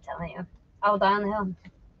 I'm telling you. I will die on the hill.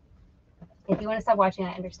 If you want to stop watching,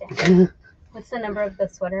 I understand. What's the number of the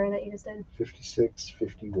sweater that you just did?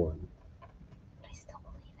 5651. But I still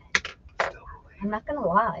believe it. I'm not going to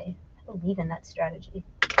lie. I believe in that strategy.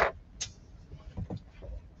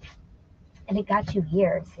 And it got you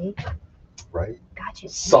here, see? Right? Got you.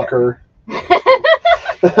 Sucker. Dang.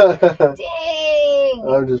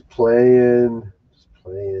 I'm just playing.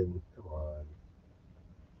 Come on.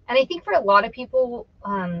 And I think for a lot of people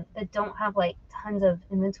that don't have like tons of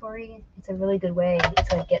inventory, it's a really good way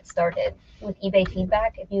to get started with eBay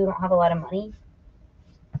feedback. If you don't have a lot of money,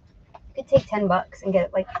 you could take $10 and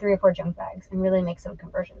get like 3 or 4 junk bags and really make some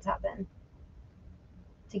conversions happen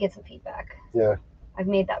to get some feedback. Yeah. I've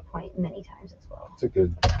made that point many times as well. It's a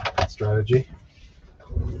good strategy.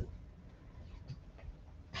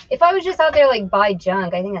 If I was just out there like buy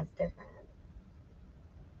junk, I think that's different.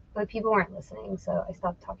 But people weren't listening, so I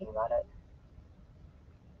stopped talking about it.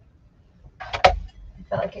 I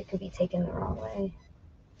felt like it could be taken the wrong way.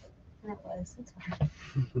 And it was. It's fine.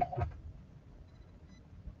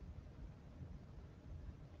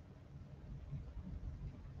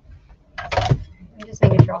 I'm just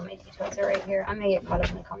making sure all my details are right here. I'm going to get caught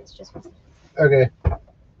up in the comments just one second. Okay.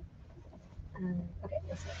 Okay,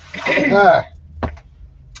 let's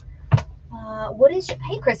what is your...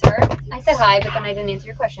 Hey, Christopher. I said hi, but then I didn't answer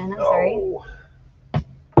your question. I'm sorry.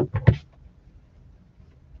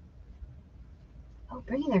 Oh,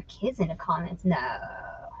 bringing their kids into comments. No.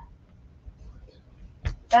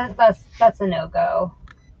 That's a no-go.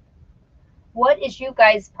 What is you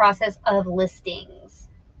guys' process of listings?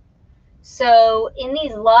 So in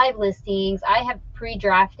these live listings, I have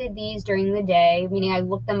pre-drafted these during the day, meaning I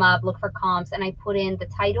look them up, look for comps, and I put in the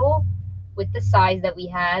title with the size that we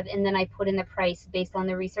have, and then I put in the price based on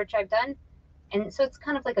the research I've done. And so it's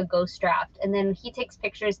kind of like a ghost draft. And then he takes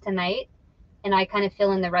pictures tonight, and I kind of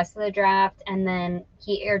fill in the rest of the draft, and then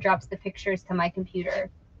he airdrops the pictures to my computer,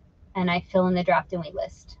 and I fill in the draft and we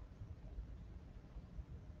list.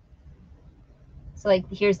 So like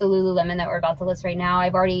here's the Lululemon that we're about to list right now.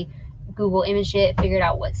 I've already Google imaged it, figured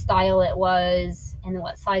out what style it was and then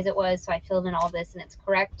what size it was. So I filled in all this and it's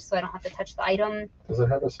correct, so I don't have to touch the item. Does it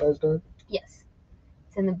have a size dog? Yes.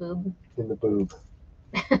 It's in the boob. In the boob.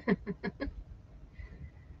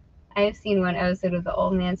 I have seen one episode of The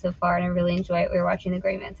Old Man so far and I really enjoy it. We were watching The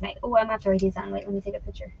Gray Man tonight. Oh, I'm gonna have to write these down. Wait, let me take a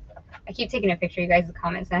picture. I keep taking a picture of you guys'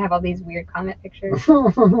 comments and I have all these weird comment pictures.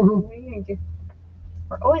 What are you gonna do?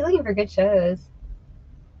 We're always looking for good shows.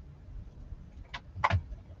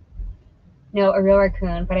 No, a real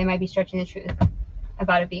raccoon, but I might be stretching the truth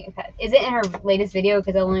about it being a pet. Is it in her latest video?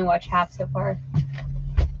 Because I only watched half so far.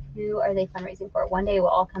 Who are they fundraising for? One day it will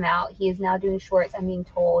all come out. He is now doing shorts, I'm being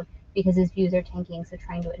told, because his views are tanking, so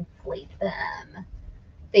trying to inflate them.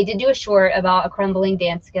 They did do a short about a crumbling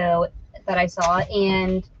Dansko that I saw,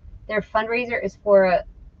 and their fundraiser is for a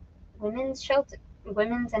women's shelter,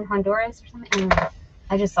 women's in Honduras or something.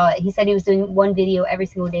 I just saw it. He said he was doing one video every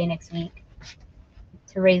single day next week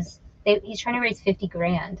to raise... he's trying to raise 50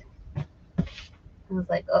 grand. I was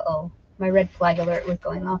like, uh-oh. My red flag alert was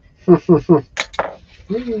going off. Fort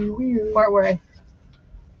Worth.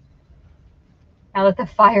 Now that the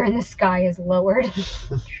fire in the sky is lowered.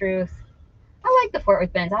 Truth. I like the Fort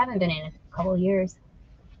Worth Benz. I haven't been in a couple of years.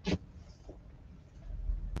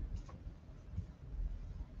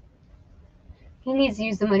 He needs to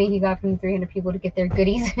use the money he got from 300 people to get their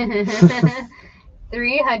goodies.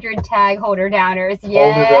 300 tag holder downers.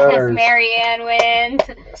 Yes, Marianne wins.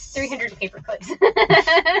 300 paper clips.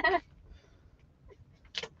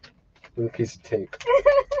 With a piece of tape.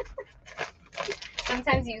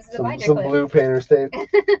 Sometimes he uses a binder some clip. blue painter's tape.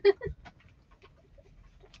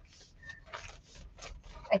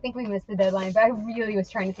 I think we missed the deadline, but I really was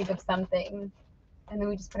trying to think of something. And then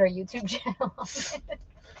we just put our YouTube channel on it.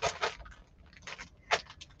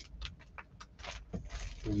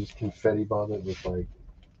 We just confetti bomb it with like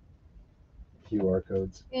QR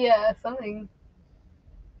codes. Yeah, something.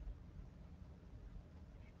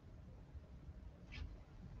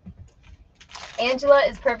 Angela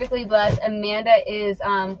is perfectly blessed. Amanda is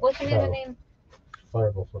what's Amanda's name?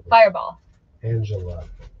 Fireball. Fireball. Angela.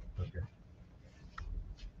 Okay.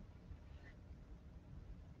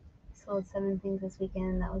 Sold 7 things this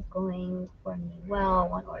weekend. That was going for me well.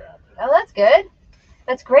 1 order. Oh, that's good.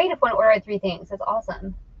 That's great if 1 order at 3 things. That's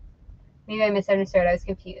awesome. Maybe I misunderstood. I was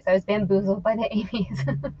confused. I was bamboozled by the Amy's.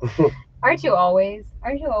 Aren't you always?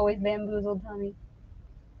 Aren't you always bamboozled, Tommy?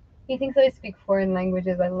 He thinks I speak foreign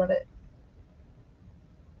languages. I love it.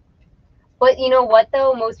 But you know what,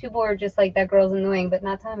 though? Most people are just like, that girl's annoying, but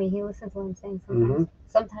not Tommy. He listens to what I'm saying sometimes.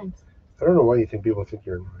 Sometimes. I don't know why you think people think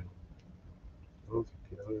you're annoying. I don't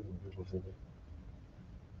think people think it.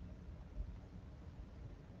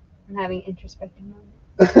 I'm having introspective moments.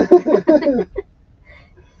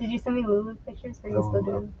 Did you send me Lulu's pictures? Or are you still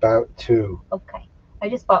doing? About to. Okay. I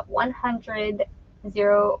just bought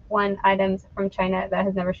 101 items from China that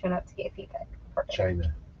has never shown up to get feedback. Perfect.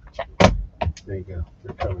 China. There you go.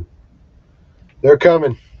 They're coming. They're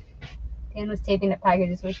coming. Dan was taping the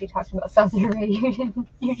packages when she talked about Saudi Arabia.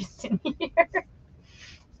 You just didn't hear.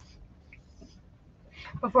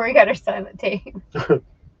 Before we got our silent tape.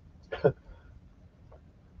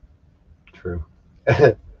 True.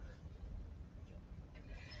 I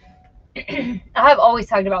have always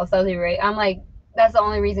talked about Saudi Arabia. I'm like, that's the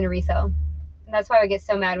only reason to resell. And that's why I get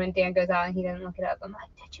so mad when Dan goes out and he doesn't look it up. I'm like,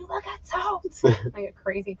 did you look at salt? Like a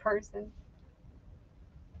crazy person.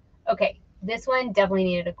 Okay, this one definitely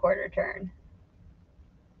needed a quarter turn.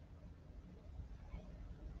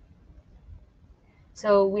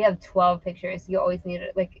 So we have 12 pictures. You always need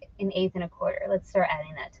like an eighth and a quarter. Let's start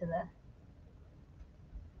adding that to the.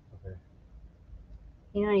 Okay.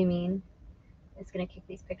 You know what I mean? It's gonna kick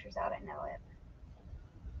these pictures out. I know it.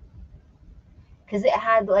 Because it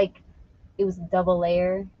had like, it was double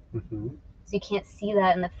layer. Mm-hmm. So you can't see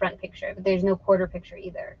that in the front picture, but there's no quarter picture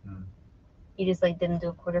either. Mm. You just like didn't do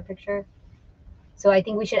a quarter picture. So I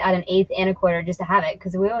think we should add an eighth and a quarter just to have it,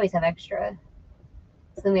 because we always have extra.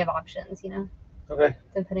 So then we have options, you know? Okay.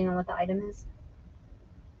 Depending on what the item is.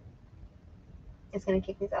 It's gonna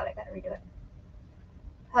kick these out. I gotta redo it.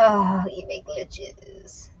 Oh, eBay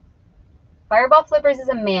glitches. Fireball Flippers is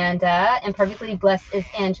Amanda, and Perfectly Blessed is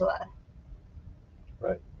Angela.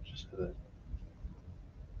 Right. Just for that.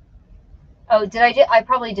 Oh, did I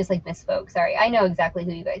probably just like misspoke. Sorry. I know exactly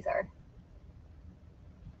who you guys are.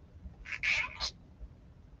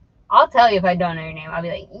 I'll tell you if I don't know your name. I'll be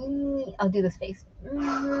like, I'll do this face.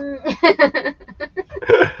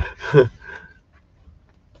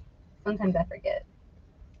 Sometimes I forget.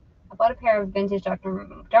 I bought a pair of vintage Dark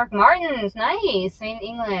Martens. Nice. Made in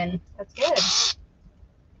England. That's good.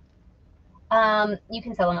 You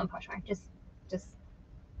can sell them on Poshmark. Just.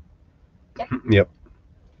 Yep.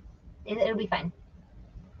 It'll be fine.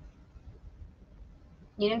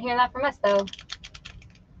 You didn't hear that from us though.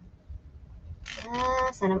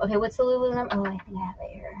 Send them. Okay, what's the Lulu number? Oh, I think I have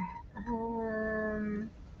it here.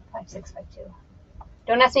 5652.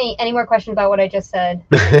 Don't ask me any more questions about what I just said.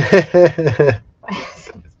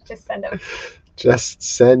 Just send them. Just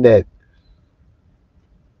send it.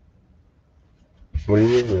 What do you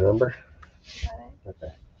need? Your number?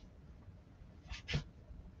 Okay.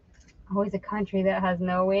 Always a country that has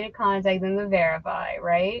no way to contact them to verify,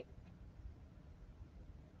 right?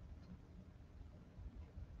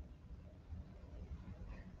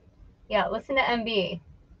 Yeah, listen to MB.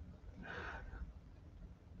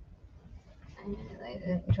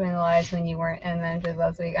 Join the lives when you weren't and then just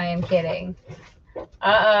last week. I am kidding.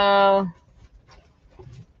 Uh-oh.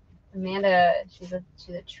 Amanda, she's a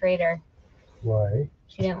traitor. Why?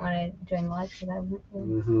 She didn't want to join the live because I wasn't here.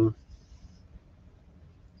 Mm-hmm.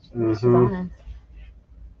 She's honest.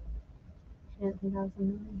 She didn't think I was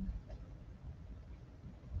annoying.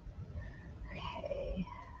 Okay.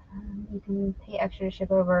 You can pay extra to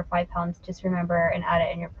ship over £5. Just remember and add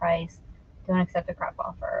it in your price. Don't accept a crop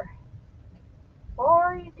offer.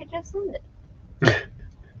 Or you could just send it.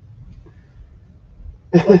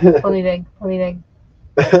 Pull me big. Pull me big.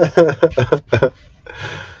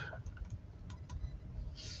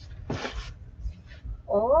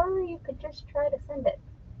 Or you could just try to send it.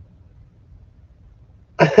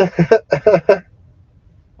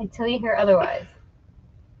 Until you hear otherwise.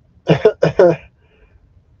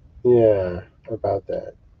 Yeah, about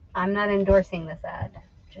that. I'm not endorsing this ad.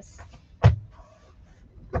 Just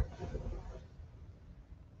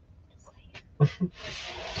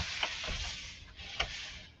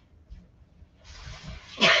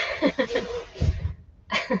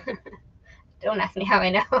don't ask me how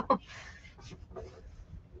I know.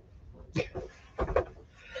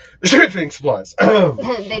 Shipping supplies.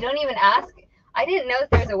 They don't even ask. I didn't know if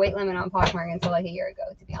there was a weight limit on Poshmark until like a year ago,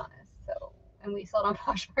 to be honest. So, and we sold on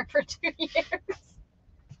Poshmark for 2 years.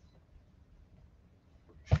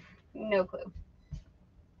 No clue.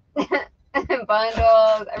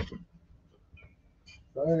 Bundles.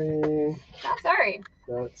 Sorry. Not sorry.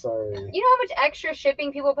 Not sorry. You know how much extra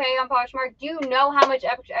shipping people pay on Poshmark? Do you know how much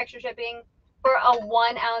extra shipping for a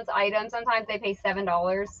 1 ounce item? Sometimes they pay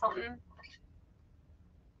 $7 something.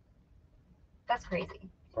 That's crazy.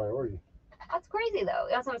 Priority. That's crazy though.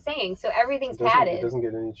 That's what I'm saying. So everything's It padded. doesn't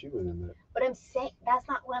get any cheaper than that. But I'm saying that's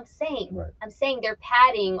not what I'm saying. Right. I'm saying they're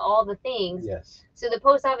padding all the things. Yes. So the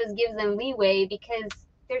post office gives them leeway because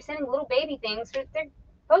they're sending little baby things. Their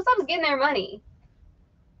post office getting their money.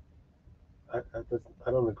 I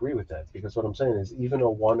don't agree with that, because what I'm saying is even a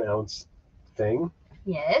 1 ounce thing.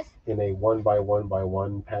 Yes. In a 1 by 1 by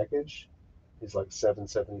 1 package is like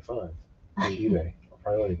 $7.75 on eBay.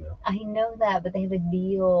 Priority now. I know that, but they have a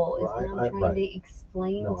deal. Well, is what I'm trying to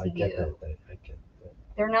explain no, to I get you. that. I get that.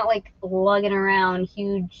 They're not like lugging around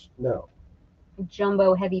huge No.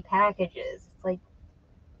 jumbo heavy packages. It's like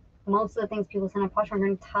most of the things people send on Poshmark are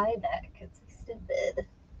in Tyvek. It's stupid.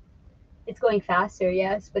 It's going faster,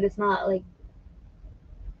 yes, but it's not like.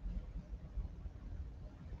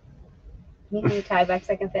 You think Tyveks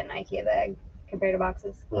that can fit an IKEA bag compared to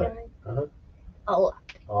boxes? You know what I mean? Uh-huh. A lot.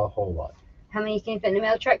 A whole lot. How many can fit in a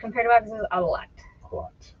mail truck compared to boxes? A lot. A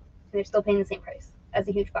lot. And they're still paying the same price as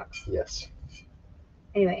a huge box. Yes.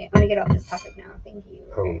 Anyway, I'm gonna get off this topic now. Thank you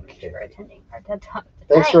very much Okay. for attending our TED Talk tonight.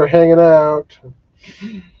 Thanks for hanging out.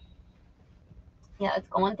 Yeah, it's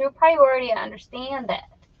going through priority. I understand that.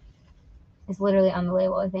 It's literally on the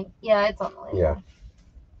label, I think. Yeah, it's on the label. Yeah.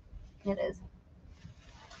 It is.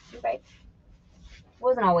 You're right. It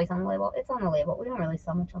wasn't always on the label. It's on the label. We don't really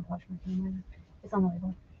sell much on Poshmark anymore. It's on the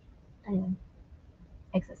label. Anyway.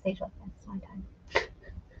 Exit stage left. It's my time.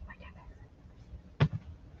 My time.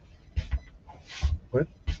 What?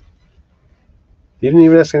 You didn't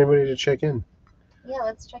even ask anybody to check in. Yeah,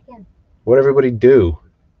 let's check in. What'd everybody do?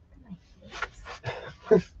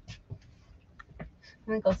 I'm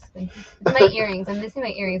gonna go sleep. It's my earrings. I'm missing my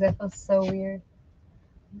earrings. That feels so weird.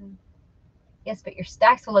 Yes, but your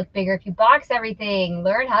stacks will look bigger if you box everything.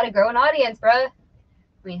 Learn how to grow an audience, bruh.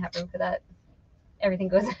 We have room for that. Everything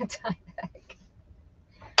goes in a time bag.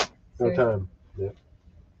 No time. Yeah.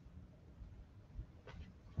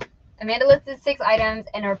 Amanda listed 6 items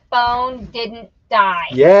and her phone didn't die.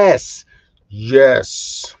 Yes.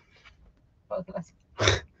 Yes. Both of us.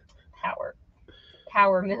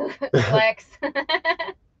 Power move. Flex.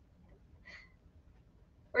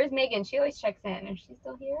 Where's Megan? She always checks in. Is she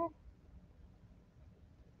still here?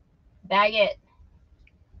 Bag it.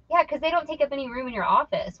 Yeah, because they don't take up any room in your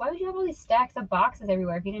office. Why would you have all these stacks of boxes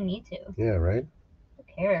everywhere if you didn't need to? Yeah, right? Who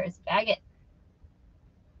cares? Bag it.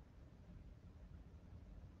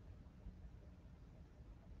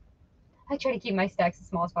 I try to keep my stacks as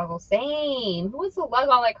small as possible. Same. Who wants to lug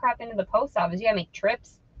all that crap into the post office? You gotta make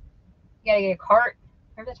trips. You gotta get a cart.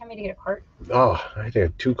 Remember that time you had to get a cart? Oh, I had to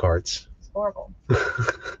have 2 carts. It's horrible.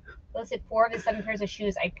 Listed 4 of the 7 pairs of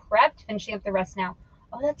shoes. I prepped, finishing up the rest now.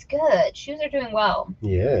 Oh, that's good. Shoes are doing well.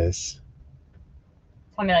 Yes.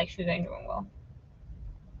 Tell me like shoes ain't doing well.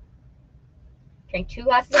 Drank 2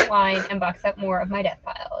 glasses of wine and boxed up more of my death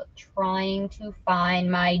pile. Trying to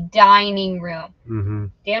find my dining room. Mm-hmm.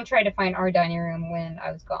 Dan tried to find our dining room when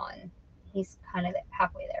I was gone. He's kind of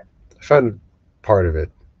halfway there. I found part of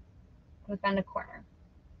it. We found a corner.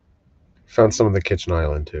 Found some of the kitchen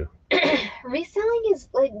island too. Reselling is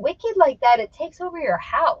like wicked like that. It takes over your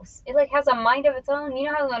house. It like has a mind of its own. You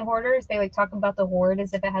know how on Hoarders they like talk about the hoard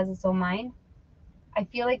as if it has its own mind? I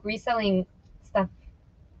feel like reselling stuff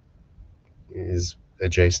is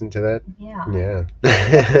adjacent to that. Yeah.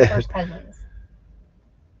 Yeah. First cousins.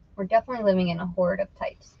 We're definitely living in a horde of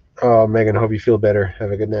types. Oh, Megan, hope you feel better.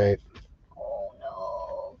 Have a good night. Oh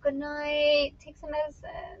no. Good night. Take some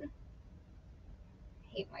medicine.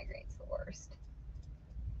 I hate migraines the worst.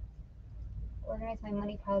 Organized my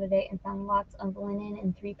money pile today and found lots of linen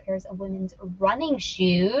and 3 pairs of women's running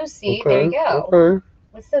shoes. See, there you go. Okay.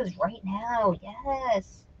 List those right now.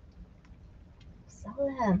 Yes.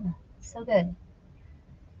 Sell them. So good.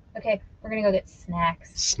 Okay, we're gonna go get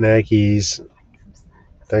snacks. Snackies. Find some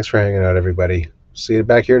snacks. Thanks for hanging out, everybody. See you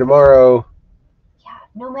back here tomorrow. Yeah,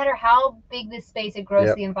 no matter how big this space, it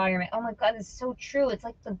grows the environment. Oh my god, it's so true. It's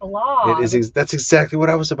like the blob. It is. That's exactly what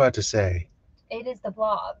I was about to say. It is the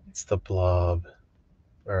blob. It's the blob.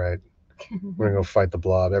 All right. We're going to go fight the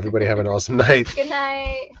blob. Everybody have an awesome night. Good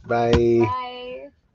night. Bye. Bye.